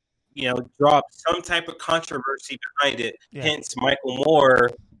 draw up some type of controversy behind it. Yeah. Hence, Michael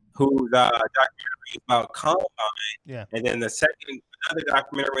Moore, who's a documentary about Columbine, and then another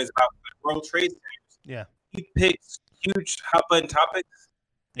documentary was about the World Trade Centers. Yeah. He picks huge hot button topics,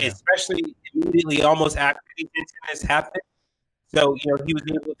 especially immediately almost after the incident has happened. So, he was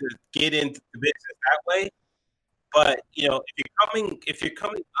able to get into the business that way. But, if you're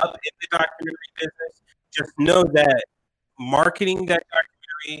coming up in the documentary business, just know that marketing that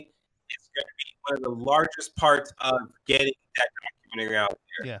documentary is going to be one of the largest parts of getting that documentary out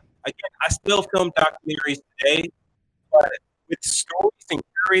there. Yeah. Again, I still film documentaries today, but with stories and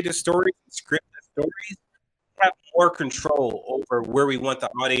curated stories and scripted stories, have more control over where we want the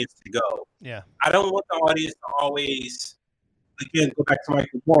audience to go. Yeah. I don't want the audience to always, again, go back to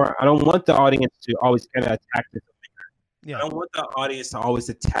Michael Moore. I don't want the audience to always kind of attack the filmmaker. Yeah. I don't want the audience to always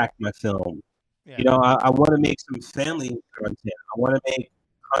attack my film. Yeah. I want to make some family content. I want to make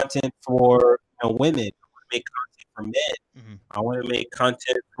content for women. I want to make content for men. Mm-hmm. I want to make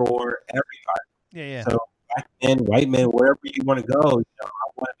content for everybody. Yeah. So black men, white men, wherever you want to go, I want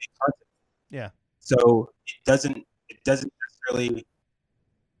to make content. Yeah. So it doesn't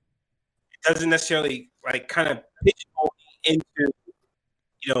necessarily like kind of pigeonhole me into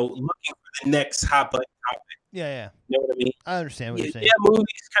looking for the next hot button topic. Yeah. You know what I mean? I understand what you're saying. Yeah,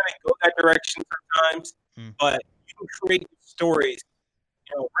 movies kind of go that direction sometimes, but you can create stories.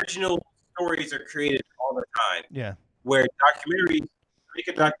 Original stories are created all the time. Yeah. Where make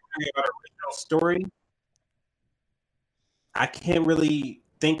a documentary about an original story, I can't really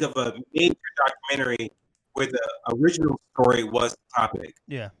think of a major documentary where the original story was the topic.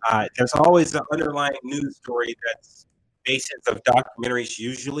 Yeah. There's always an underlying news story that's basis of documentaries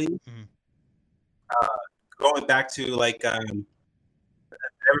usually. Going back to there was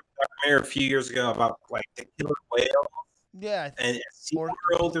a documentary a few years ago about like the killer whale. Yeah. And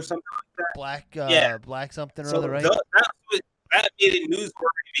SeaWorld or something like that. Black something or So other, right? that made it newsworthy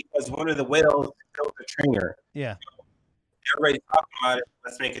because one of the whales killed the trainer. Yeah. Everybody's talking about it.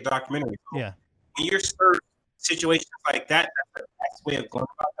 Let's make a documentary. So Yeah. when you're served situations like that, that's the best way of going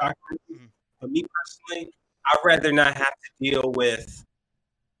about documentaries. But me personally, I'd rather not have to deal with,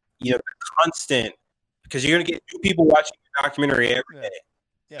 the constant, because you're going to get new people watching your documentary every day.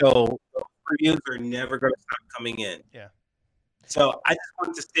 Yeah. So those reviews are never going to stop coming in. Yeah. So I just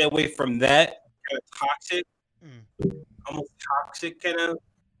wanted to stay away from that kind of toxic, almost toxic kind of,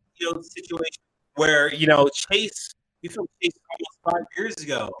 situation where, Chase, we filmed Chase almost 5 years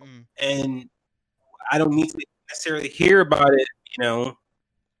ago, and I don't need to necessarily hear about it,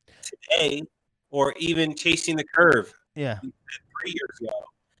 today, or even Chasing the Curve. Yeah. 3 years ago.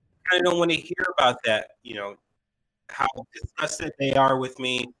 I don't want to hear about that, how disgusted they are with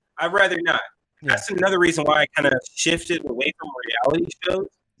me. I'd rather not. Yeah. That's another reason why I kind of shifted away from reality shows.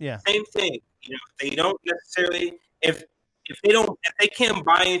 Yeah. Same thing. They don't necessarily if they can't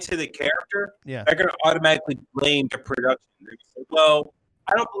buy into the character, they're gonna automatically blame the production. They say, well,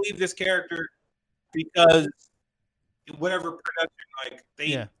 I don't believe this character because whatever production, they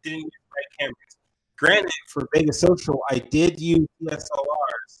didn't use the right cameras. Granted, for Vegas Social, I did use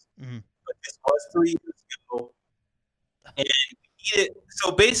DSLRs, but this was 3 years ago. And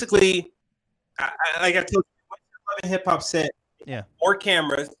so basically, like I told you, Love and Hip Hop set, 4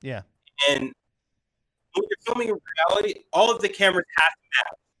 cameras, and when you're filming in reality, all of the cameras have to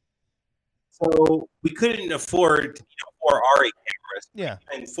match. So we couldn't afford, 4 RA cameras,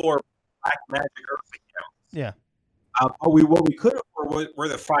 and 4 Blackmagic Earthly cameras. What we could afford were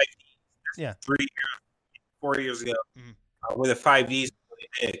the 5Ds. 4 years ago, where the 5Ds were really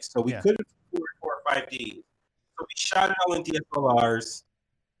big. So we couldn't afford 4 or 5Ds. So we shot it all in DSLRs.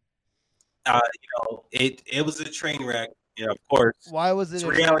 It was a train wreck. you know, of course, Why was it's it a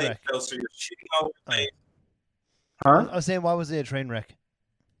a train reality wreck? show, so you're shooting all over the Oh. place. I was saying, why was it a train wreck?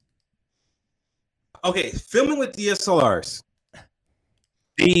 Okay, filming with DSLRs.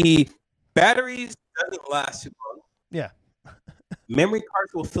 The batteries doesn't last too long. Yeah, Memory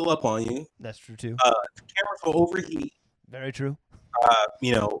cards will fill up on you. that's true too. The cameras will overheat. Very true.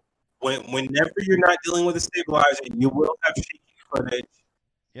 You know, whenever you're not dealing with a stabilizer, you will have shaky footage.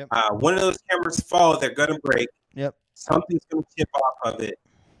 Yep. One of those cameras fall, they're gonna break. Yep. Something's gonna chip off of it.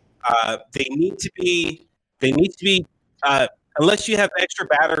 They need to be. Unless you have extra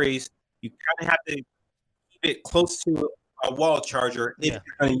batteries, you kind of have to keep it close to a wall charger if Yeah.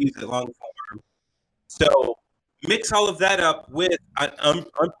 you're going to use it long form. So mix all of that up with an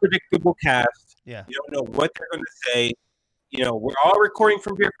unpredictable cast. Yeah. You don't know what they're going to say. You know, we're all recording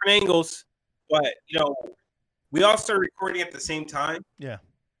from different angles, but you know, we all start recording at the same time. Yeah.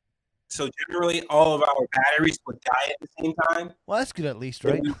 So generally, all of our batteries would die at the same time. Well, that's good at least, So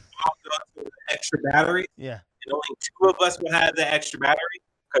right? we would all go through the extra battery, Yeah. and only two of us will have the extra battery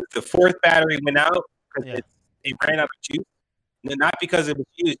because the fourth battery went out because Yeah. it ran out of juice. And not because it was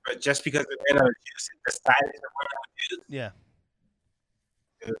used, but just because it ran out of juice, it decided to run out of juice. Yeah.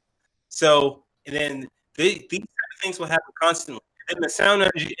 So, and then these type of things will happen constantly. And then the sound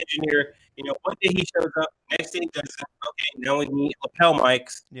engineer, you know, one day he shows up, next day he doesn't. Okay, now we need lapel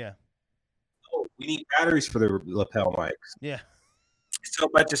mics. Yeah. Oh, we need batteries for the lapel mics. Yeah. So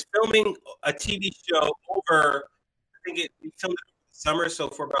by just filming a TV show over, I think we filmed it in the summer, so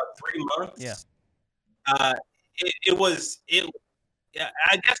for about 3 months. Yeah. Yeah,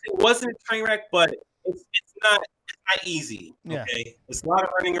 I guess it wasn't a train wreck, but it's not easy. Yeah. Okay, it's a lot of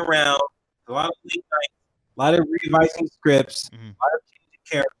running around, a lot of late nights, a lot of revising scripts, Mhm. a lot of changing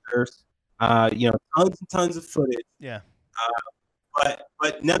characters. You know, tons and tons of footage. Yeah.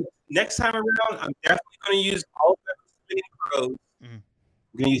 But next time around, I'm definitely going to use all of those spinning pros. Mhm.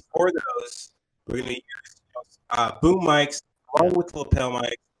 We're going to use 4 of those. We're going to use boom mics along with lapel mics.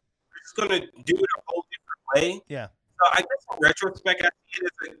 We're just going to do it a whole different way. Yeah. So I guess in retrospect, I see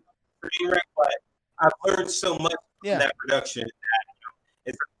it as a train wreck, but I've learned so much Yeah. from that production.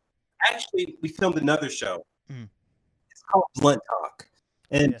 Actually, we filmed another show. Mhm. It's called Blunt Talk.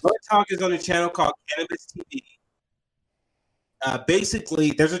 And Yes. Blunt Talk is on a channel called Cannabis TV.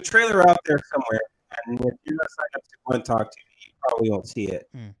 Basically, there's a trailer out there somewhere, and if you're not signed up to Blunt Talk TV, you probably won't see it.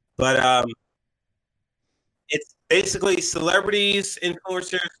 Mm. But it's basically celebrities,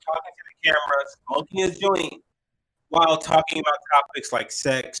 influencers talking to the camera, smoking a joint while talking about topics like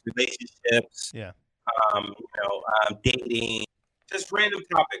sex, relationships, Yeah. dating, just random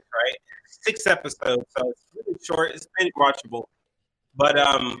topics, right? 6 episodes, so it's really short. It's been watchable, but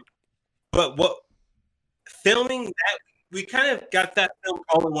what filming that we kind of got that film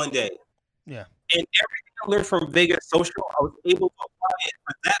all in one day. Yeah. And everything I learned from Vegas Social, I was able to apply it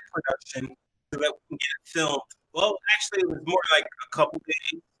for that production so that we can get it filmed. Well, actually, it was more like a couple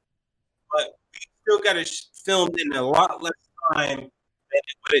days, but we still got it filmed in a lot less time than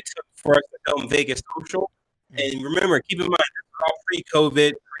what it took for us to film Vegas Social. And remember, keep in mind, this is all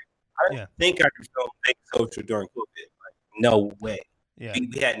pre-COVID. I didn't think I could film Vegas Social during COVID. Like, no way. Yeah.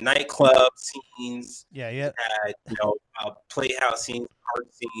 We had nightclub scenes. Yeah. Yeah. We had playhouse scenes, park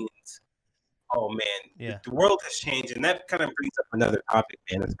scenes. Oh man, Yeah. the world has changed, and that kind of brings up another topic,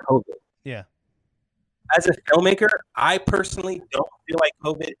 man. It's COVID. Yeah. As a filmmaker, I personally don't feel like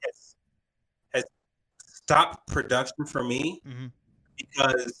COVID has stopped production for me Mm-hmm.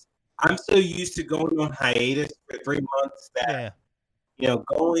 because I'm so used to going on hiatus for 3 months that Yeah.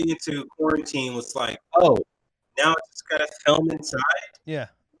 going into quarantine was like, oh, now I just gotta film inside. Yeah.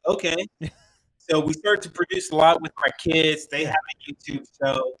 Okay. So we started to produce a lot with my kids. They have a YouTube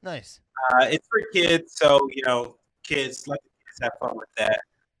show. Nice. It's for kids, so kids let the kids have fun with that.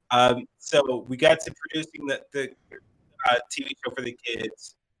 So we got to producing the TV show for the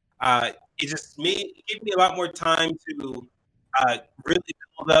kids. It gave me a lot more time to really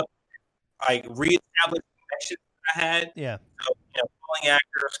build up, like reestablish connections I had. Yeah. So, calling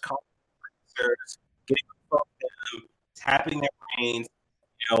actors, calling producers, getting on them, tapping their brains,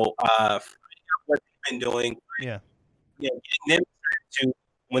 what they've been doing. Yeah. Getting them excited to,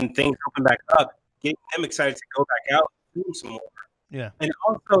 when things open back up, getting them excited to go back out and do some more. Yeah. And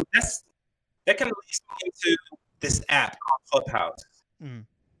also, that kind of leads me into this app called Clubhouse. Mm.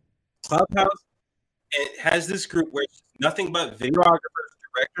 Clubhouse, it has this group where it's nothing but videographers,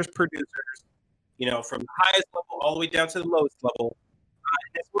 directors, producers, from the highest level all the way down to the lowest level.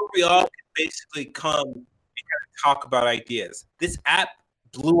 And that's where we all can basically come and kind of talk about ideas. This app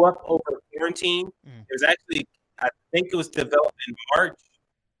blew up over quarantine. Mm. It was actually, I think it was developed in March,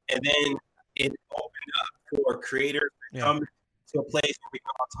 and then it opened up for creators, come to a place where we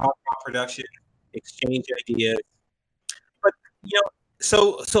can all talk about production, exchange ideas. But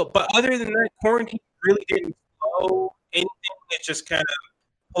but other than that, quarantine really didn't slow anything. It just kind of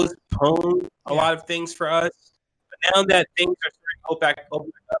postponed a lot of things for us. But now that things are starting to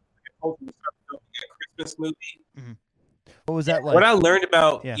open up, hopefully start filming a Christmas movie. Mm-hmm. What was that like? What I learned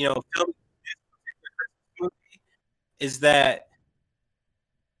about filming this Christmas movie is that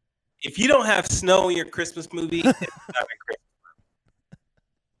if you don't have snow in your Christmas movie, it's not a Christmas movie.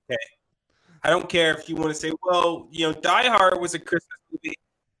 Okay. I don't care if you want to say, well, Die Hard was a Christmas movie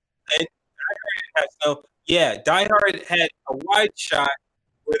and Die Hard had snow. Yeah, Die Hard had a wide shot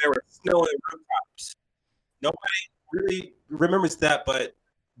where there was snow on the rooftops. Nobody really remembers that, but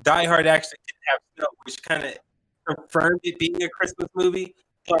Die Hard actually didn't have snow, which kind of confirmed it being a Christmas movie.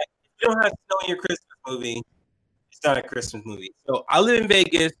 But if you don't have snow in your Christmas movie, it's not a Christmas movie. So I live in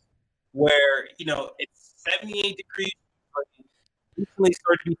Vegas where, it's 78 degrees. Recently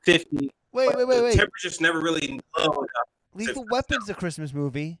started to be 50. Wait. The temperature's never really low enough. Lethal Weapon's a Christmas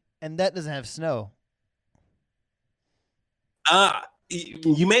movie, and that doesn't have snow.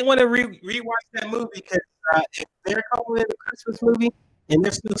 You may want to rewatch that movie because if they're calling it a Christmas movie and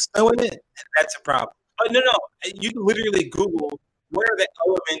there's no snow in it, that's a problem. But no, you can literally Google what are the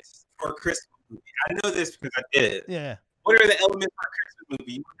elements for a Christmas movie. I know this because I did it. Yeah. What are the elements for a Christmas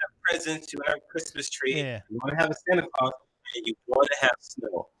movie? You want to have presents, you want to have a Christmas tree, you want to have a Santa Claus, and you want to have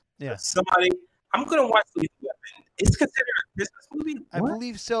snow. Yeah. I'm going to watch Lethal Weapon. It's considered a Christmas movie? I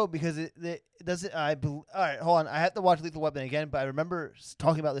believe so because it doesn't. All right, hold on. I have to watch Lethal Weapon again, but I remember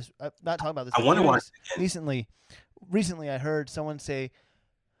talking about this. Not talking about this. I want to watch it again. Recently, I heard someone say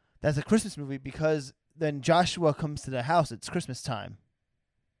that's a Christmas movie because then Joshua comes to the house. It's Christmas time.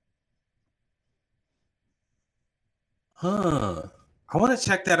 Huh. I want to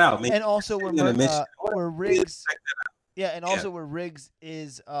check that out. And also where Riggs. Yeah, and also where Riggs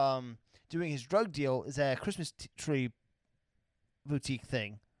is doing his drug deal is at a Christmas tree boutique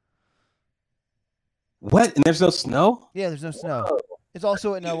thing. What? And there's no snow? Yeah, there's no snow. Whoa. It's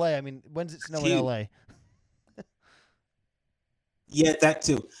also in L.A. I mean, when's it snow in L.A.? Yeah, that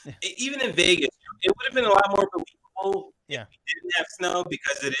too. Yeah. Even in Vegas, it would have been a lot more believable if we didn't have snow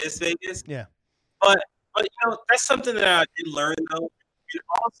because it is Vegas. Yeah. But that's something that I did learn though. And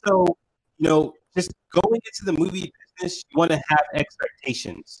also, just going into the movie business, you want to have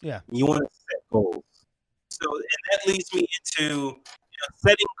expectations. Yeah. You want to set goals. So, and that leads me into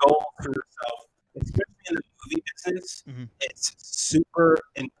setting goals for yourself, especially in the movie business. Mm-hmm. It's super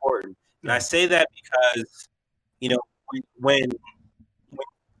important, and I say that because when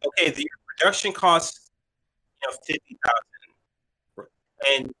the production costs $50,000,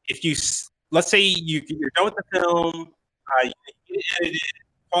 and if you let's say you're done with the film, you get it edited,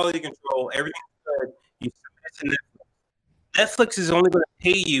 quality control, everything's good. You submit to Netflix. Netflix is only going to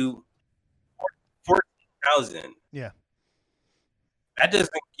pay you $14,000. Yeah. That doesn't.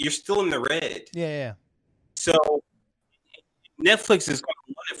 You're still in the red. Yeah. So Netflix is going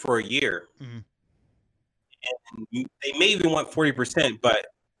to want it for a year, and they may even want 40%. But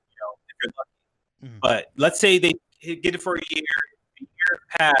if you're lucky. But let's say they get it for a year. The year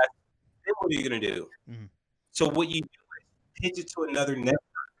passed. Then what are you going to do? So what you do is pitch it to another network.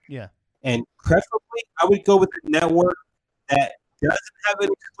 Yeah. And preferably, I would go with a network that doesn't have an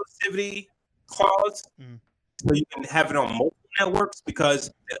exclusivity clause, so you can have it on multiple networks.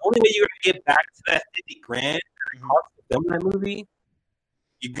 Because the only way you're going to get back to that $50,000 that it cost to film that movie,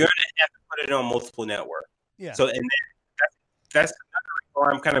 you're going to have to put it on multiple networks. Yeah. So, and then that's another reason why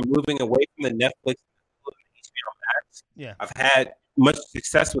I'm kind of moving away from the Netflix and HBO Max. Yeah. I've had much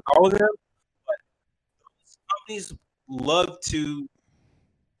success with all of them, but those companies love to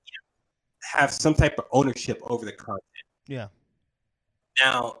have some type of ownership over the content. Yeah.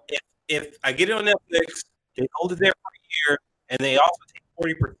 Now, if I get it on Netflix, they hold it there for a year, and they also take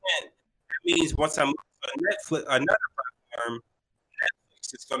 40%. That means once I move to another platform,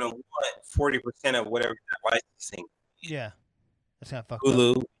 Netflix is going to want 40% of whatever that licensing. Yeah. That's kind of fucked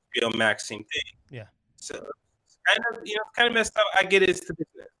Hulu, up. HBO Max, same thing. Yeah. So it's kind of messed up. I get it's the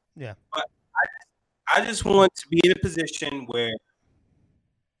business. Yeah. But I just want to be in a position where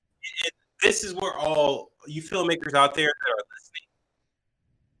this is where all you filmmakers out there that are listening,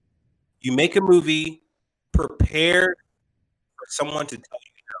 you make a movie, prepare for someone to tell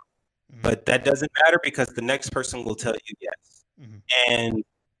you no. But that doesn't matter because the next person will tell you yes. And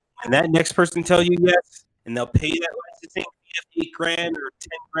when that next person tell you yes, and they'll pay that licensing $50,000 or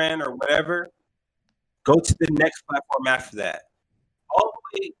 $10,000 or whatever, go to the next platform after that. All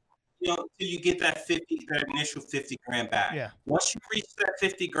the way, until you get that initial 50 grand back. Yeah. Once you reach that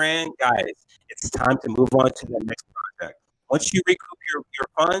 50 grand, guys, it's time to move on to the next project. Once you recoup your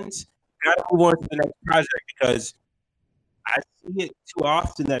funds, you got to move on to the next project, because I see it too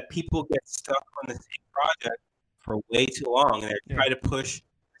often that people get stuck on the same project for way too long, and they try to push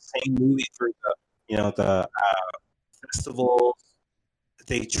the same movie through the festivals.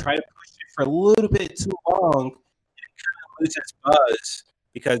 They try to push it for a little bit too long, and it kind of loses buzz,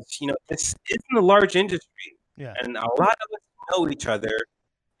 because this isn't a large industry, and a lot of us know each other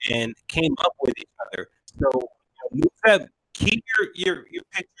and came up with each other. So keep your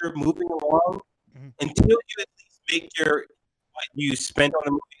picture moving along until you at least make what you spend on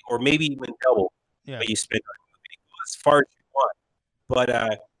the movie, or maybe even double what you spend on the movie, go as far as you want. But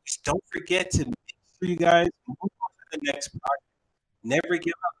just don't forget to make sure you guys move on to the next project. Never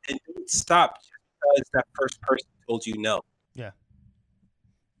give up, and don't stop just because that first person told you no. Yeah.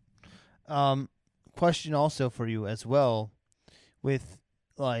 Question also for you as well, with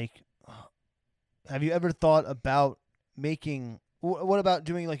have you ever thought about making? What about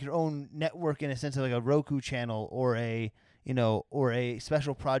doing like your own network in a sense of like a Roku channel, or a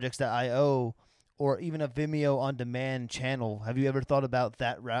special projects.io, or even a Vimeo on demand channel? Have you ever thought about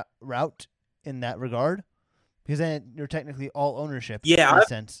that route in that regard? Because then you're technically all ownership. in a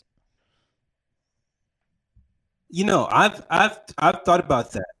sense. I've thought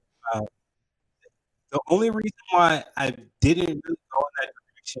about that. The only reason why I didn't really go in that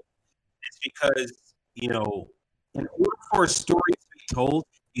direction is because, in order for a story to be told,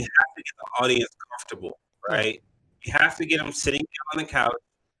 you have to get the audience comfortable, right? You have to get them sitting down on the couch.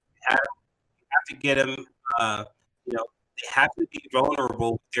 You have to get them, they have to be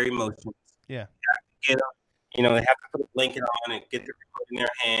vulnerable with their emotions. Yeah. You have to get them, they have to put a blanket on and get the remote in their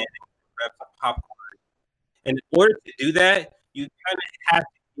hand and grab some popcorn. And in order to do that, you kind of have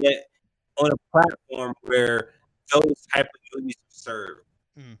to get on a platform where those type of movies are served.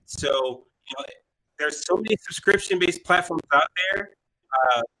 So, there's so many subscription-based platforms out there,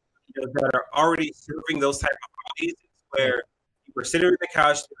 that are already serving those type of audiences, where you were sitting on the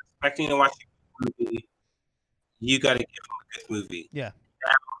couch expecting to watch a movie. You got to give them a good movie. Yeah.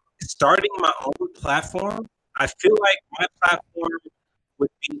 Now, starting my own platform, I feel like my platform would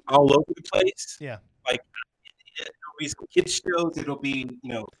be all over the place. Yeah. Like, it'll be some kids shows, it'll be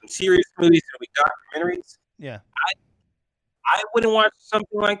some serious movies, it'll be documentaries. Yeah. I wouldn't watch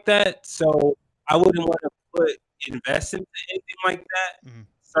something like that, so I wouldn't want to invest into anything like that.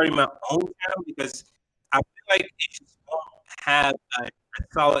 Starting my own channel, because I feel like it just won't have a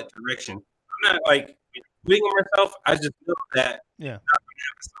solid direction. I'm not like putting on myself. I just know that it's not going to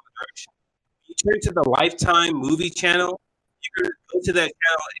have a solid direction. You turn to the Lifetime movie channel, you're going to go to that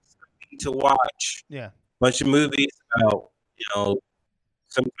channel expecting to watch a bunch of movies about,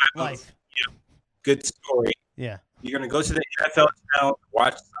 some type of good story. Yeah. You're going to go to the NFL channel to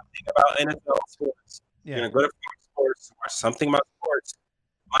watch something about NFL sports. You're going to go to Fox Sports to watch something about sports.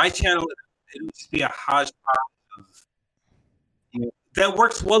 My channel, it would just be a hodgepodge of, that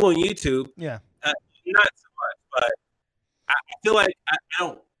works well on YouTube. Yeah. Not so much, but I feel like I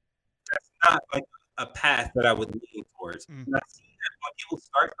don't, that's not like a path that I would lean towards. And I see that when people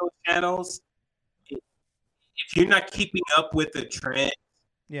start those channels, if you're not keeping up with the trend,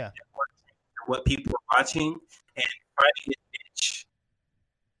 what people are watching and finding a niche,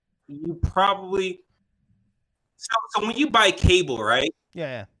 you probably so when you buy cable, right?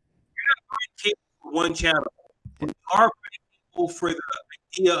 Yeah. You're not buying cable for one channel. You are buying cable for the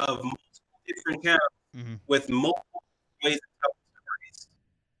idea of multiple different channels with multiple ways of telling stories.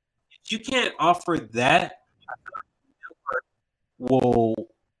 If you can't offer that,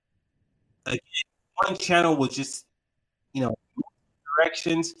 again, one channel will just move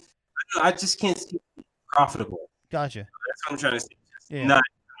directions. I just can't see it profitable. Gotcha. That's what I'm trying to say. Not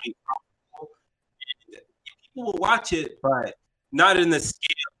really profitable. People will watch it, but not in the scale.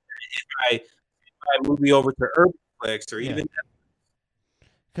 If I move over to Urbanflix or even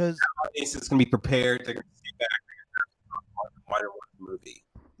because audience is going to be prepared, they're going to see back wider movie.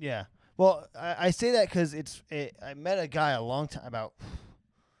 Yeah. Well, I say that because I met a guy a long time, about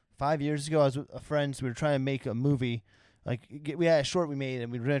 5 years ago. I was with a friend. So we were trying to make a movie. We had a short we made,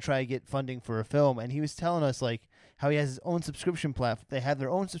 and we were going to try to get funding for a film. And he was telling us how he has his own subscription platform. They have their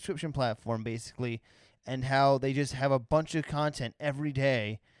own subscription platform basically, and how they just have a bunch of content every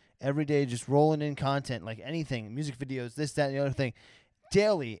day, just rolling in content, like anything, music videos, this, that, and the other thing,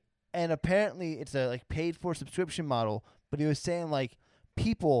 daily. And apparently it's a paid for subscription model. But he was saying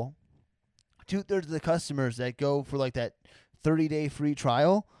people, 2/3 of the customers that go for that 30-day free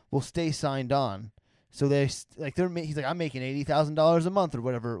trial will stay signed on So he's like, I'm making $80,000 a month or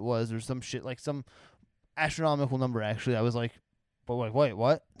whatever it was, or some shit, like some astronomical number. Actually, I was like, but like, wait,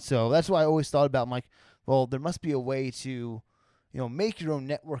 what? So that's why I always thought about. I'm like, well, there must be a way to, make your own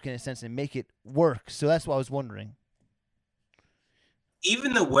network in a sense and make it work. So that's why I was wondering.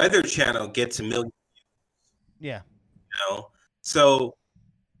 Even the Weather Channel gets 1 million. Yeah. So,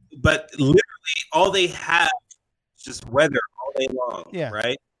 but literally all they have is just weather all day long. Yeah.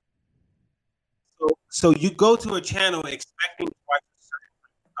 Right. So you go to a channel expecting to watch a certain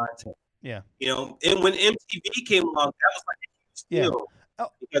content. Yeah. And when MTV came along, that was like a huge deal. Oh.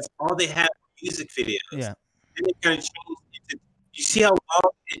 Because all they had were music videos. Yeah. Then they kind of changed. You see how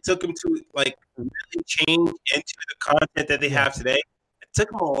long it took them to like really change into the content that they have today? It took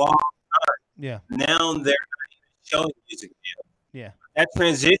them a long time. Yeah. Now they're showing music videos. Yeah. That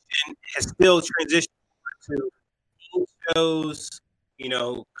transition has still transitioned to TV shows,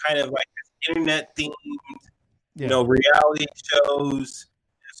 kind of like internet themed, reality shows.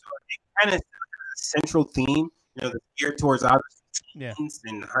 So it kind of has a central theme, that's geared towards obviously teens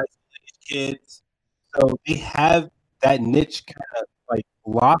and high school kids. So they have that niche kind of like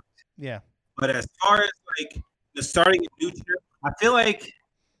locked. Yeah. But as far as like starting a new channel, I feel like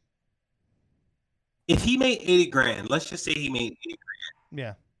if he made $80,000, let's just say he made $80,000.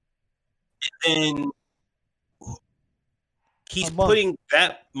 Yeah. And then he's putting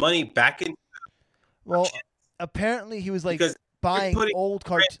that money back in. Well, apparently he was like buying old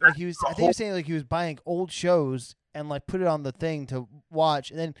cartoons. Like I think he was saying like he was buying old shows and like put it on the thing to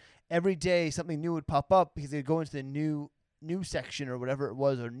watch, and then every day something new would pop up because they'd go into the new section or whatever it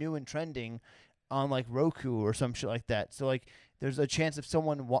was, or new and trending on like Roku or some shit like that. So like there's a chance of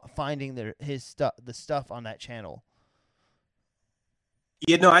someone finding the stuff on that channel.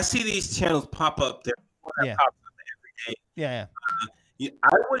 Yeah, no, I see these channels pop up there. Yeah. Pops up every day. Yeah.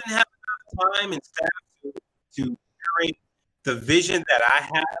 I wouldn't have enough time and staff to curate the vision that I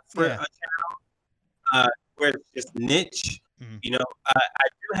have for a channel, where it's just niche. Mm-hmm. I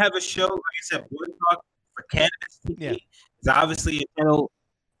do have a show, like I said, Boy Talk for Cannabis TV. Yeah. It's obviously a channel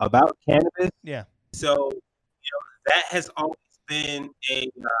about cannabis. Yeah. So, that has always been a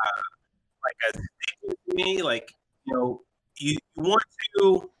statement to me. Like, you want to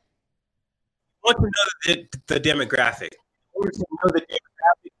know the demographic. In order to know the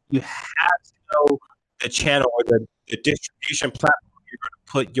demographic, you have to know the channel or the distribution platform you're going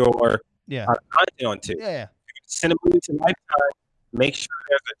to put your content onto. Yeah. Send a movie to Lifetime. Make sure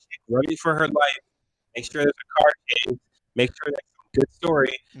there's a chick running for her life. Make sure there's a car chase. Make sure there's a good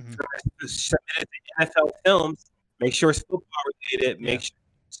story. Mm-hmm. Send it to NFL Films. Make sure it's football related. Make sure.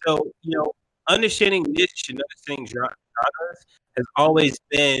 So, understanding niche and understanding genres has always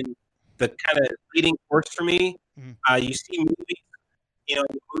been the kind of leading force for me. Mm-hmm. You see movies, in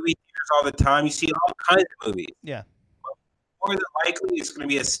the movie theaters all the time. You see all kinds of movies. Yeah. More than likely, it's going to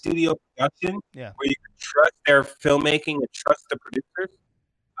be a studio production where you can trust their filmmaking and trust the producers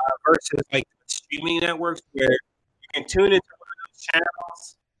versus like streaming networks where you can tune into one of those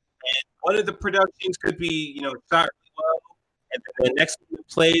channels and one of the productions could be, shot really well, and then the next one that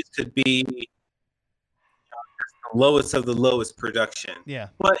plays could be the lowest of the lowest production. Yeah.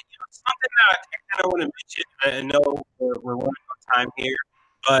 But something that I kind of want to mention, I know we're running out of time here,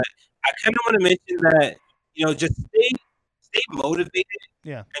 but I kind of want to mention that, just stay motivated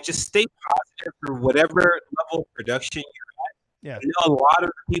and just stay positive through whatever level of production you're at. I know a lot of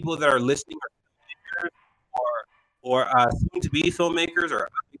the people that are listening are filmmakers or soon to be filmmakers or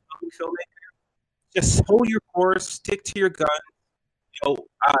upcoming filmmakers. Just hold your course, stick to your guns, get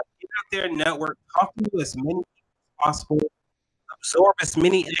out there and network, talk to as many people as possible, absorb as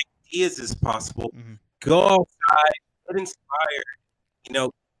many ideas as possible, go outside, get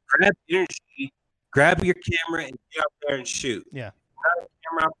inspired, grab energy, grab your camera and get out there and shoot. Yeah. If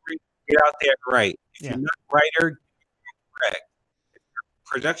you're not a camera operator, get out there and write. If you're not a writer, direct. If you're a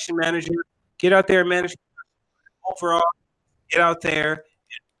production manager, get out there and manage. Overall, get out there and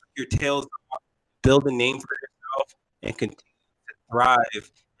put your tails off, build a name for yourself, and continue to thrive in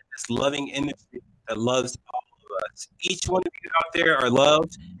this loving industry that loves all of us. Each one of you out there are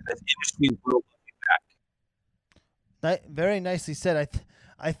loved, and this industry will love you back. Very nicely said.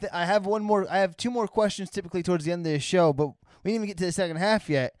 I have one more. I have two more questions typically towards the end of the show, but we didn't even get to the second half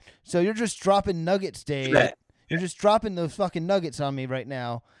yet. So you're just dropping nuggets, Dave. You're just dropping those fucking nuggets on me right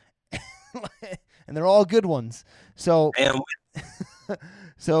now, and they're all good ones. So,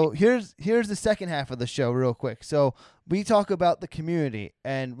 so here's the second half of the show, real quick. So we talk about the community,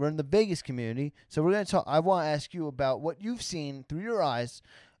 and we're in the Vegas community. So we're gonna talk. I want to ask you about what you've seen through your eyes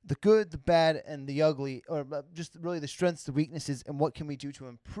the good, the bad, and the ugly, or just really the strengths, the weaknesses, and what can we do to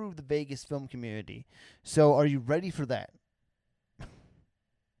improve the Vegas film community. So, are you ready for that?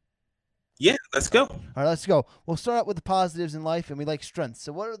 Yeah, let's go. All right, let's go. We'll start out with the positives in life, and we like strengths.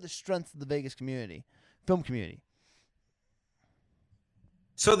 So, what are the strengths of the Vegas community, film community?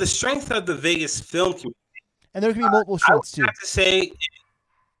 So the strength of the Vegas film community, And there can be multiple strengths too. I have to say,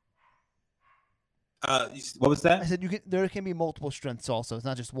 what was I that? said there can be multiple strengths also. It's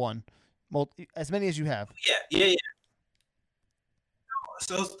not just one. As many as you have. Yeah.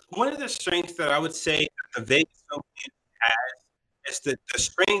 So one of the strengths that I would say the Vegas film community has is the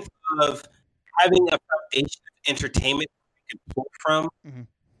strength of having a foundation of entertainment we can pull from. Mhm.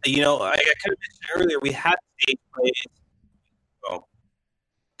 You know, like I kind of mentioned earlier, we have stage plays. Well,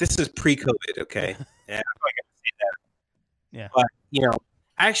 this is pre-COVID, okay? Yeah, I'm not gonna say that. Yeah. But you know,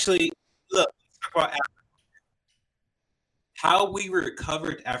 actually, look, let's talk about how we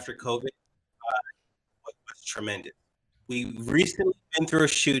recovered after COVID was tremendous. We recently been through a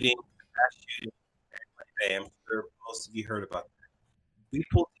shooting, I'm sure most of you heard about that. We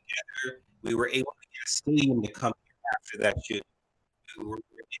pulled together. We were able to get a stadium to come here after that shooting. We were able to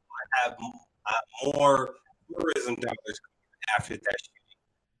have more tourism dollars after that shooting.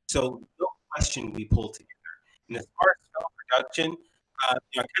 So no question, we pulled together. And as far as film production, I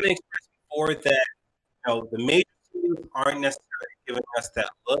kind of expressed before that the major studios aren't necessarily giving us that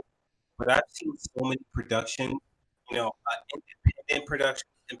look, but I've seen so many productions, independent productions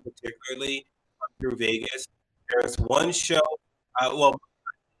in particularly through Vegas. There's one show, of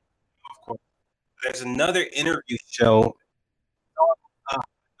course, there's another interview show on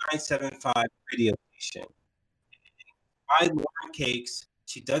 975 radio station by Lauren Cakes.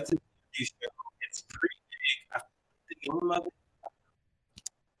 She does an interview show. It's pretty big. I forget the name of it.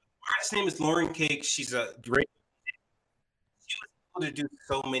 Her last name is Lauren Cakes. She's a great. She was able to do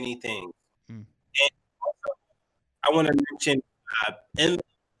so many things. And also, I want to mention M.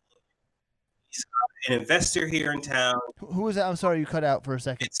 He's an investor here in town. Who is that? I'm sorry, you cut out for a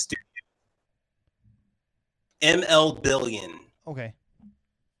second. It's ML Billion. Okay.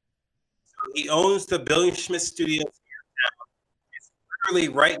 So he owns the Billion Schmidt Studios here in town. It's literally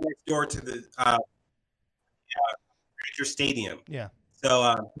right next door to the Ranger Stadium. Yeah.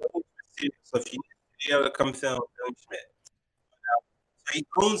 So, if you need a studio to come film, Billion Schmidt. So he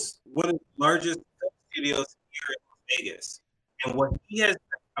owns one of the largest film studios here in Vegas. And what he has,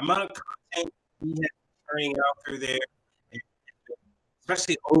 the amount of content he has turning out through there,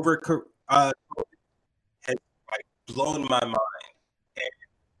 especially over COVID, has blown my mind.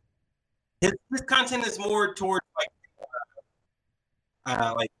 And his content is more towards like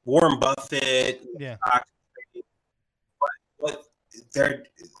Warren Buffett, yeah. What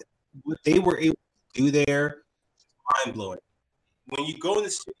they were able to do there is mind blowing. When you go in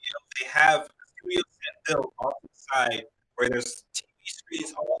the studio, they have a studio set built off the side where there's TV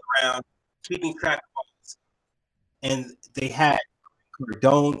screens all around, keeping track of all this. And they had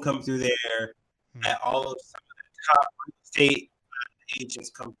Cardone come through there, had all of some of the top real estate agents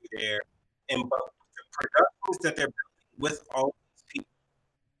come through there, and but the productions that they're building with all these people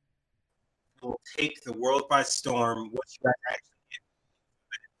will take the world by storm. What you guys actually get.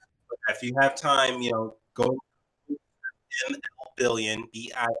 But if you have time, go ML Billion, BILLION.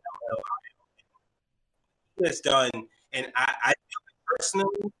 He has done, and I feel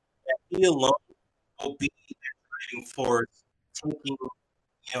personally that he alone will be the driving force, taking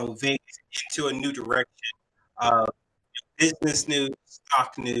Vegas into a new direction of business news,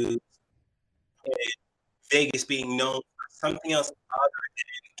 stock news, and Vegas being known for something else other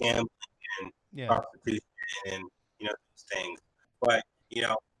than gambling and prostitution and those things. But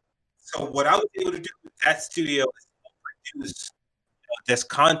so what I was able to do with that studio is produce this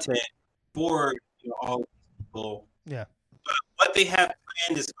content for all these people. Yeah. But what they have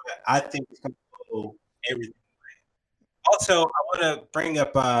planned is, I think, is going to blow everything away. Also, I want to bring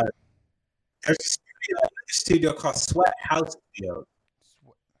up there's a studio called Sweat House Studios.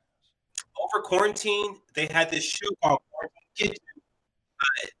 Over quarantine, they had this show called Quarantine Kitchen.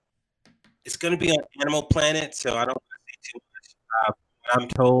 It's going to be on Animal Planet, so I don't want to say too much. What I'm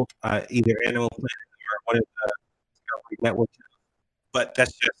told, either Animal Planet or one of the Discovery Network channels. But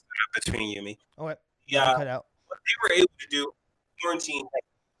that's just between you and me. Okay. Yeah. Cut out. What they were able to do, quarantine has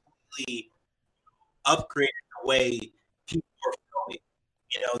completely upgraded the way people are filming.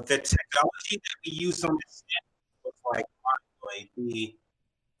 The technology that we use on this set was like the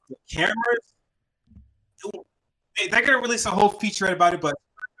cameras. They're going to release a whole featurette about it, but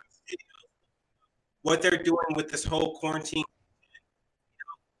what they're doing with this whole quarantine,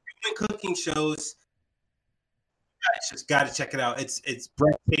 doing cooking shows, guys just got to check it out. It's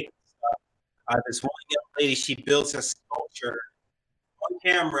breathtaking stuff. This one young lady, she builds a sculpture on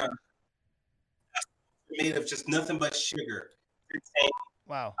camera made of just nothing but sugar.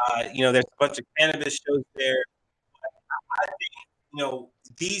 Wow. There's a bunch of cannabis shows there. I think,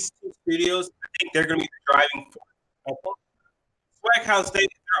 these two studios, I think they're going to be the driving force. I think Swag House, they're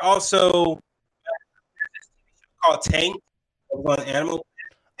also called Tank. It was on Animal.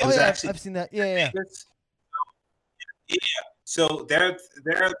 I've seen that. Yeah. Yeah. So they're some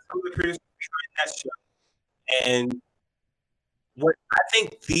of the producers behind that show. And what I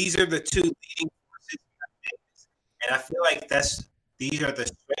think these are the two leading forces in Vegas. And I feel like these are the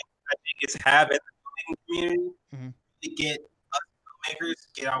strengths that Vegas have in the community to get us filmmakers,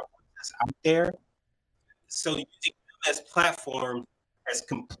 get our voices out there. So using them as platforms has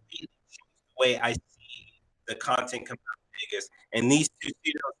completely changed the way I see the content come out of Vegas. And these two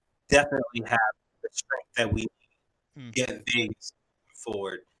studios definitely have the strength that we need to get Vegas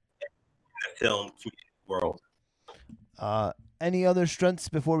forward in the film community world. Any other strengths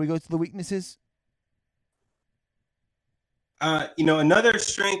before we go to the weaknesses? Another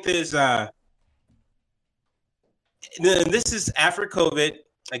strength is this is after COVID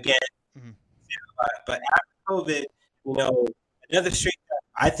again, but after COVID, another strength that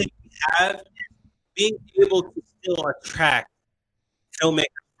I think we have is being able to still attract filmmakers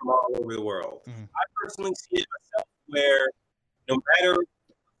from all over the world. I personally see it myself where no matter what's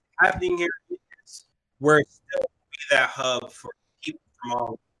happening here, we're still be that hub for people from all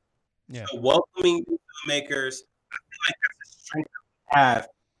over. Yeah. So welcoming new filmmakers, I feel like that's a strength that we have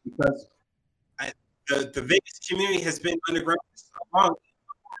because the Vegas community has been underground for so long.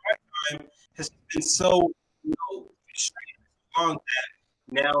 My time has been so constrained for so long that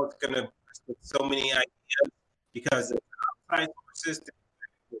now it's going to with so many ideas because of outside sources.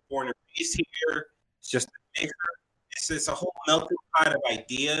 We're born and raised here. It's just a maker. It's a whole melting pot of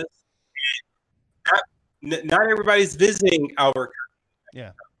ideas. And not everybody's visiting our country. Yeah.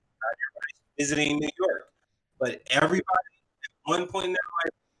 Not everybody's visiting New York. But everybody at one point in their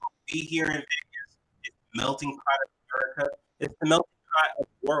life will be here in Vegas. It's the melting pot of America. It's the melting pot of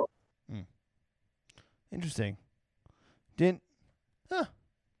the world. Interesting.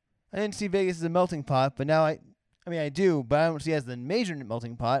 I didn't see Vegas as a melting pot, but now I do, but I don't see it as the major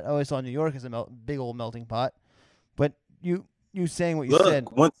melting pot. I always saw New York as a big old melting pot. But you saying what you said.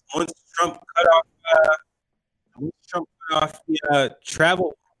 Once Trump cut off the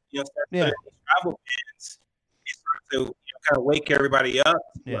travel, travel bans, he started to kind of wake everybody up.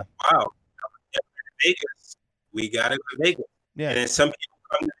 Yeah. Like, wow, Vegas, we got to go to Vegas. Yeah. And then some people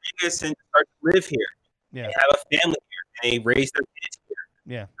come to Vegas and start to live here. Yeah. They have a family here, and they raise their kids here.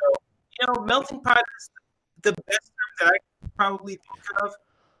 Yeah. So, melting pot is the best term that I could probably think of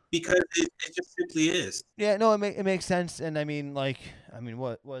because it just simply is. Yeah, no, it makes sense. And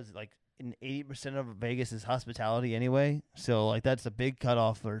what was it, like 80% of Vegas is hospitality anyway? So that's a big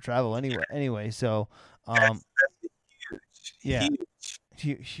cutoff for travel anyway. So that's huge. Yeah.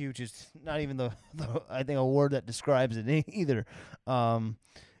 Huge is not even the I think a word that describes it either.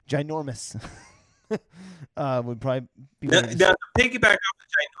 Ginormous. Would probably be now to piggyback off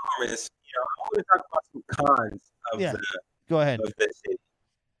the ginormous, I want to talk about some cons of Go ahead. Of the city.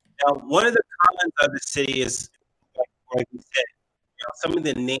 Now, one of the cons of the city is, like we said, some of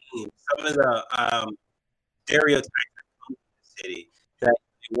the names, some of the stereotypes of the city. That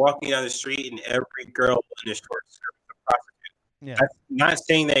you're walking down the street and every girl in the short skirt is a prostitute. Yeah. That's not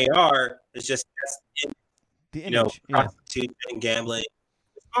saying they are. It's just that's the image. Prostitution and gambling.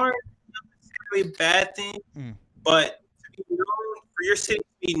 It's not necessarily a bad thing, but to be known for your city to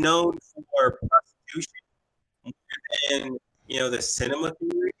be known for prostitution more than the cinema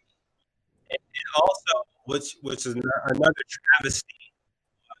community, and also which is another travesty,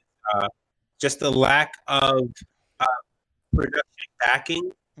 just the lack of production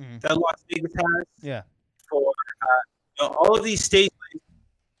backing that Las Vegas has. Yeah. For all of these stages,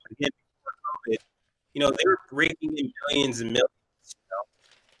 again before COVID, they were breaking in millions and millions.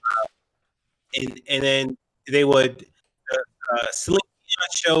 And then they would Celine Dion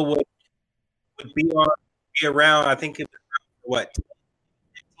show would be around. I think it was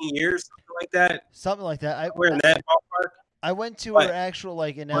 15 years, something like that. Something like that. We're in that ballpark. I went to her actual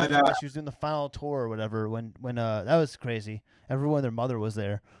announcement that she was doing the final tour or whatever. When that was crazy. Everyone and their mother was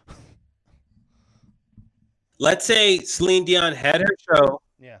there. Let's say Celine Dion had her show.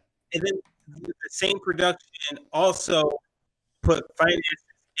 Yeah. And then the same production also put finances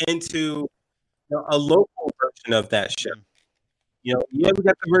into a local version of that show. We got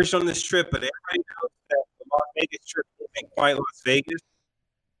the version on the Strip, but everybody knows that the Las Vegas Strip isn't quite Las Vegas.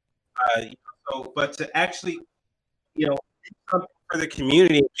 But to actually do something for the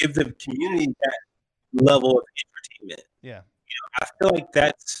community, give the community that level of entertainment. Yeah. I feel like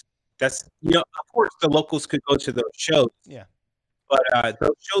that's of course the locals could go to those shows. Yeah. But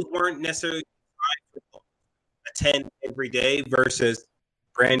those shows weren't necessarily designed for attend every day versus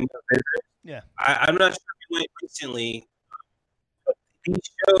brand new visitors. Yeah. I'm not sure if you went recently, but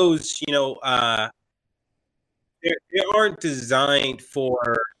these shows, they aren't designed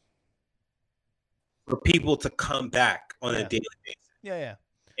for people to come back on a daily basis. Yeah.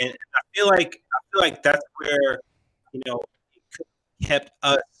 And I feel like that's where it could have kept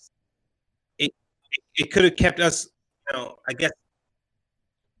us. It could have kept us, I guess,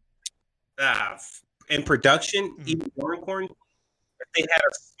 in production even more important if they had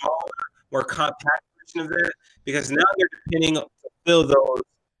a smaller, more compact version of that. Because now they're depending to fill those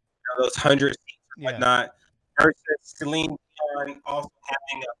 100 seats and whatnot. Versus Celine Dion also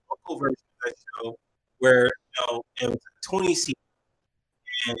having a local version of that show where it was a 20 seat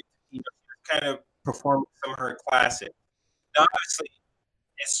and she was kind of performing some of her classics. Now, obviously,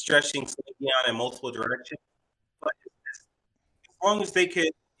 it's stretching Celine Dion in multiple directions, but as long as they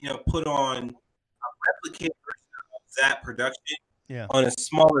could put on a replicated version of that production on a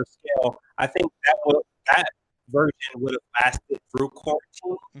smaller scale, I think that version would have lasted through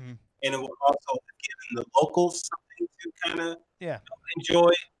quarantine, and it would also have given the locals something to kind of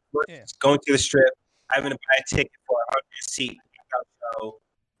enjoy versus going to the strip, having to buy a ticket for a 100-seat show,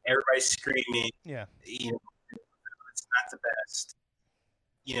 everybody's screaming. It's not the best.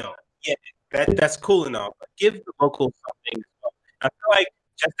 That's cool and all, but give the locals something. I feel like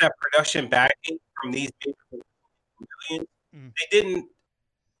just that production backing from these big millions, they didn't.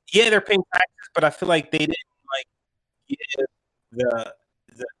 Yeah, they're paying taxes, but I feel like they didn't give the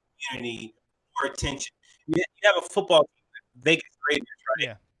community more attention. You have a football team, Vegas Raiders, right?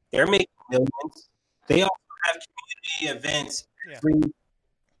 Yeah. They're making millions. They also have community events every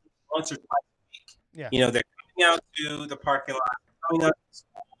once or twice a week. They're coming out to the parking lot, coming out to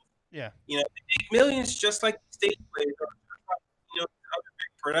school. They make millions just like stage plays or other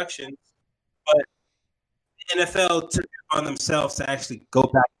big productions. But the NFL took it on themselves to actually go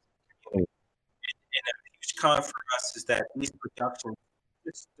back to the community. And a huge con for us is that these productions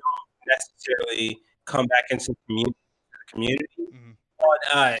just don't necessarily come back into the community on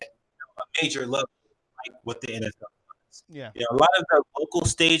a major level like what the NFL does. A lot of the local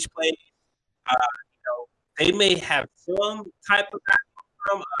stage plays, they may have some type of background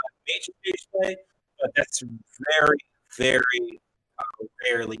from a major stage play, but that's very, very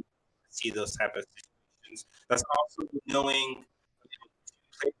rarely see those type of situations. That's also knowing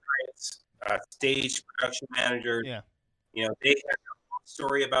playwrights, stage production managers. They have their own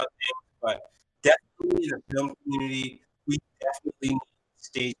story about things, but definitely in the film community, we definitely need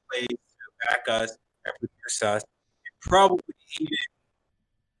stage plays to back us and produce us, and probably even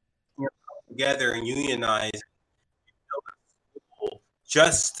come together and unionize.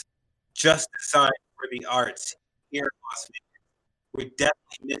 Just designed for the arts here in Las Vegas. We're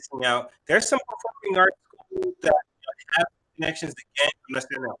definitely missing out. There's some performing arts schools that have connections again. I'm not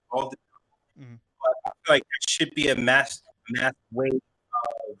saying that all the time, but I feel like there should be a mass wave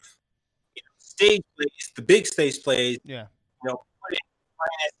of stage plays, the big stage plays. Putting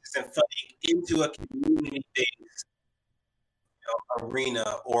finances and funding into a community-based arena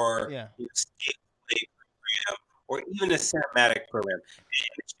or stage play program, or even a cinematic program.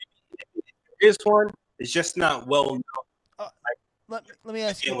 This one is just not well known. Let me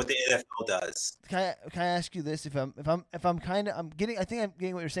ask you what the NFL does. Can I ask you this? I'm getting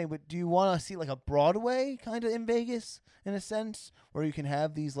what you're saying, but do you want to see like a Broadway kind of in Vegas in a sense, where you can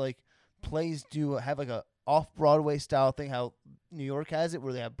have these like plays have like a off-Broadway style thing, how New York has it,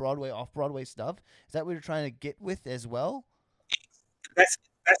 where they have Broadway, off-Broadway stuff? Is that what you're trying to get with as well? That's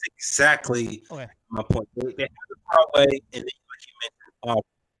exactly my point. They have the Broadway, and then, like you mentioned,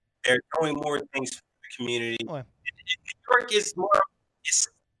 they're doing more things for the community. New York is more, it's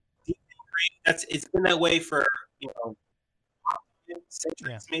it's been that way for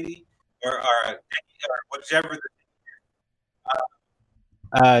centuries maybe, or whichever.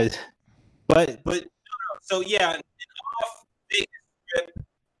 But so off Vegas Strip,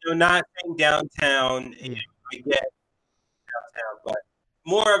 not saying downtown. I get downtown, but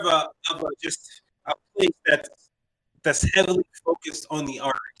more of a just a place that's heavily focused on the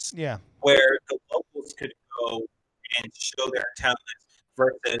arts. Where the locals could go and show their talents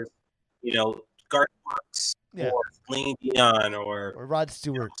versus, Garth Brooks or Celine Dion or Rod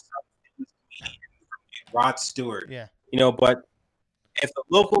Stewart. Rod Stewart. But if the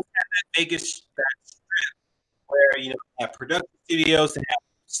locals have that Vegas strip where have production studios and have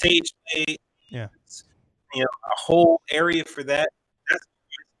stage plays, a whole area for that. That's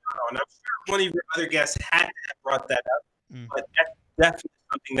and I'm sure one of your other guests had brought that up, but that's definitely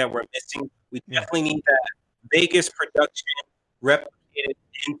something that we're missing. We definitely need that Vegas production replicated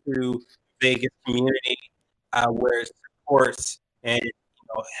into Vegas community, where it supports and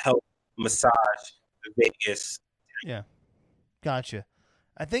help massage the Vegas. Yeah, gotcha.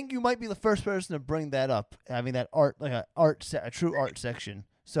 I think you might be the first person to bring that up, having that art, like a true art section.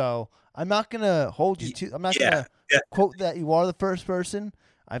 So I'm not gonna hold you to. I'm not gonna quote that you are the first person.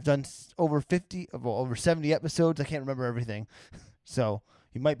 I've done over 70 episodes. I can't remember everything, so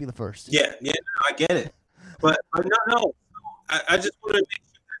you might be the first. Yeah, no, I get it, but no. I just want to make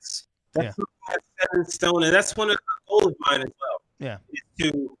sure that's something that's set in stone, and that's one of the goals of mine as well. Yeah, is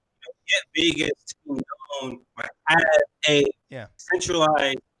to get Vegas to be known, have a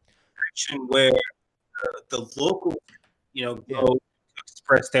centralized action where the local, go to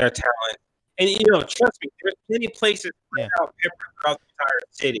express their talent. And trust me, there's many places throughout the entire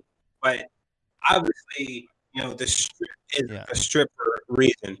city, but obviously, the strip is a strip for a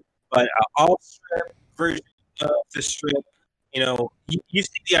reason. But all strip version of the strip, you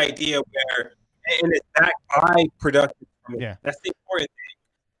see the idea where, and it's backed by production. That's the important thing.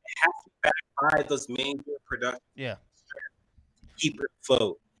 It has to be backed by those major productions. Yeah. Keep it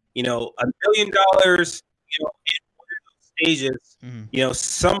afloat. $1 million, in one of those stages,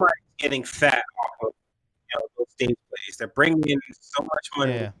 somebody's getting fat off of those stage plays. They're bringing in so much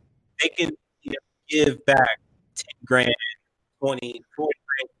money. Yeah. They can give back 10 grand, 20, 40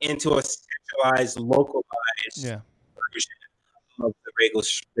 grand into a centralized, localized version of the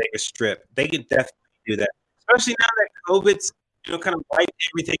Vegas Strip. They can definitely do that, especially now that COVID's kind of wiped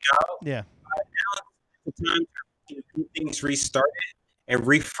everything out. Yeah. Now it's the time to get things restarted and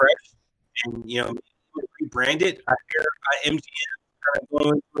refreshed and rebranded. I hear MGM kind of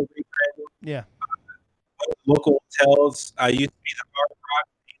going through rebranding. Yeah. Local hotels used to be the Hard Rock.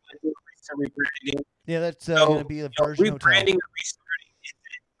 They went through recent rebranding. Yeah, that's going to be the Virgin Hotel. Rebranding and restarting is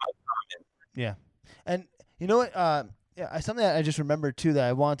uncommon. Yeah, and you know what? Something that I just remembered too that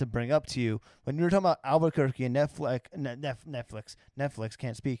I wanted to bring up to you when you were talking about Albuquerque and Netflix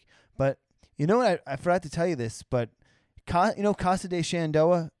can't speak, but you know what? I forgot to tell you this, but Casa de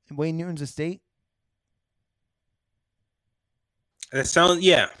Shenandoah, Wayne Newton's estate. That sounds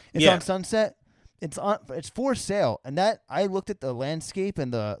It's on Sunset. It's for sale, and that I looked at the landscape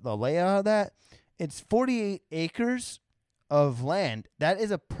and the layout of that. It's 48 acres of land. That is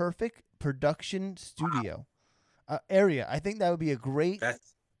a perfect production studio area. I think that would be a great a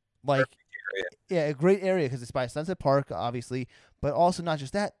great area because it's by Sunset Park, obviously, but also not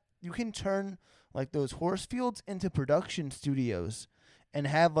just that. You can turn like those horse fields into production studios, and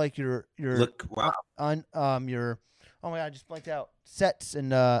have like your on your oh my god, I just blanked out sets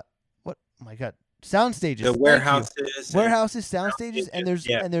and sound stages. The warehouses, sound stages, and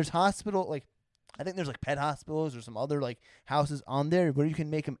there's hospital like. I think there's like pet hospitals or some other like houses on there where you can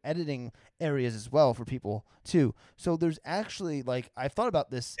make them editing areas as well for people too. So there's actually like I've thought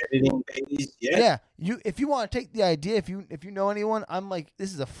about this. Editing babies, if you want to take the idea, if you know anyone, I'm like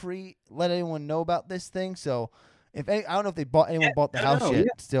this is a free let anyone know about this thing. So I don't know if anyone bought the house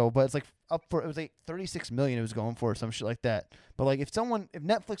yet still, but it's like it was like $36 million it was going for, some shit like that. But like if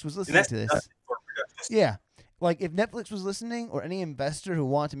Netflix was listening to this, like if Netflix was listening or any investor who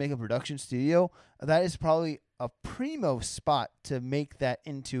wanted to make a production studio, that is probably a primo spot to make that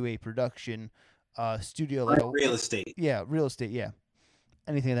into a production studio. Like real estate. Yeah, real estate, yeah.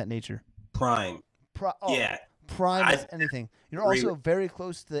 Anything of that nature. Prime. Prime is anything. You're also very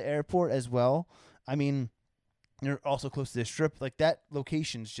close to the airport as well. I mean, you're also close to the strip. Like that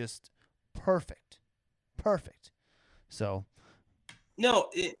location's just perfect. Perfect. So. No,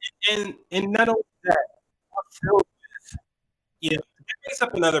 and not only that, filled with, it brings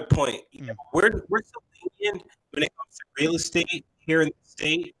up another point. We're so lenient when it comes to real estate here in the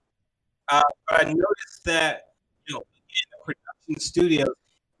state. But I noticed that, in the production studios,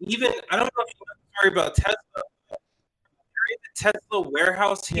 even I don't know if you know the story about Tesla. There is a Tesla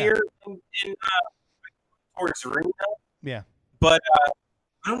warehouse here in Fort Serena. Yeah. But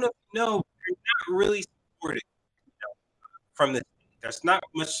I don't know if you know, they're not really supported from the state. There's not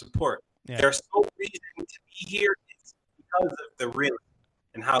much support. Yeah. Their sole reason to be here is because of the real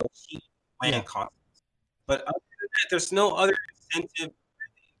estate and how cheap land costs. But other than that, there's no other incentive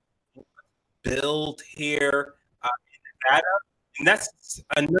to build here in Nevada. And that's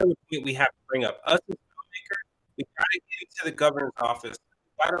another point we have to bring up. Us as filmmakers, we got to get into the governor's office.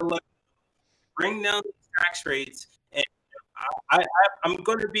 We got to bring down the tax rates. And I'm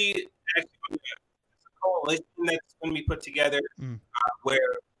going to be actually a coalition that's going to be put together where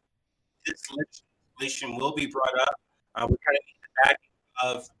this regulation will be brought up. We kind of need the backing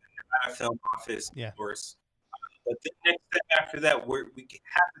of the Nevada Film Office, of course. But the next step after that, we have to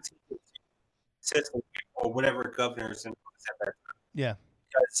take it to system or whatever governors and at that time. Yeah.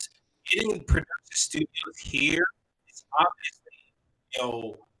 Because getting production studios here is obviously,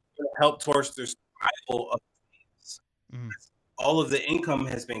 going to help towards the survival of things. All of the income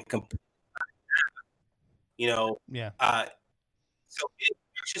has been completely, Yeah. So getting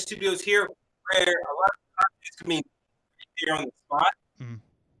production studios here, where a lot of projects can be here on the spot,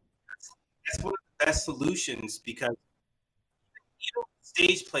 that's one of the best solutions because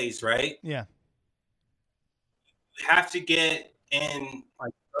stage plays, right? Yeah. You have to get in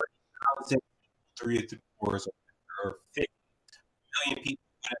like 30,000, 3 or 50 million people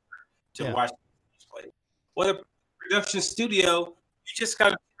to watch the stage play. Well, a production studio, you just got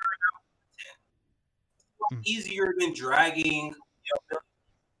to figure it out. It's a lot easier than dragging,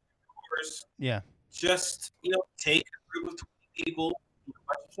 viewers. Yeah. Just take a group of 20 people, a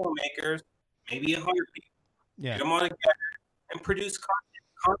bunch of filmmakers, maybe 100 people, get them all together, and produce content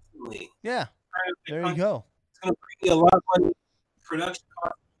constantly. Yeah. There you go. It's going to bring you a lot of money. Production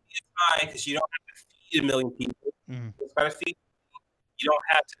costs is high because you don't have to feed 1 million people. It's got to feed. You don't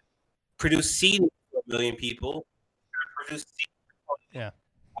have to produce seating for 1 million people. You got to produce seating. Yeah.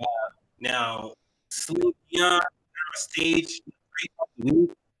 Now, Celine Dion on stage 3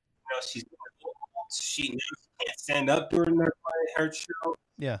 weeks. She's old. She can't stand up during her show.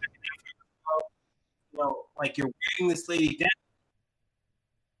 Yeah. Like you're wearing this lady down.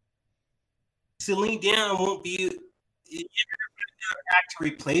 Celine Dion won't be act to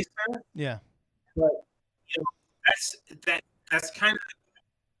replace her. Yeah. But that's kind of.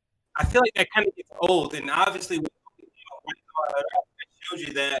 I feel like that kind of gets old, and obviously, I showed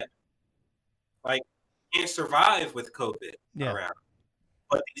you that like you can't survive with COVID around.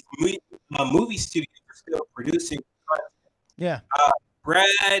 But these movie studios are still producing content. Yeah.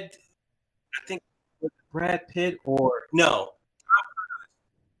 I think Brad Pitt or no,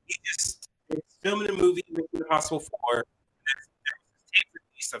 he just filming a movie in the Hospital 4. There was a tape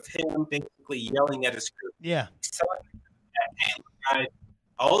release of him basically yelling at his crew. Yeah. Guys,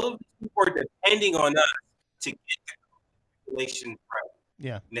 all of these people are depending on us to get the regulation right.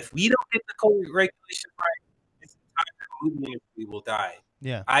 Yeah. And if we don't get the COVID regulation right, it's the time the movie industry will die.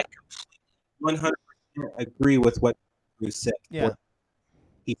 Yeah. I completely 100% agree with what Bruce said. Yeah.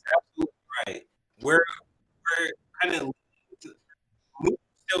 He's absolutely right. We're kind of movies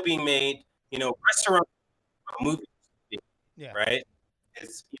still being made, restaurant movies, right?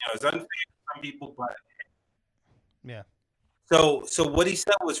 It's it's unfair for some people, but yeah. So what he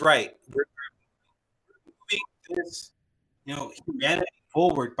said was right. We're moving this, humanity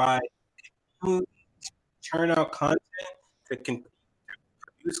forward by churn out content to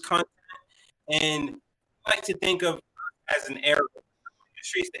produce content, and I like to think of as an arrow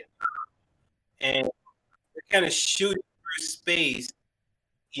industry, and we're kind of shooting through space,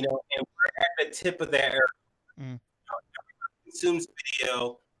 and we're at the tip of that arrow. Everybody consumes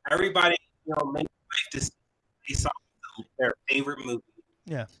video. Everybody, makes life based on their favorite movie.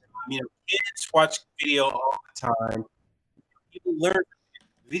 Yeah. Kids watch video all the time. People learn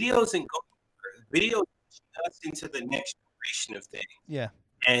videos and video us into the next generation of things. Yeah.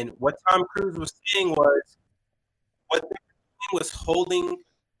 And what Tom Cruise was saying was what they were doing was holding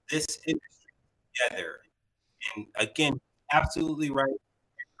this industry together. And again, absolutely right.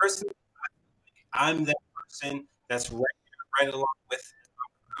 Personally, I'm that person that's right along with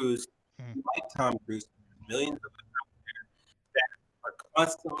Tom Cruise. Like Tom Cruise, millions of them out there that are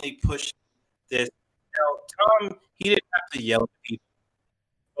constantly pushing this. Tom, he didn't have to yell at people.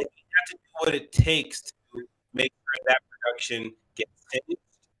 But he had to do what it takes to make sure that production gets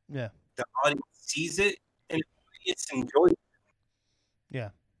finished. Yeah. The audience sees it and the audience enjoys it.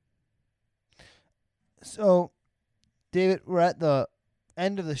 Yeah. So, David, we're at the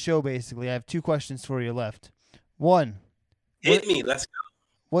end of the show, basically. I have 2 questions for you left. One. Hit me. Let's go.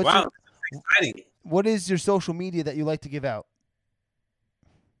 Wow, that's exciting. What is your social media that you like to give out?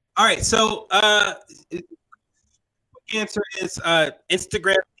 All right. So, the answer is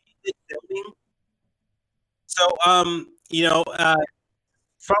Instagram. So, follow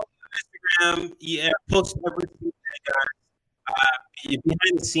Instagram. Yeah, post everything, guys.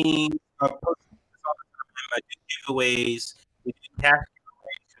 Behind the scenes, post all the time. I do giveaways. We do cash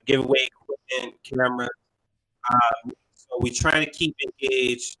giveaways, give away equipment, cameras. So we try to keep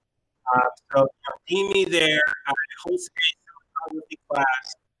engaged. So see me there. I host a cinematography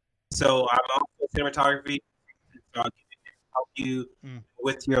class. So I'm also cinematography. So I'll help you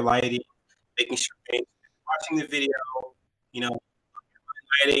with your lighting, making sure things watching the video,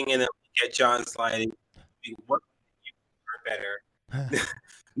 lighting, and then get John's lighting. What can you do better?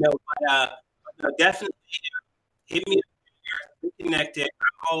 No, no, definitely hit me up. We're connected.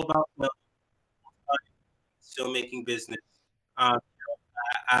 I'm all about filmmaking business. Um,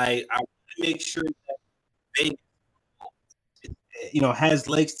 I want to make sure that Vegas, has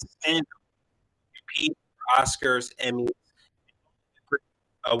legs to stand on. Compete for Oscars, Emmys,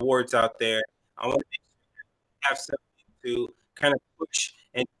 awards out there. I want to make sure we have something to kind of push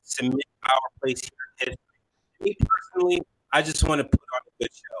and submit our place here in history. Me personally, I just want to put on a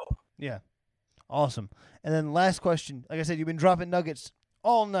good show. Yeah. Awesome. And then last question. Like I said, you've been dropping nuggets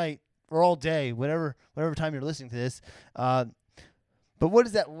all night or all day, whatever time you're listening to this. But what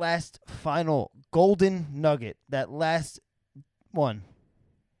is that last final golden nugget? That last one?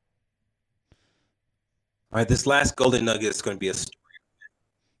 All right, this last golden nugget is going to be a story,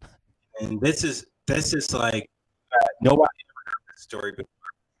 and this is like nobody ever heard this story before.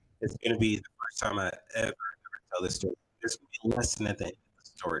 It's going to be the first time I ever tell this story. There's going to be a lesson at the end of the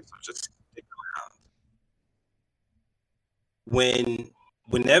story, so just stick around.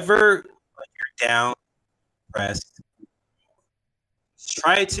 Whenever you're down, pressed,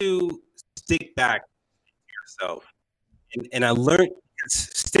 try to stick back to yourself. And I learned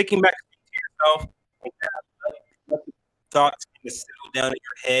sticking back to yourself and let the thoughts kind of settle down in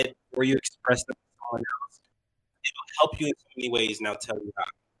your head before you express them to someone else. It'll help you in so many ways, and I'll tell you how.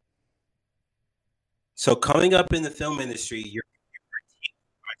 So coming up in the film industry, you're critiqued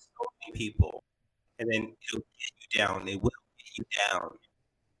by so many people, and then it'll get you down. It will get you down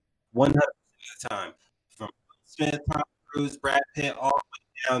 100% of the time. From Will Smith, Tom Cruise, Brad Pitt, all the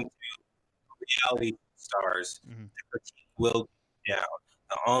way down to reality stars. Mm-hmm. The critique will get down.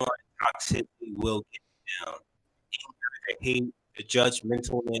 The online toxicity will get down. The hate, the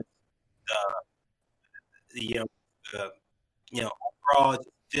judgmentalness, the overall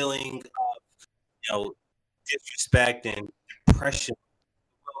feeling of disrespect and depression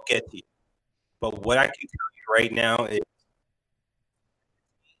will get to you. But what I can tell you right now is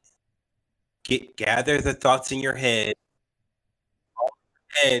gather the thoughts in your head,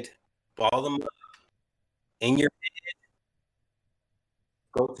 ball them up in your head.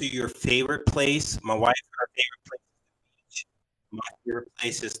 Go to your favorite place. My wife, her favorite place is the beach. My favorite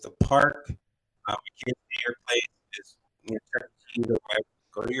place is the park. My kid's favorite place is Turkey or whatever.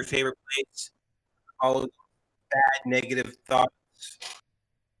 Go to your favorite place. All of bad, negative thoughts.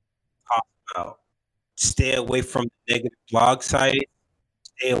 Talk about. Stay away from the negative blog sites.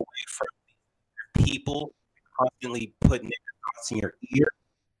 Stay away from people constantly put negative thoughts in your ear.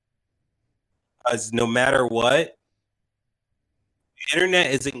 Because no matter what, the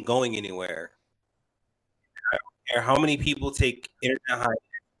internet isn't going anywhere. I don't care how many people take internet hiatus.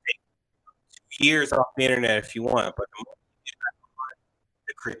 Take 2 years off the internet if you want, but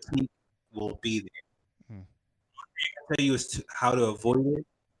the critique will be there. What I can tell you is how to avoid it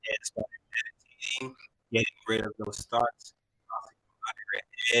is by meditating, getting rid of those thoughts out of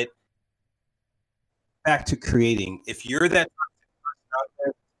your head. Back to creating. If you're that toxic person out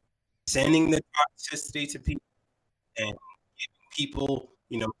there, sending the toxicity to people and giving people,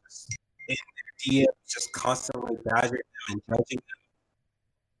 in their DMs, just constantly badgering them and judging them.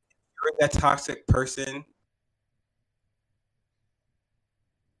 If you're that toxic person,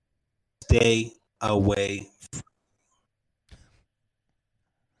 stay away.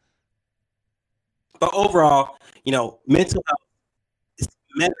 But overall, mental health is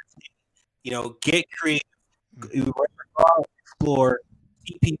meditate. Get creative, explore,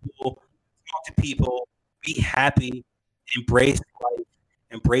 see people, talk to people, be happy, embrace life,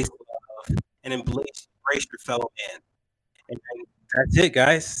 embrace love, and embrace your fellow man. And that's it,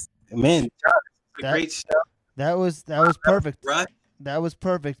 guys. Man, John, it's a great show. That was perfect. That was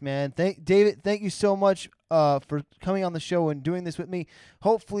perfect, man. David, thank you so much for coming on the show and doing this with me.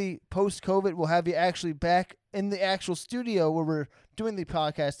 Hopefully, post-COVID, we'll have you actually back in the actual studio where we're doing the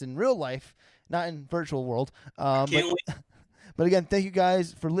podcast in real life, not in virtual world. But again, thank you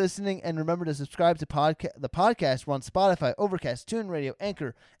guys for listening, and remember to subscribe to the podcast. We're on Spotify, Overcast, TuneRadio,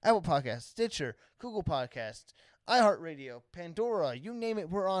 Anchor, Apple Podcasts, Stitcher, Google Podcasts, iHeartRadio, Pandora, you name it,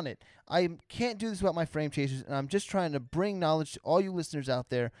 we're on it. I can't do this without my frame chasers, and I'm just trying to bring knowledge to all you listeners out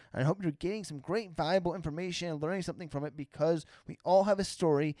there, and I hope you're getting some great, valuable information and learning something from it, because we all have a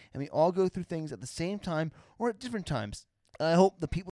story, and we all go through things at the same time or at different times. And I hope the people